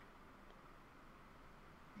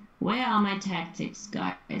 Where are my tactics,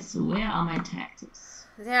 guys? Where are my tactics?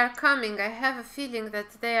 They are coming. I have a feeling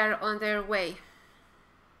that they are on their way.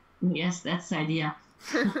 Yes, that's the idea.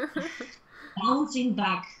 Bouncing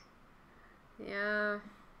back. Yeah.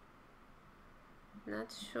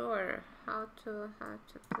 Not sure how to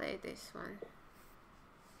play this one.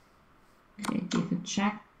 Okay, give a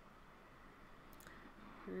check.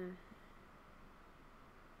 Hmm.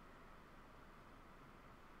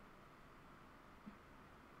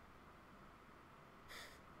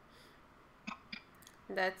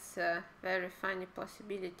 That's a very funny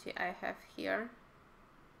possibility I have here.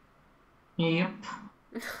 Yep.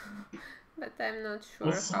 But I'm not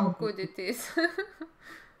sure how good it is.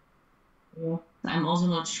 Yeah. I'm also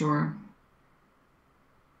not sure.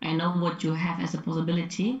 I know what you have as a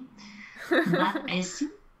possibility, but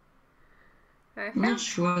I'm not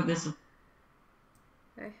sure this is...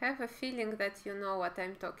 I have a feeling that you know what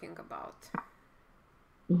I'm talking about.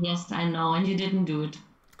 Yes, I know, and you didn't do it.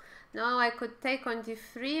 No, I could take on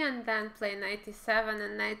d3 and then play knight e7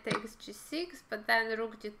 and knight takes g6, but then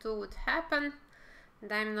rook d2 would happen,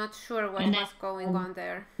 and I'm not sure what was going on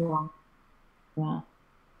there. Yeah.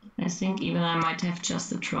 I think even I might have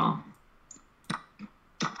just a draw.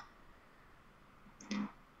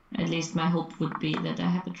 At least my hope would be that I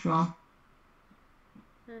have a draw.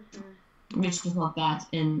 Which is not bad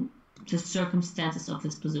in the circumstances of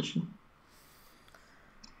this position.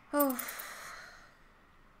 Oh.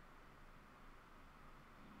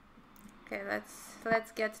 Okay,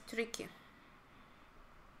 let's get tricky.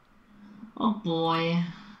 Oh boy,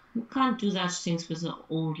 you can't do such things with an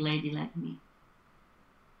old lady like me.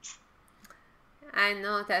 I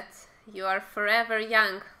know that you are forever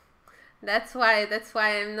young. That's why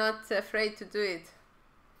I'm not afraid to do it.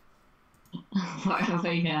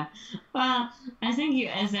 Forever, yeah. Well, I think you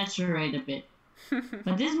exaggerate a bit.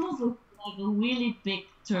 But this move was like a really big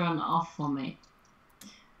turn off for me.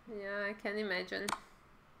 Yeah, I can imagine.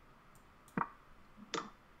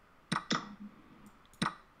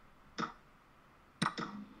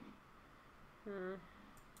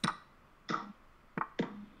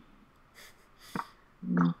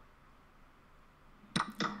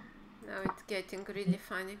 Now it's getting really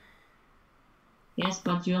funny. Yes,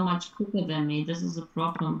 but you're much quicker than me. This is a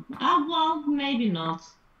problem. Ah, well, maybe not.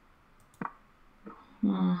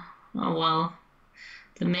 Oh, well.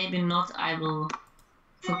 Then maybe not. I will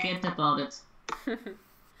forget about it.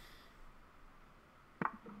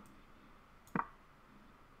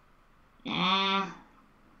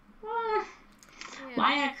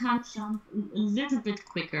 Why I can't jump a little bit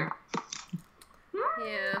quicker?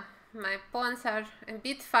 Yeah, my pawns are a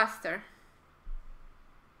bit faster.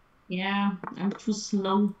 Yeah, I'm too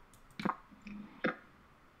slow.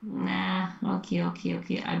 Nah, okay.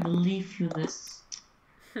 I believe you this.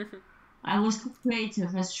 I was too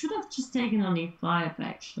creative. I should have just taken on e5,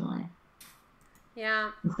 actually.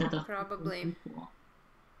 Yeah, probably.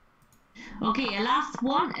 Okay, a last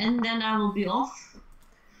one, and then I will be off.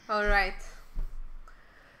 All right.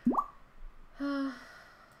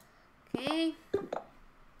 Okay.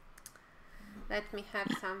 Let me have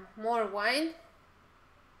some more wine.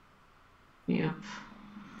 Yep.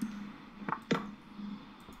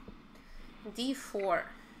 d4.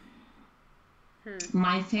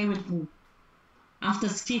 My favorite move. After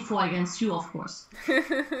c4 against you, of course.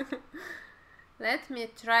 Let me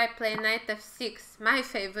try play knight f6. My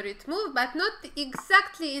favorite move, but not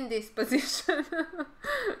exactly in this position.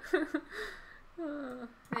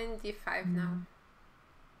 And d5 now.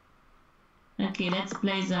 Okay, let's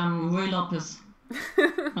play some Roy Lopez.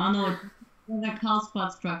 Oh no, it's a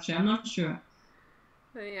Carlsbad structure. I'm not sure.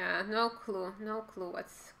 Yeah, no clue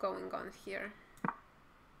what's going on here.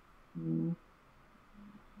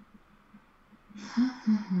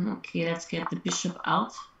 Okay, let's get the bishop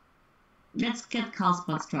out. Let's get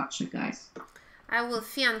Carlsbad structure, guys. I will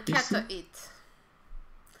fianchetto it.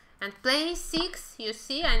 And play 6, you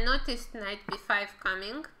see, I noticed knight b5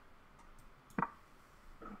 coming.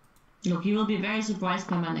 Look, you will be very surprised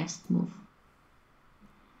by my next move.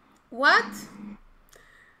 What?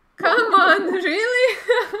 Come on, really?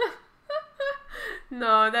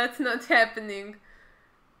 No, that's not happening.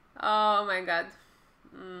 Oh my god.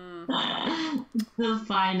 It's still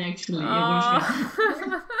fine, actually. Oh.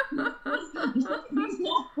 It's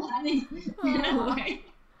not funny in a way.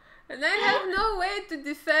 And I have no way to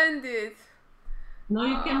defend it. No,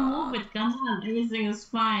 you can move it. Come on, everything is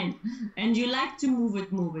fine. And you like to move it,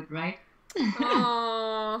 right?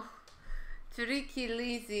 Oh, tricky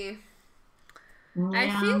Lizzy. Yeah, I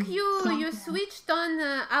think you switched on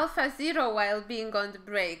Alpha Zero while being on the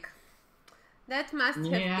break. That must have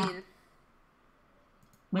been.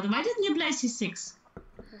 But why didn't you play c6?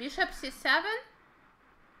 Bishop c7?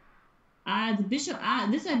 The bishop.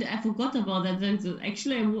 This I forgot about that.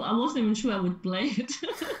 Actually, I wasn't even sure I would play it.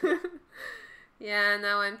 Yeah,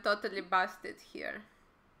 now I'm totally busted here.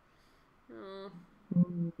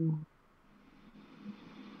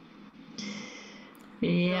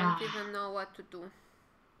 Yeah. Don't even know what to do.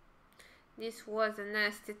 This was a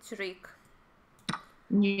nasty trick.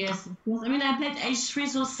 Yes, of course. I mean, I played h3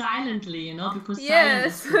 so silently, you know, because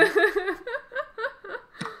yes.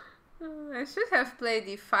 I should have played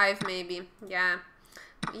e5 maybe. Yeah.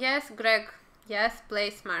 Yes, Greg. Yes, play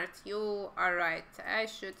smart. You are right. I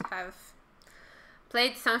should have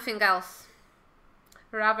played something else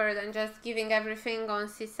rather than just giving everything on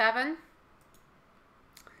c7.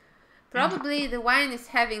 Probably the wine is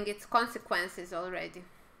having its consequences already.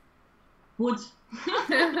 Good.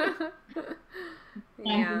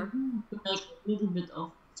 Yeah. To make a little bit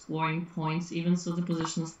of scoring points, even so the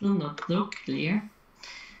position is still not so clear,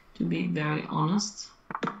 to be very honest.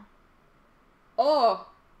 Oh,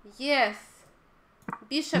 yes.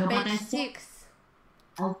 Bishop No, h6.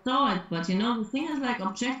 I saw it, but you know, the thing is, like,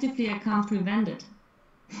 objectively, I can't prevent it.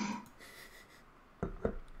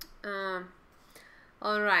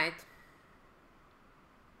 All right.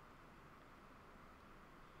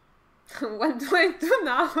 What do I do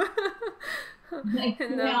now?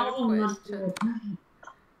 Another question.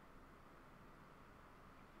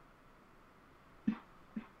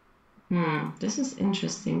 This is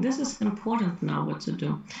interesting. This is important now what to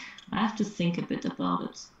do. I have to think a bit about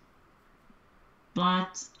it.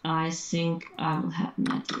 But I think I will have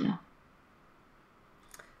an idea.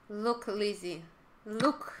 Look, Lizzy.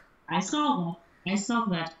 Look. I saw that. I saw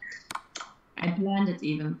that. I planned it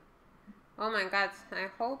even. Oh my god. I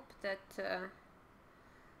hope that...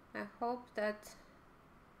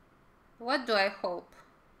 What do I hope?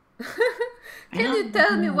 Can you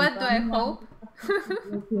tell me what do I hope?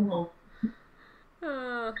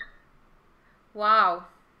 Wow.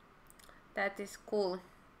 That is cool.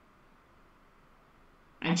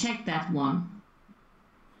 I checked that one.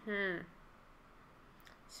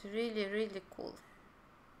 It's really, really cool.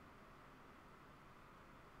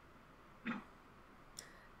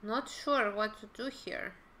 Not sure what to do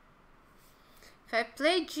here. If I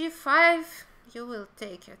play g5, you will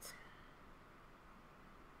take it.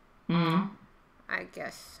 I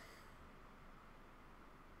guess.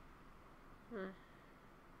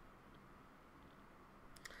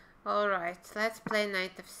 Alright, let's play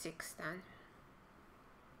knight f6 then.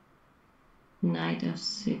 Knight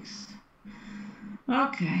f6.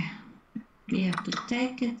 Okay. We have to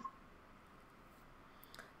take it.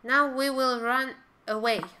 Now we will run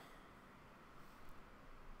away.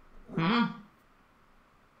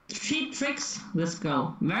 Cheap tricks, this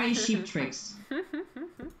girl. Very cheap tricks.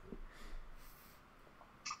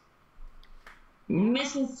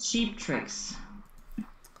 Mrs. Cheap Tricks.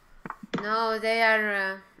 No, they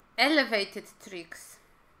are elevated tricks.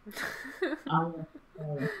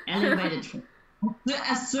 Elevated tricks.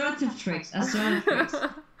 Assertive tricks. Assertive tricks.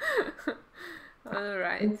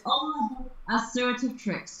 Alright. It's all assertive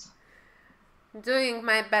tricks. Doing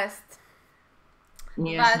my best.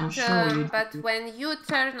 Yes, I'm sure. But when you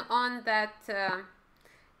turn on that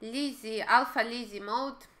Alpha Lizzy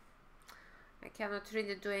mode, I cannot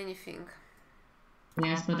really do anything.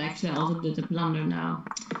 Yes, but actually I also did a blunder now.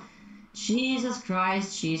 Jesus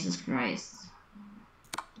Christ, Jesus Christ.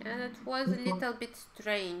 And it was a little bit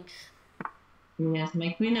strange. Yes,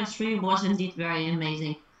 my queen f3 was indeed very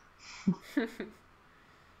amazing.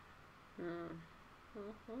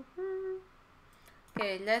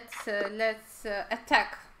 Okay, let's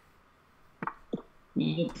attack.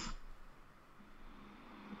 Yep.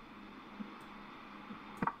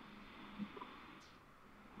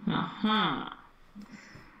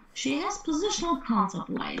 She has positional concept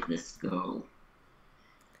like this girl.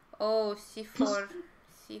 Oh, c4.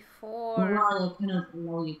 c4. Well, I cannot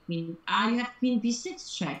allow you queen. You have queen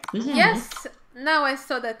b6 check. Yes, now I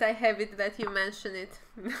saw that I have it, that you mentioned it.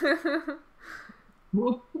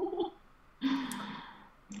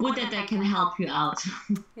 Good that I can help you out.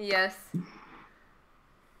 Yes.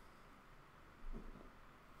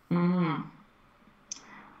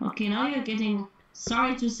 Okay, now you're getting,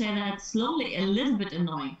 sorry to say that, slowly a little bit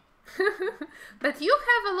annoying. But you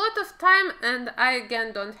have a lot of time and I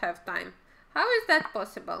again don't have time. How is that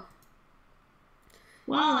possible?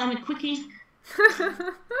 Well, I'm a quickie.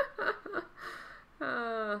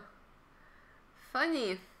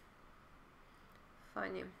 Funny.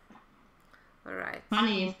 Alright.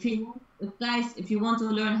 Funny, guys, if you want to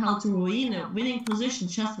learn how to ruin a winning position,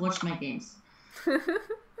 just watch my games.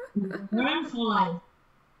 Learn for life.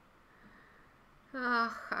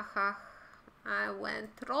 I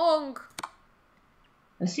went wrong.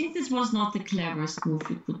 I think this was not the cleverest move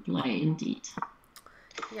you could play, indeed.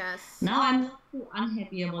 Yes. Now I'm not too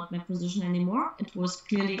unhappy about my position anymore. It was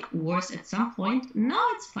clearly worse at some point. Now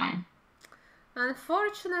it's fine.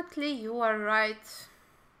 Unfortunately, you are right.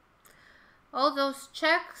 All those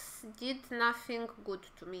checks did nothing good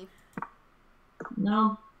to me.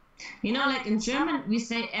 No. You know, like in German, we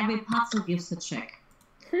say every puzzle gives a check.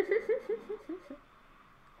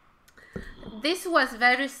 This was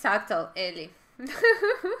very subtle, Ellie.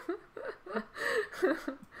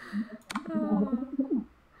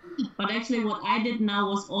 But actually what I did now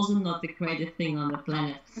was also not the greatest thing on the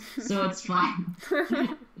planet. So it's fine.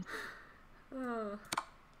 Oh.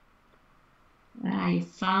 I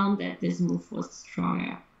found that this move was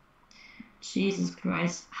stronger. Jesus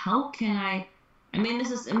Christ. How can I mean,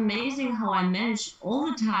 this is amazing how I manage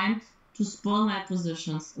all the time to spoil my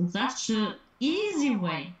positions in such an easy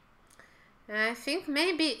way. I think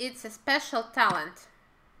maybe it's a special talent.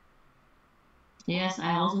 Yes,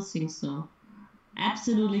 I also think so.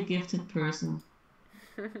 Absolutely gifted person.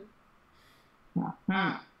 Okay,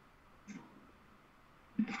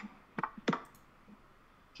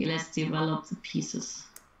 let's develop the pieces.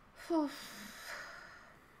 It's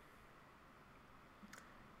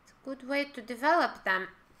a good way to develop them.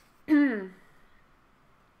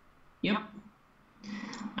 Yep.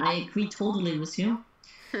 I agree totally with you.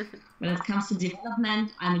 When it comes to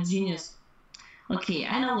development, I'm a genius. Okay,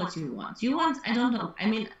 I know what you want. You want, I don't know. I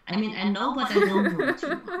mean, I know, but I don't know what you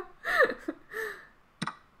want.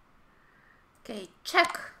 Okay,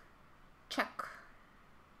 check. Check.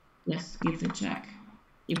 Yes, give the check.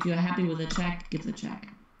 If you're happy with the check, give the check.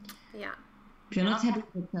 Yeah. If you're not happy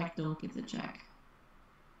with the check, don't give the check.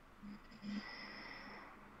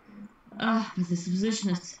 But this position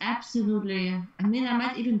is absolutely... I mean, I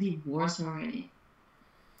might even be worse already.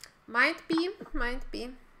 Might be, might be.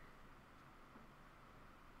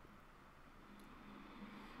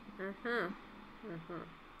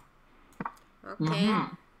 Okay.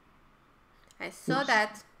 I saw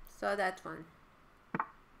that one.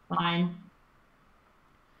 Fine.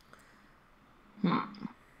 I'm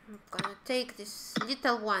gonna take this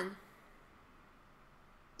little one.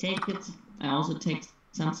 Take it. I also take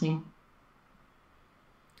something.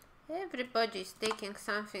 Everybody is taking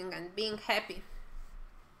something and being happy.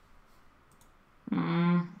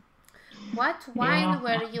 What wine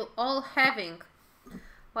were you all having?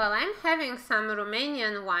 Well, I'm having some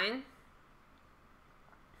Romanian wine.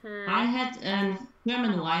 I had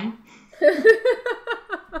German wine.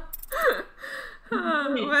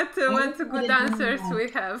 What good answers we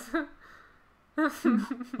have.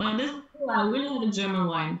 Well, this I really had a German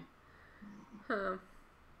wine.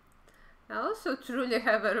 I also truly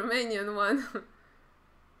have a Romanian one.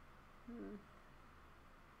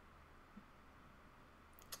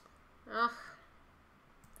 Oh,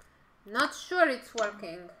 not sure it's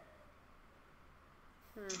working.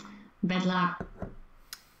 Bad luck.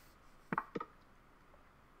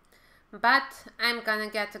 But I'm gonna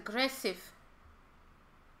get aggressive.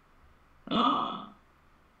 Oh.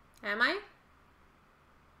 Am I?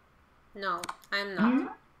 No, I'm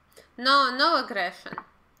not. No aggression.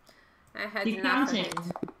 I had enough of it.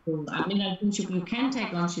 I mean, I think you can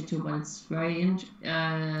take on c2, but it's very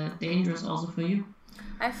dangerous also for you.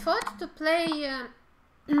 I thought to play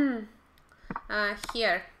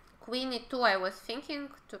here, Queen e2. I was thinking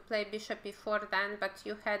to play Bishop e4 then, but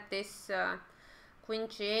you had this Queen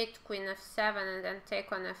g8, Queen f7, and then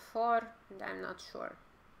take on f4, and I'm not sure.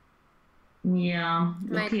 Yeah,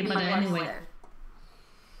 okay, but anyway. There.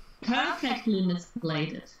 Perfectly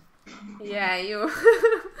misplayed it. Yeah, you.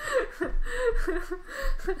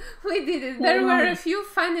 We did it. There were a few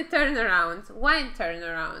funny turnarounds, wine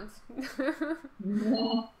turnarounds.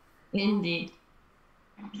 Yeah, indeed.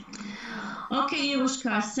 Okay,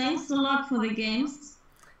 Irushka, thanks a lot for the games.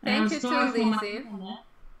 Thank you too, Lizzy.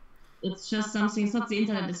 It's just something, it's not the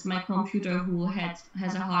internet, it's my computer who has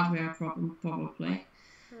a hardware problem, probably.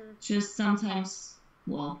 Just sometimes,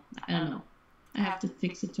 well, I don't know. I have to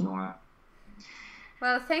fix it tomorrow.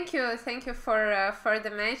 Well, thank you for the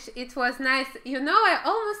match. It was nice. You know, I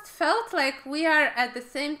almost felt like we are at the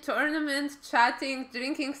same tournament, chatting,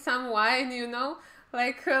 drinking some wine. You know,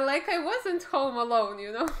 like I wasn't home alone.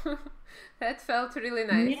 You know, that felt really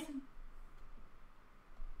nice.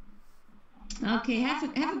 Yeah. Okay, have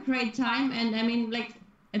a great time, and I mean, like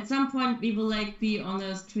at some point we will be on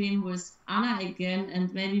the stream with Anna again,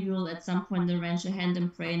 and maybe we will at some point arrange a hand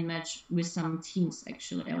and brain match with some teams.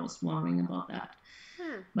 Actually, I was wondering about that.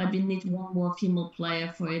 But we need one more female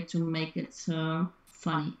player for it to make it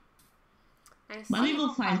funny. But we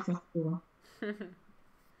will find for sure.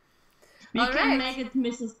 We can make it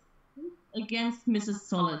Mrs. against Mrs.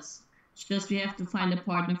 Solids. Just we have to find a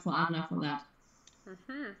partner for Anna for that.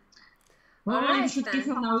 Well, we should give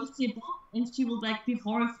her Marie a book, and she will be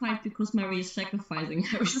horrified because Marie is sacrificing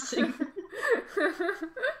everything.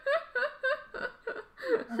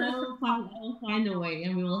 But I will find a way,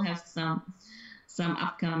 and we will have some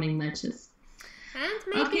upcoming matches. And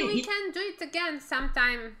maybe we can do it again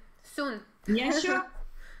sometime soon. Yeah, sure.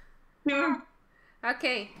 Sure.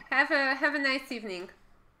 Okay, have a nice evening.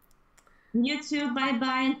 You too. Bye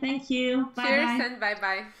bye and thank you. Bye Cheers bye. and bye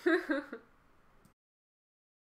bye.